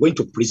 and I'm going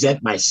to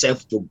present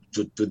myself to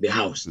the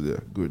house. Yeah,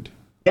 good.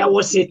 There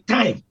was a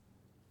time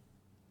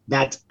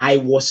that I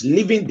was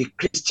living the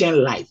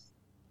Christian life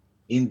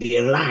in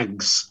the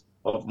rags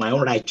of my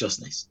own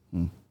righteousness.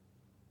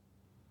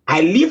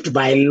 I lived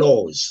by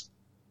laws.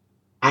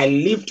 I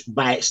lived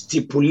by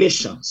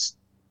stipulations.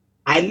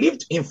 I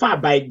lived, in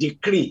fact, by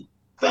decree.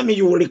 Femi,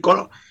 you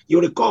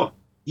recall,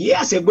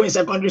 years ago in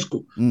secondary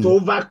school, to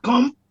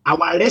overcome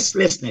our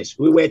restlessness,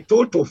 we were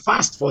told to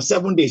fast for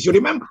 7 days. You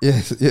remember?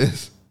 Yes.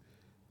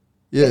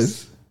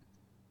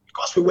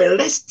 Because we were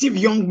restive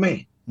young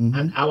men,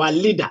 and our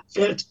leader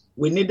felt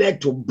we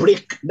needed to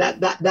break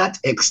that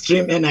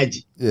extreme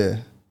energy. Yeah.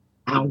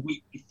 And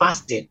we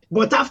fasted.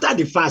 But after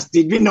the fast,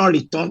 did we not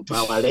return to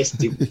our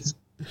restiveness?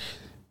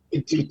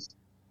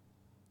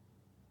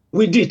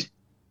 We did.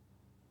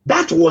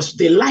 That was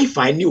the life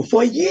I knew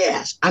for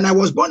years. And I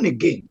was born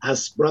again,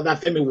 as Brother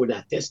Femi would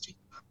attest to.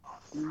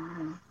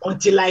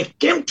 Until I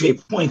came to a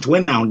point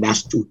when I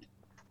understood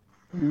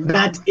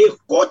that a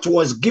coat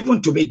was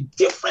given to me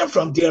different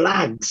from the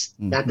rags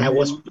that I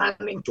was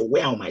planning to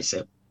wear on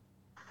myself.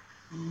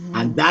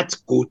 And that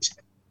coat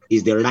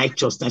is the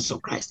righteousness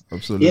of Christ.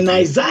 Absolutely. In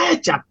Isaiah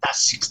chapter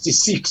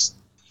 66,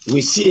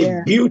 we see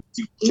a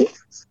beautiful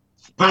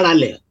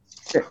parallel.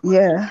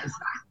 Yeah.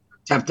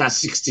 Chapter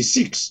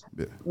 66.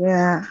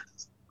 Yeah.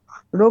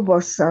 Robe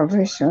of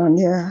salvation.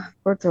 Yeah.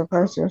 Coat of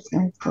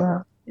righteousness.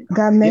 Yeah.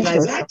 Garment In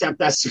Isaiah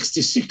chapter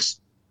 66.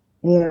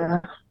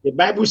 Yeah. The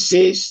Bible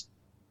says,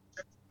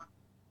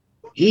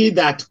 he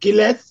that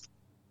killeth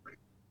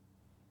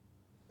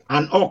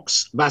an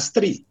ox, verse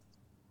 3,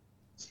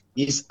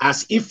 is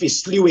as if he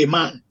slew a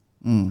man.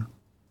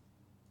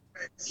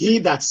 He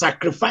that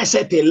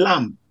sacrificeth a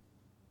lamb,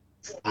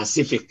 as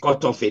if he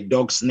cut off a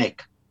dog's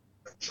neck.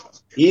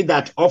 He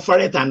that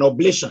offereth an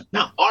oblation.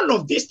 Now, all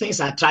of these things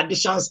are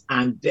traditions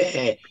and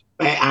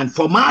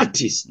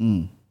formalities,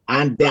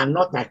 and they are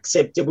not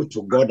acceptable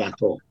to God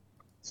at all.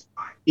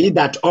 He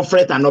that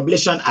offereth an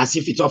oblation as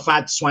if it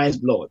offered swine's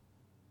blood.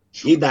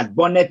 He that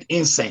burneth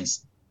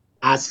incense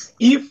as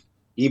if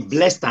he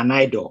blessed an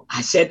idol.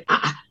 I said,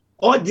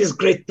 all these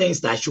great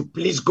things that should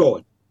please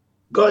God.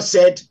 God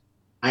said,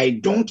 I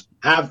don't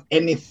have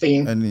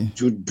anything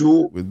to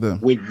do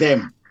with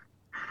them.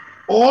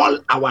 All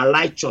our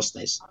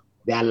righteousness,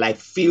 they are like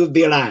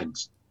filthy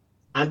rags.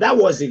 And that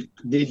was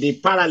the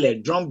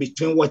parallel drawn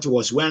between what he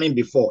was wearing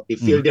before, the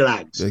filthy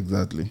rags.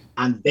 Exactly.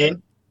 And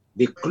then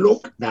the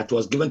cloak that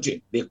was given to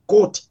him, the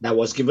coat that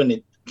was given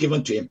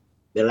to him,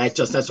 the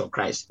righteousness of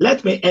Christ.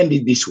 Let me end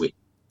it this way.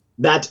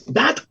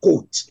 That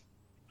coat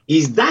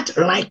is that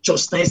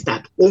righteousness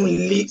that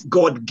only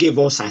God gave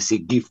us as a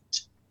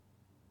gift.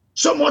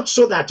 So much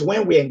so that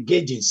when we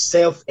engage in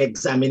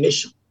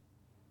self-examination,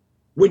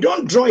 we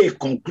don't draw a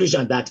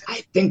conclusion that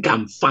I think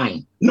I'm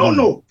fine.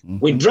 No.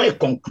 We draw a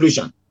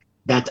conclusion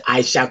that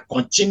I shall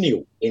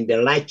continue in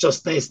the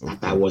righteousness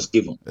that I was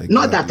given. Exactly.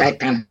 Not that I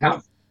can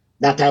have,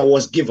 that I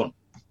was given.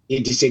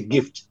 It is a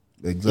gift.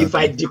 Exactly. If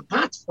I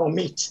depart from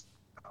it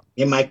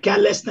in my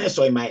carelessness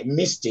or in my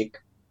mistake,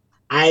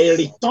 I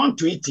return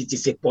to it. It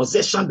is a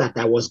possession that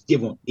I was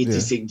given. It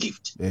is a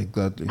gift.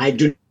 Exactly. I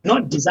do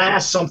not desire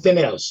something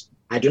else.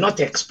 I do not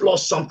explore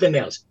something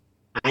else.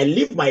 I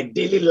live my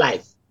daily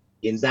life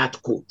in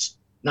that coat.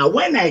 Now,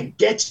 when I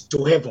get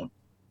to heaven,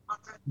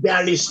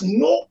 there is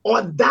no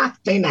other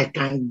thing I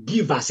can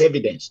give as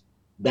evidence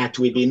that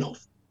will be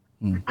enough.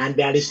 And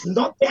there is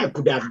nothing I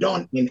could have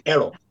done in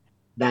error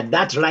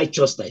that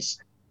righteousness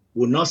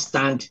will not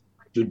stand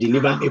to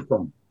deliver me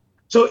from.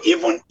 So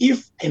even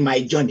if in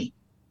my journey,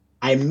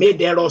 I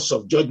made errors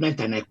of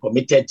judgment and I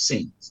committed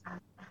sins,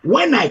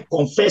 when I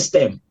confess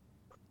them,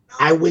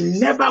 I will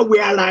never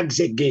wear rags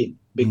again,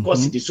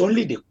 because it is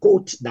only the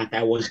coat that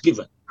I was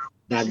given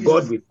that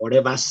God will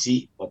forever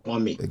see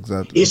upon me.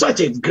 Exactly. It's such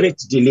a great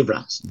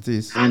deliverance. It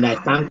is. And I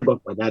thank God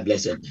for that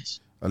blessedness.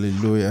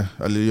 Hallelujah.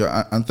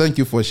 Hallelujah. And thank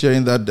you for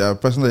sharing that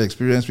personal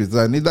experience with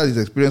us. And that is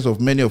the experience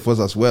of many of us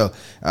as well.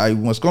 You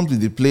must come to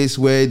the place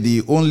where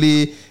the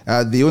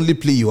only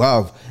plea you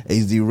have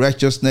is the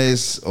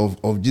righteousness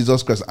of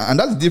Jesus Christ. And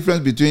that's the difference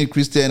between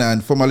Christian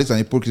and formalist and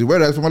hypocrisy.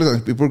 Whereas formalist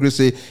and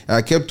hypocrisy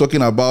kept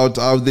talking about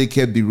how they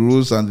kept the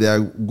rules and they are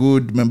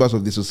good members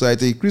of the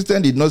society.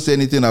 Christian did not say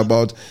anything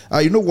about,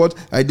 you know what,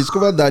 I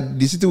discovered that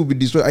the city will be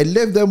destroyed. I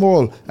left them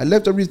all. I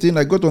left everything.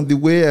 I got on the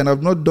way and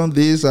I've not done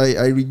this.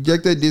 I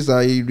rejected this.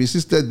 I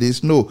resisted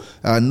this. No,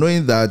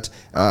 knowing that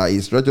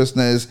his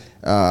righteousness,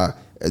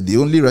 the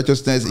only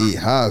righteousness he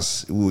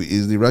has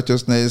is the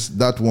righteousness,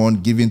 that one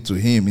given to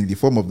him in the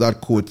form of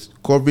that coat,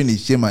 covering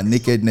his shame and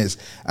nakedness.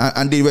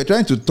 And they were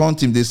trying to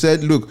taunt him. They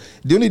said, look,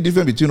 the only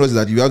difference between us is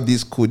that you have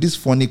this coat, this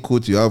funny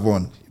coat you have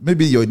on.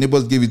 Maybe your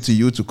neighbors gave it to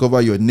you to cover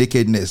your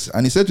nakedness.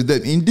 And he said to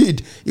them,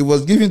 indeed, it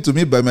was given to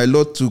me by my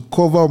Lord to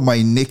cover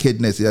my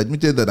nakedness. He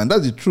admitted that, and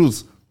that's the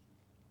truth.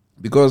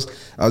 Because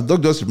as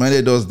Doc just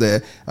reminded us there,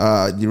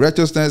 the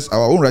righteousness,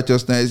 our own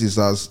righteousness, is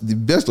as the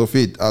best of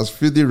it as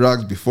filthy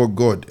rags before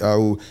God.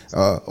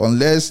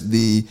 Unless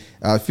the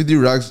filthy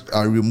rags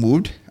are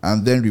removed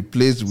and then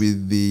replaced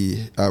with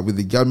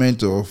the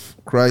garment of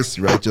Christ's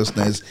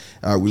righteousness,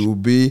 we will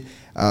be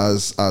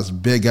as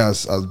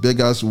beggars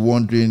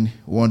wandering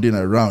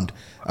around.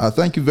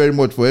 Thank you very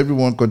much for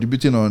everyone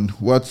contributing on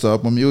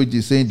WhatsApp. Mommy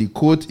Oji saying the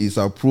quote is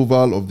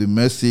approval of the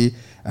mercy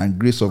and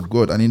grace of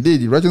God, and indeed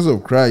the righteousness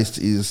of Christ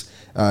is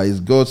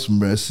God's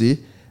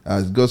mercy.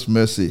 God's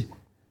mercy.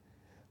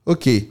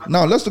 Okay,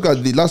 now let's look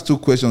at the last two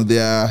questions. They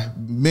are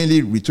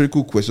mainly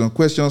rhetorical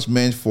questions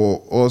meant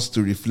for us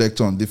to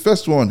reflect on. The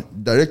first one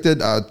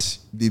directed at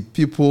the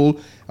people,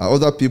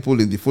 other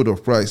people in the fold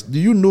of Christ. Do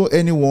you know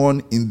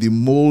anyone in the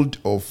mold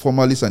of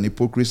formalism and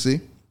hypocrisy?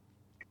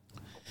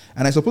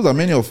 And I suppose that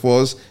many of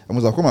us, I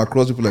must have come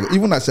across people like,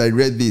 even as I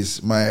read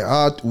this, my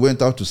heart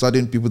went out to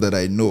certain people that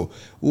I know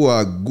who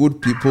are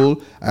good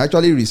people. I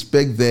actually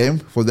respect them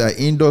for their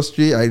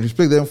industry. I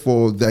respect them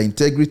for their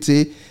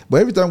integrity.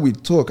 But every time we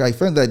talk, I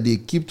find that they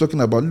keep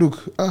talking about, look,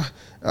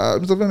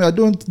 Mr. Femi, I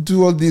don't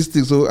do all these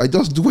things, so I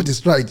just do what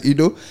is right, you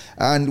know.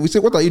 And we say,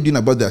 what are you doing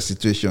about their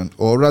situation?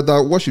 Or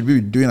rather, what should we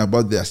be doing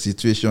about their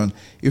situation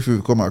if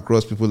we come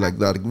across people like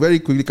that? Very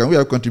quickly, can we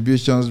have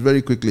contributions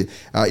very quickly?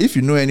 If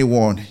you know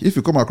anyone, if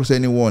you come across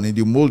anyone in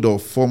the mold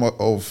of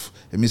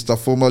Mr.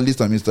 Formalist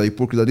and Mr.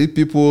 Hypocrite, these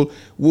people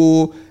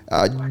who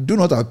do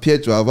not appear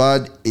to have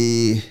had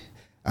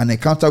an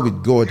encounter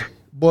with God,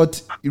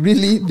 but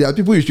really, there are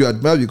people you should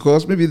admire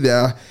because maybe they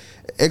are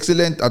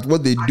excellent at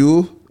what they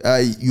do.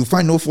 You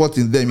find no fault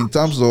in them in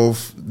terms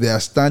of their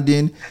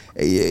standing,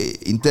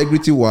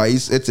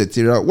 integrity-wise,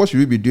 etc. What should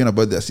we be doing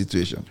about their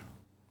situation?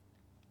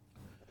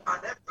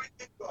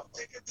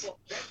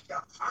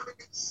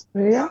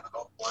 Yeah.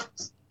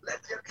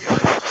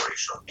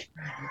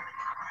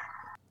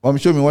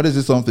 Show me, what is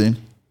this something?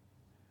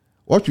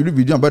 What should we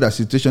be doing about their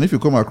situation if you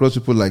come across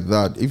people like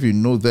that? If you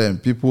know them,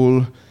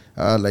 people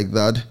like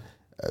that.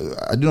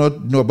 I do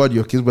not know about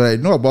your case, but I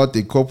know about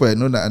a couple. I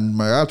know that, and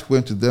my heart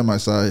went to them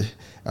as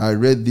I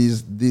read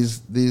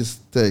these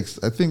texts.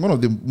 I think one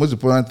of the most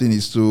important things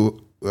is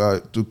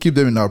to keep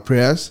them in our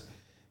prayers.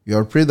 We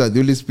are praying that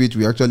the Holy Spirit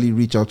will actually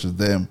reach out to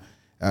them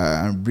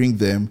and bring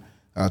them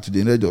to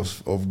the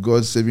knowledge of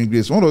God's saving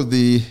grace. One of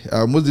the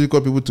most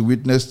difficult people to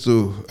witness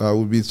to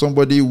would be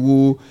somebody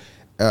who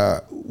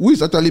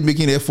is actually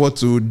making effort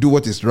to do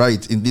what is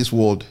right in this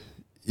world,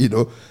 you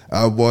know,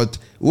 but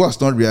who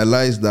has not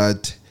realized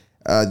that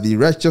the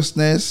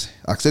righteousness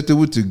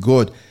acceptable to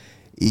God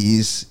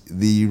is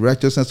the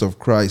righteousness of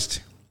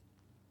Christ.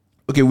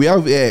 Okay, we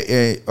have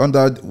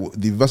under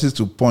the verses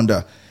to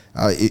ponder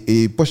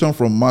a portion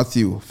from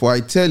Matthew. For I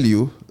tell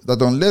you that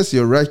unless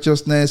your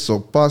righteousness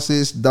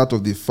surpasses that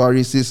of the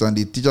Pharisees and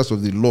the teachers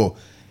of the law,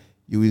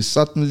 you will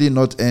certainly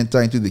not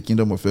enter into the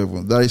kingdom of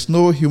heaven. There is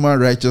no human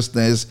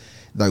righteousness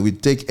that will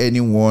take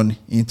anyone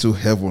into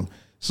heaven.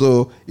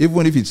 So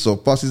even if it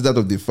surpasses that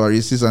of the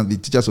Pharisees and the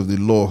teachers of the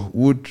law,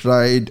 who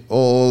tried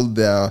all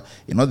their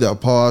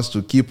powers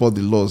to keep all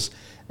the laws,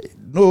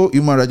 no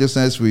human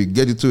righteousness will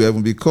get into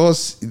heaven,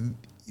 because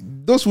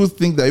those who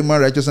think that human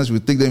righteousness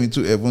will take them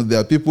into heaven, they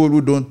are people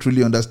who don't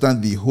truly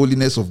understand the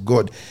holiness of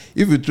God.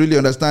 If you truly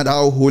understand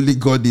how holy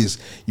God is,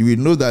 you will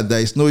know that there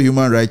is no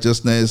human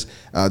righteousness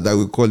that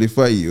will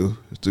qualify you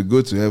to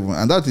go to heaven.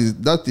 And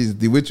that is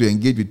the way to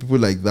engage with people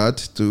like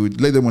that, to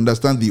let them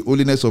understand the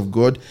holiness of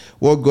God.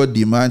 What God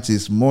demands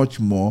is much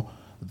more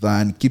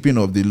than keeping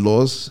of the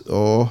laws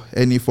or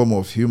any form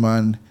of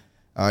human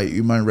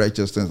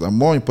righteousness. And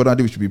more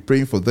importantly, we should be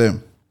praying for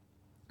them.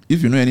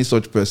 If you know any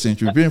such person, you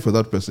should be praying for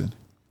that person.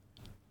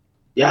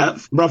 Yeah,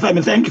 Brother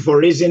Femi, thank you for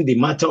raising the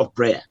matter of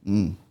prayer.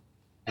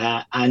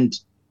 And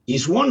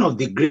it's one of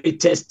the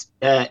greatest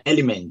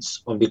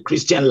elements of the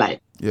Christian life,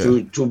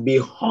 to be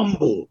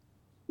humble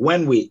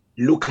when we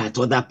look at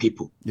other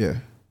people. Yeah.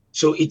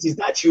 So it is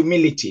that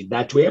humility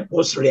that will help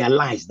us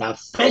realize that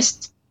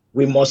first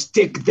we must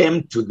take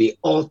them to the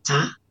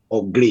altar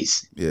of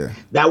grace. Yeah.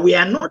 That we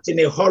are not in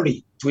a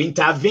hurry to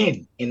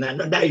intervene in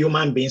another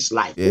human being's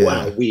life. Yeah. Who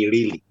are we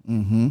really?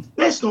 Mm-hmm.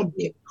 Let's not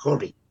be in a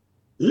hurry.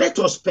 Let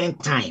us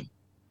spend time.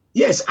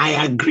 Yes,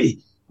 I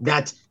agree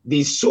that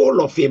the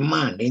soul of a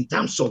man, in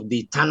terms of the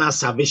eternal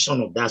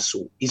salvation of that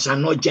soul, is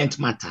an urgent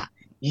matter.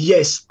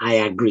 Yes, I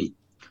agree.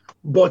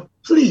 But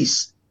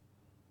please,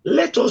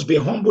 let us be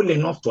humble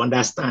enough to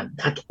understand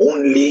that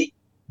only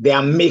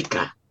their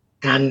maker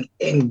can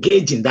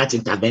engage in that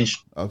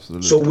intervention.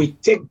 Absolutely. So we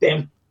take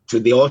them to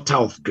the altar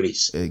of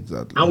grace.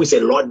 Exactly. And we say,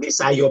 Lord, these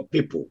are your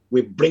people.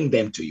 We bring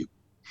them to you.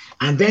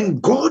 And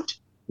then God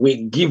will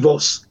give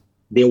us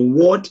the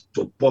word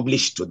to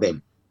publish to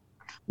them.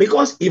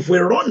 Because if we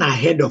run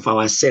ahead of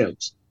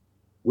ourselves,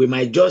 we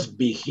might just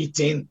be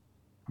hitting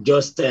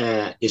just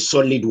a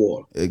solid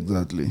wall.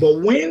 Exactly.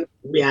 But when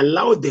we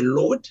allow the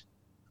Lord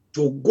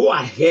to go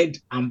ahead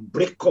and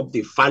break up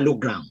the fallow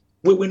ground,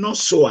 we will not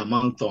sow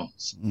among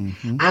thorns.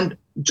 Mm-hmm. And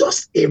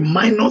just a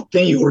minor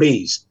thing you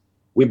raise,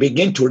 we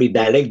begin to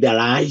redirect their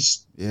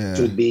eyes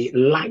to the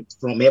light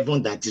from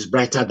heaven that is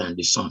brighter than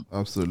the sun.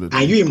 Absolutely.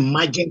 Can you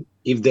imagine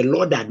if the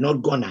Lord had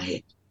not gone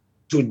ahead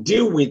to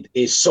deal with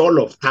a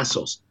Saul of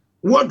Tarsus?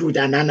 What would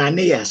an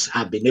Ananias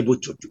have been able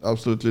to do?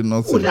 Absolutely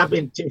nothing. Would have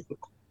been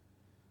difficult.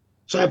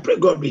 So I pray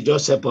God will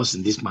just help us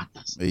in these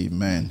matters.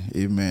 Amen.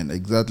 Amen.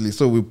 Exactly.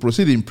 So we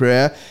proceed in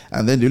prayer,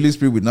 and then the Holy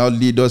Spirit will now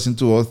lead us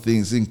into all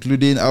things,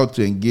 including how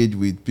to engage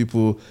with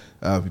people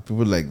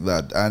like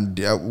that. And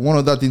one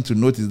other thing to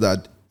note is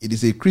that it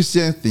is a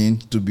Christian thing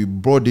to be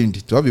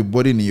burdened, to have a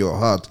burden in your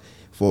heart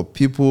for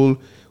people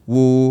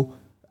who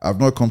have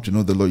not come to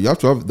know the Lord. You have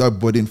to have that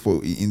burden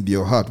in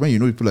your heart. When you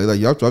know people like that,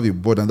 you have to have a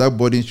burden. That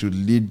burden should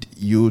lead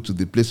you to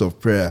the place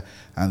of prayer,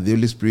 and the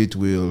Holy Spirit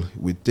will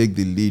take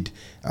the lead.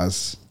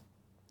 As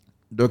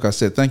Doc has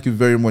said, thank you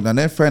very much. And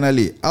then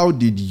finally, how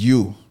did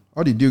you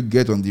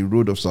get on the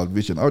road of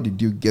salvation? How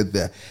did you get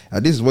there?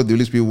 And this is what the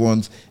Holy Spirit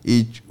wants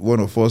each one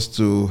of us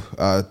to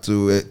a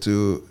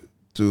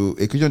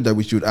question that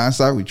we should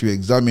answer, which we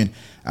examine.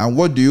 And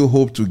what do you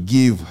hope to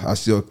give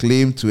as your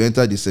claim to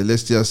enter the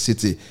celestial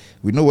city?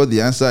 We know what the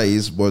answer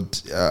is,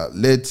 but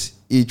let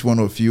each one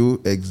of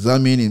you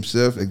examine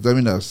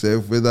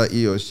ourselves, whether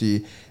he or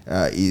she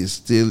is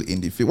still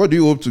in the faith. What do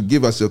you hope to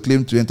give as your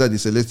claim to enter the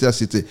celestial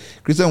city?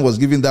 Christian was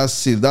given that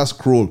seal, that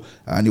scroll,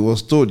 and he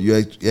was told, you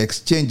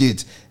exchange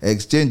it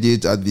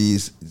at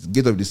the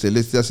gate of the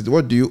celestial city.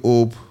 What do you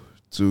hope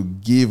to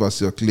give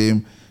as your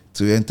claim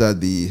to enter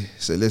the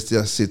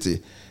celestial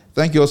city?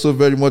 Thank you also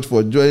very much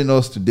for joining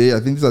us today. I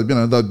think this has been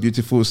another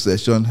beautiful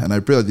session, and I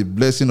pray that the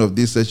blessing of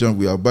this session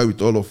will abide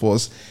with all of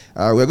us.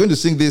 We're going to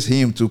sing this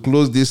hymn to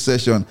close this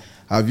session.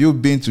 Have you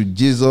been to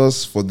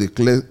Jesus for the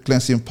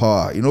cleansing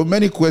power?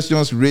 Many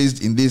questions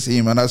raised in this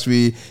hymn, and as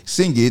we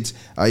sing it,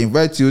 I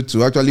invite you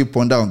to actually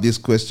ponder on these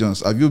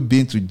questions. Have you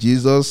been to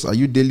Jesus? Are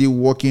you daily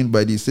walking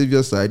by the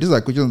Savior's side? These are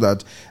questions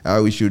that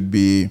we should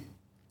be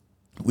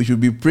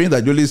praying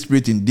that the Holy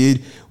Spirit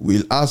indeed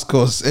will ask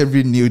us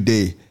every new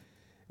day.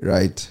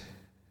 Right.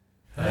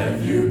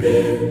 Have you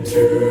been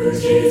to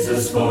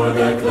Jesus for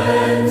the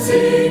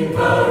cleansing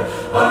power?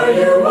 Are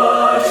you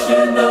washed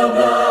in the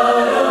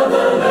blood of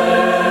the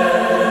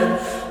Lamb?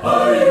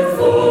 Are you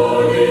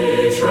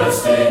fully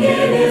trusting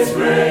in His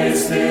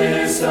grace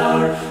this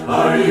hour?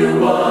 Are you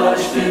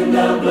washed in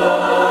the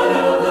blood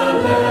of the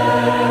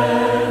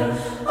Lamb?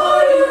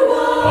 Are you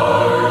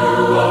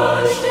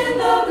washed in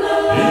the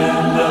blood?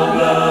 In the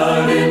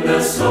blood, in the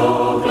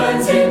soul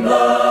cleansing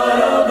blood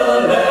of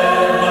the Lamb.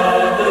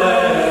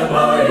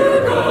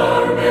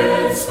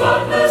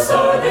 Spotless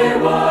are they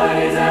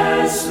white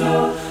as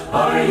snow.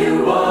 Are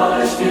you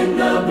washed in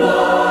the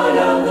blood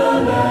of the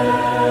Lamb?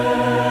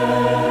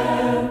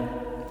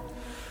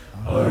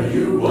 Are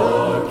you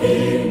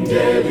walking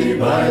daily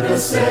by the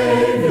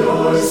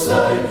Savior's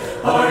side?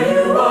 Are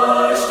you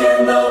washed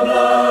in the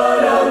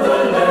blood of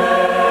the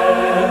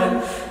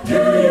Lamb?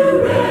 Do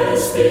you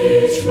rest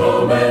each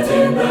moment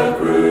in the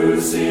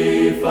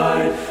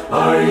crucified?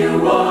 Are you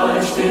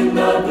washed in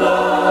the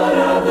blood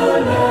of the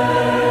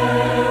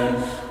Lamb?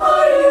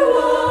 Are you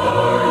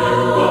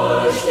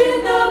washed in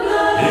the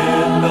blood?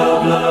 In the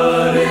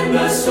blood, in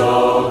the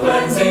soul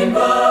cleansing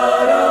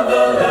blood of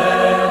the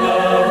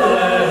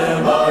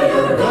Lamb, Are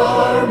your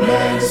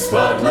garments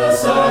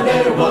spotless? Are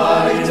they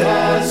white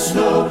as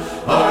snow?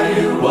 Are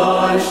you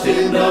washed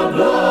in the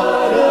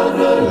blood of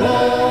the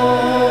Lamb?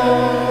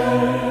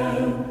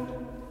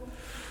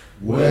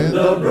 When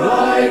the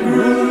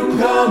bridegroom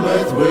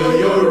cometh, will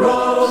your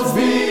robes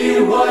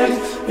be white,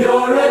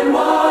 pure and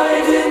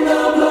white in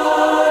the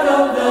blood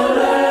of the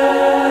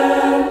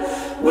Lamb?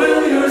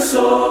 Will your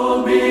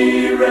soul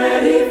be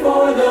ready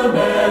for the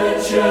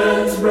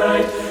mansions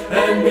bright,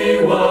 and be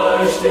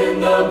washed in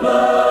the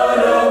blood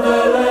of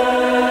the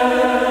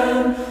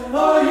Lamb?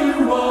 Are you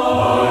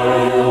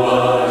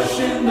washed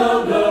in the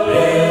blood?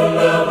 In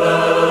the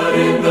blood,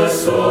 in the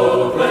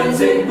soul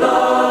cleansing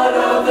blood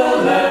of the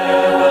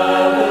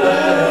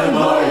Lamb,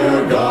 Are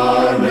your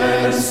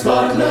garments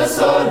spotless?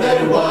 Are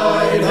they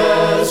white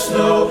as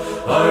snow?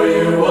 Are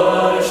you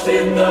washed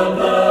in the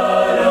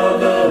blood of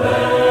the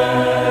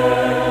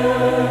Lamb?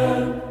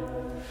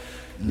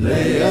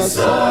 Lay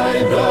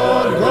aside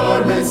the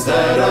garments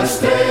that are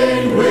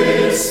stained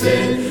with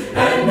sin,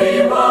 and be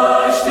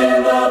washed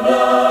in the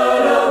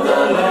blood of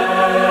the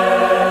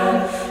Lamb.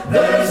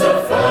 There's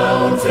a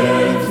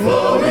fountain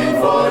flowing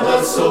for the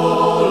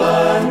soul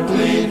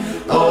unclean.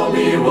 Oh,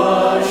 be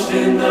washed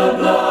in the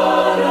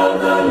blood of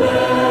the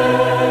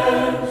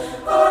Lamb.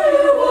 Are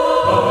you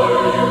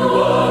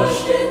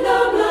washed in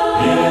the blood?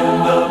 In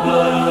the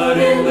blood,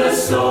 in the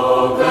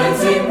soul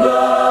cleansing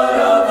blood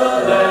of the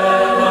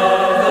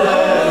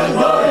Lamb,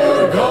 Are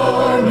your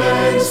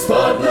garments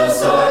spotless?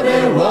 Are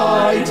they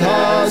white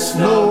as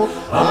snow?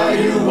 Are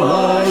you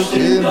washed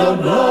in the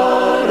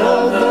blood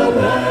of the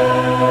Lamb?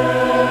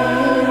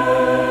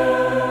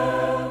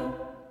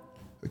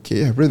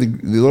 Okay, I pray the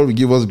Lord will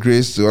give us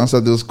grace to answer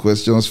those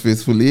questions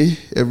faithfully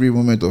every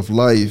moment of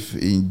life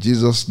in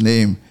Jesus'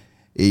 name.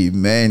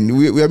 Amen.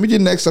 We are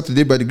meeting next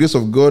Saturday by the grace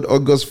of God,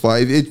 August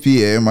 5, 8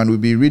 p.m. and we'll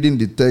be reading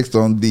the text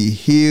on the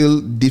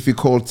heel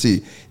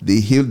difficulty. The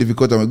heel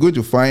difficulty. And we're going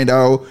to find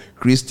how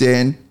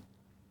Christian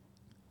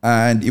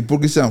and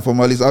hypocrisy and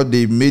formalists, how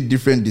they made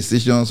different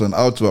decisions on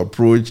how to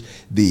approach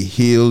the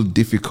heel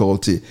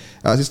difficulty.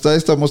 Sister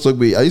Esther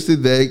Mosogbe, are you still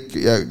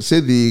there?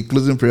 Say the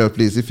closing prayer,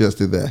 please, if you're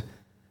still there.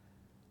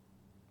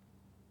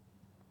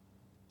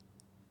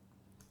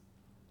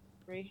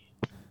 Pray.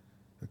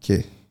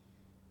 Okay.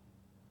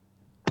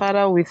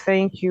 Father, we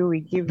thank you. We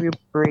give you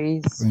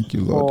praise. Thank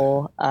you, Lord.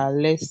 For our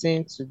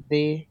lesson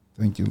today.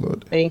 Thank you,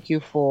 Lord. Thank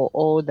you for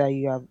all that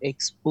you have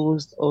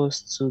exposed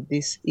us to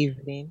this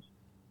evening.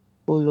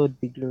 O Lord,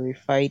 be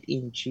glorified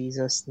in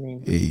Jesus'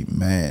 name.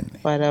 Amen.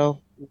 Father,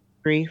 we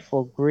pray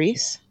for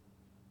grace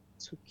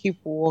to keep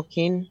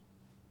walking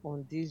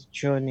on this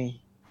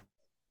journey.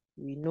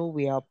 We know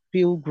we are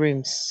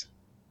pilgrims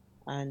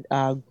and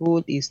our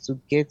goal is to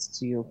get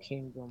to your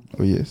kingdom.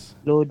 Oh, yes.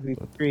 Lord, we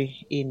pray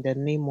in the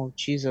name of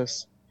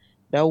Jesus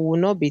that we will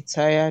not be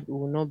tired, we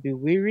will not be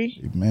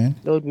weary. Amen.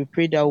 Lord, we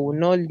pray that we will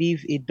not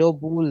live a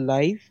double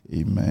life,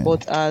 Amen.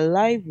 but our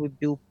life will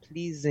be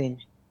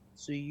pleasing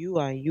to you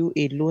and you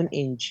alone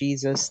in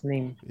Jesus'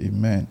 name.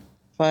 Amen.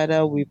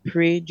 Father, we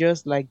pray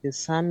just like the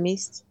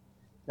psalmist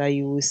that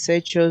you will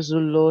search us, O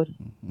Lord,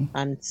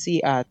 and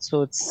see our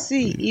thoughts.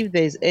 See if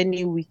there is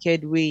any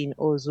wicked way in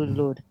us, O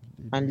Lord,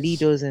 and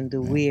lead us in the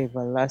way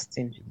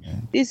everlasting.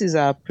 This is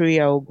our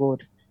prayer, O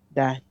God,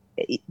 that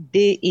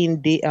day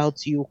in, day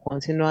out, you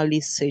continually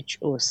search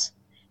us.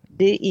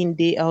 Day in,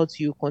 day out,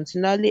 you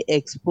continually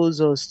expose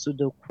us to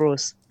the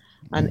cross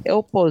and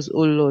help us,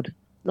 O Lord,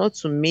 not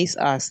to miss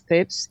our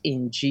steps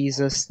in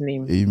Jesus'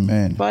 name.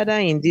 Amen. Father,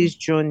 in this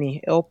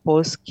journey, help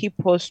us,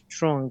 keep us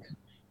strong,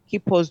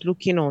 keep us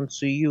looking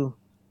unto you,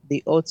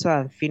 the author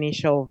and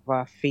finisher of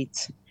our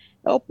faith.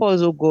 Help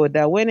us, O God,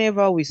 that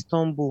whenever we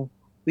stumble,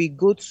 we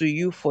go to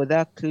you for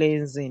that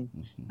cleansing,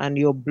 and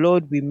your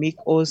blood will make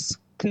us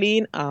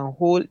clean and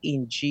whole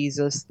in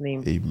Jesus'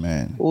 name.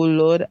 Amen. O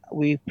Lord,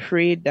 we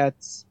pray that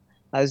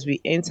as we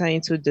enter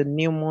into the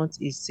new month,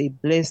 it's a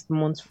blessed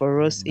month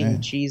for us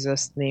in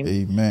Jesus' name.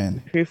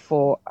 Amen. We pray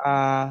for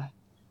our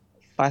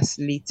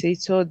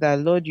facilitator, that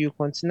Lord, you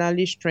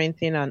continually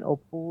strengthen and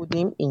uphold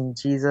him in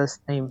Jesus'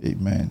 name.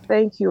 Amen.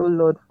 Thank you, O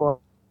Lord, for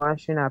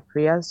answering our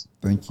prayers.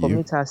 Thank you.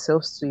 Commit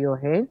ourselves to your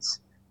hands,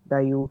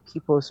 that you will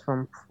keep us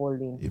from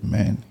falling.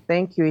 Amen.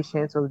 Thank you,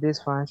 Ancient of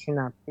this, for answering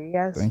our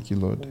prayers. Thank you,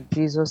 Lord. In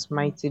Jesus'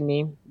 mighty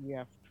name, we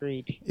have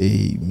prayed.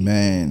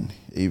 Amen.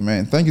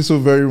 Amen. Thank you so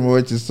very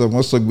much, Sister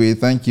Mosogbe.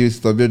 Thank you,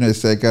 Sister Beno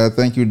Seka.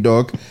 Thank you,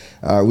 Doc.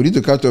 We need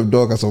to catch up,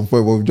 Doc, at some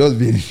point, but we've just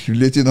been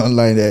relating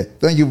online there.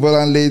 Thank you,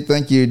 Bolanle.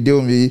 Thank you,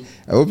 Diomi.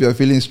 I hope you're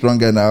feeling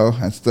stronger now.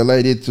 And Sister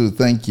Lady, too.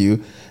 Thank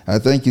you.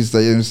 Thank you, Sister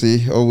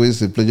MC.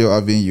 Always a pleasure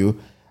having you.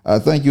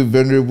 Thank you,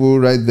 Venerable,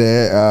 right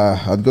there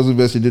at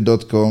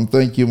GospelBells.com.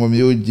 Thank you,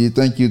 Mommy OG.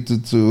 Thank you,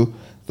 Tutu.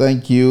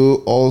 Thank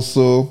you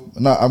also.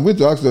 Now, I'm going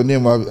to ask your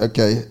name.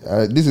 Okay,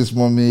 this is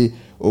Mommy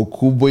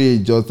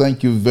Okuboyejo.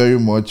 Thank you very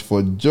much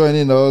for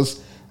joining us.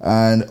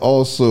 And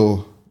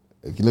also,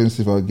 okay, let me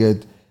see if I'll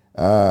get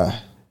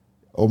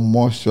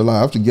Omoshola. I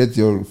have to get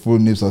your full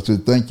names. So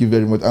thank you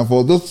very much. And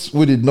for those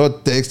who did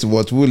not text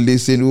but who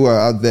listen, who are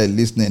out there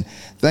listening,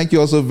 thank you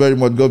also very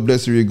much. God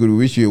bless you. Really good. We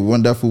wish you a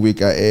wonderful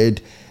week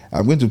ahead.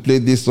 I'm going to play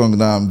this song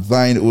now.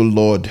 Thine, O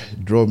Lord,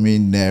 draw me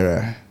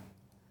nearer.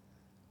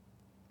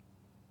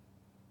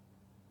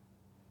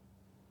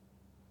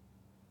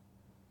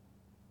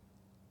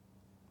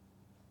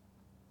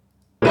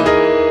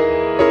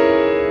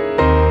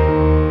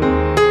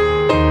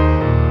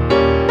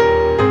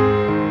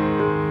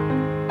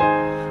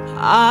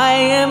 I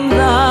am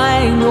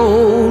thine, O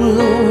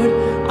Lord,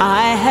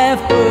 I have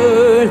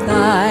heard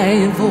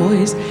thy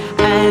voice,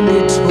 and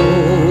it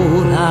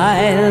told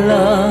thy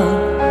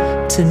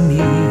love to me.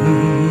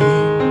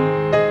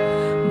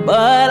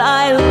 But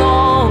I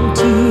long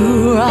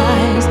to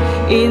rise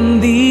in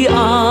the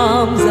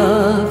arms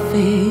of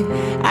faith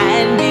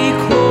and be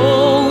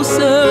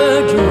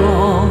closer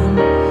drawn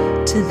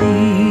to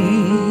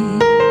thee.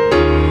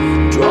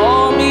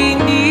 Draw me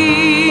nearer,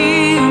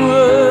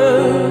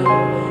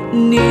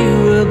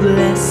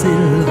 blessed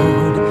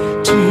Lord,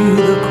 to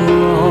the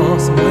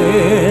cross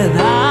where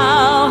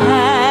thou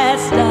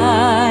hast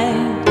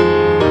died.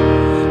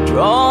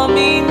 Draw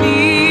me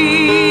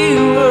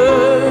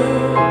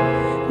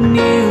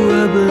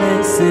nearer,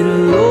 blessed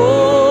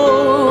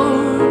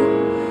Lord,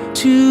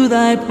 to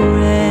thy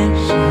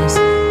precious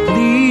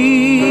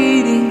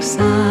bleeding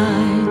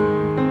side.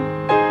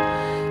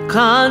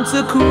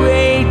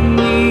 Consecrate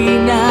me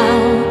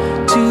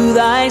now to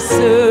thy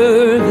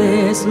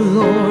service,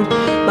 Lord,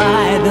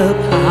 by the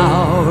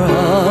power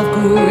of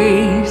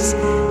grace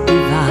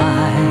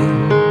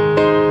divine.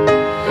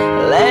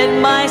 Let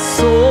my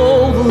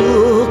soul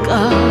look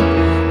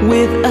up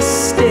with a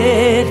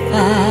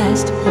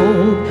steadfast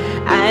hope,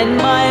 and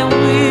my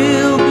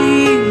will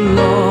be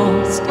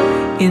lost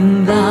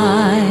in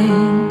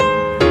thine.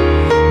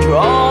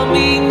 Draw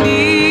me nearer,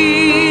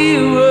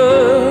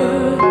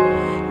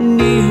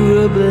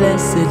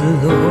 blessed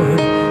Lord,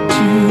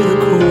 to the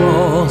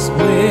cross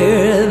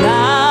where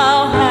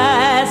thou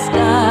hast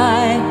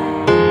died.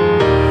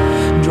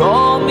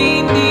 Draw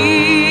me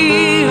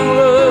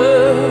nearer,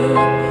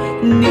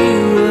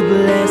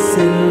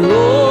 blessed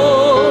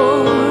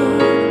Lord,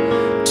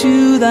 to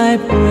thy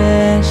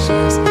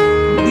precious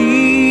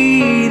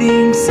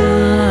bleeding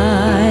side.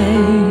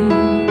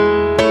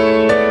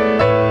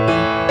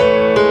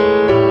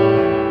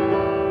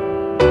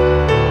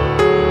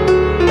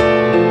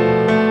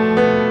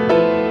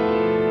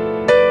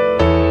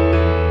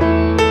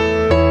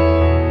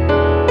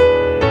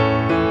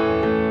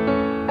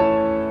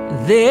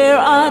 There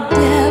are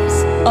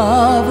depths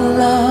of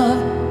love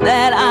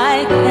that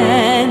I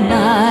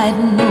cannot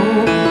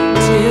know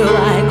till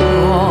I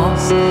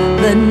cross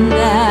the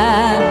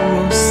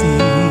narrow sea.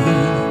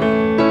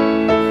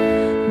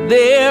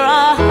 There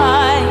are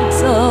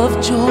heights of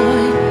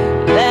joy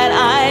that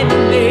I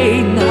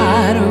may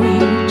not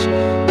reach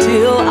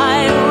till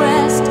I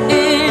rest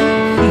in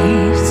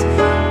peace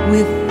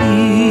with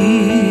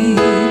thee.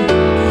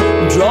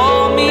 Draw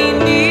me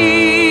nearer,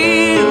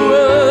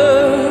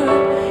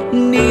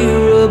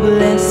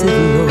 blessed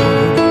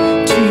Lord,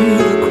 to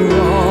the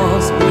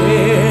cross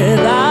where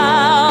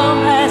thou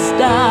hast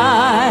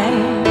died.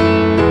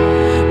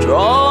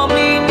 Draw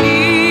me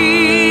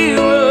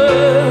nearer,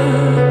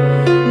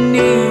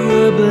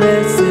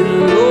 blessed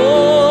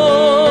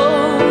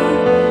Lord,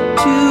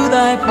 to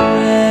thy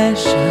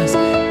precious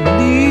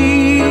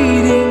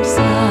bleeding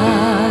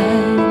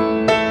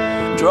side.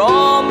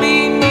 Draw me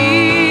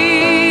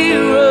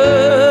nearer,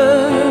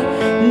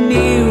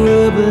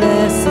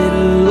 blessed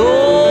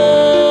Lord,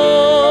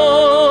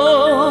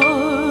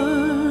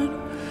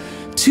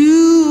 to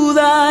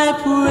thy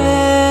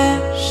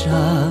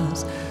precious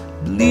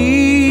bleeding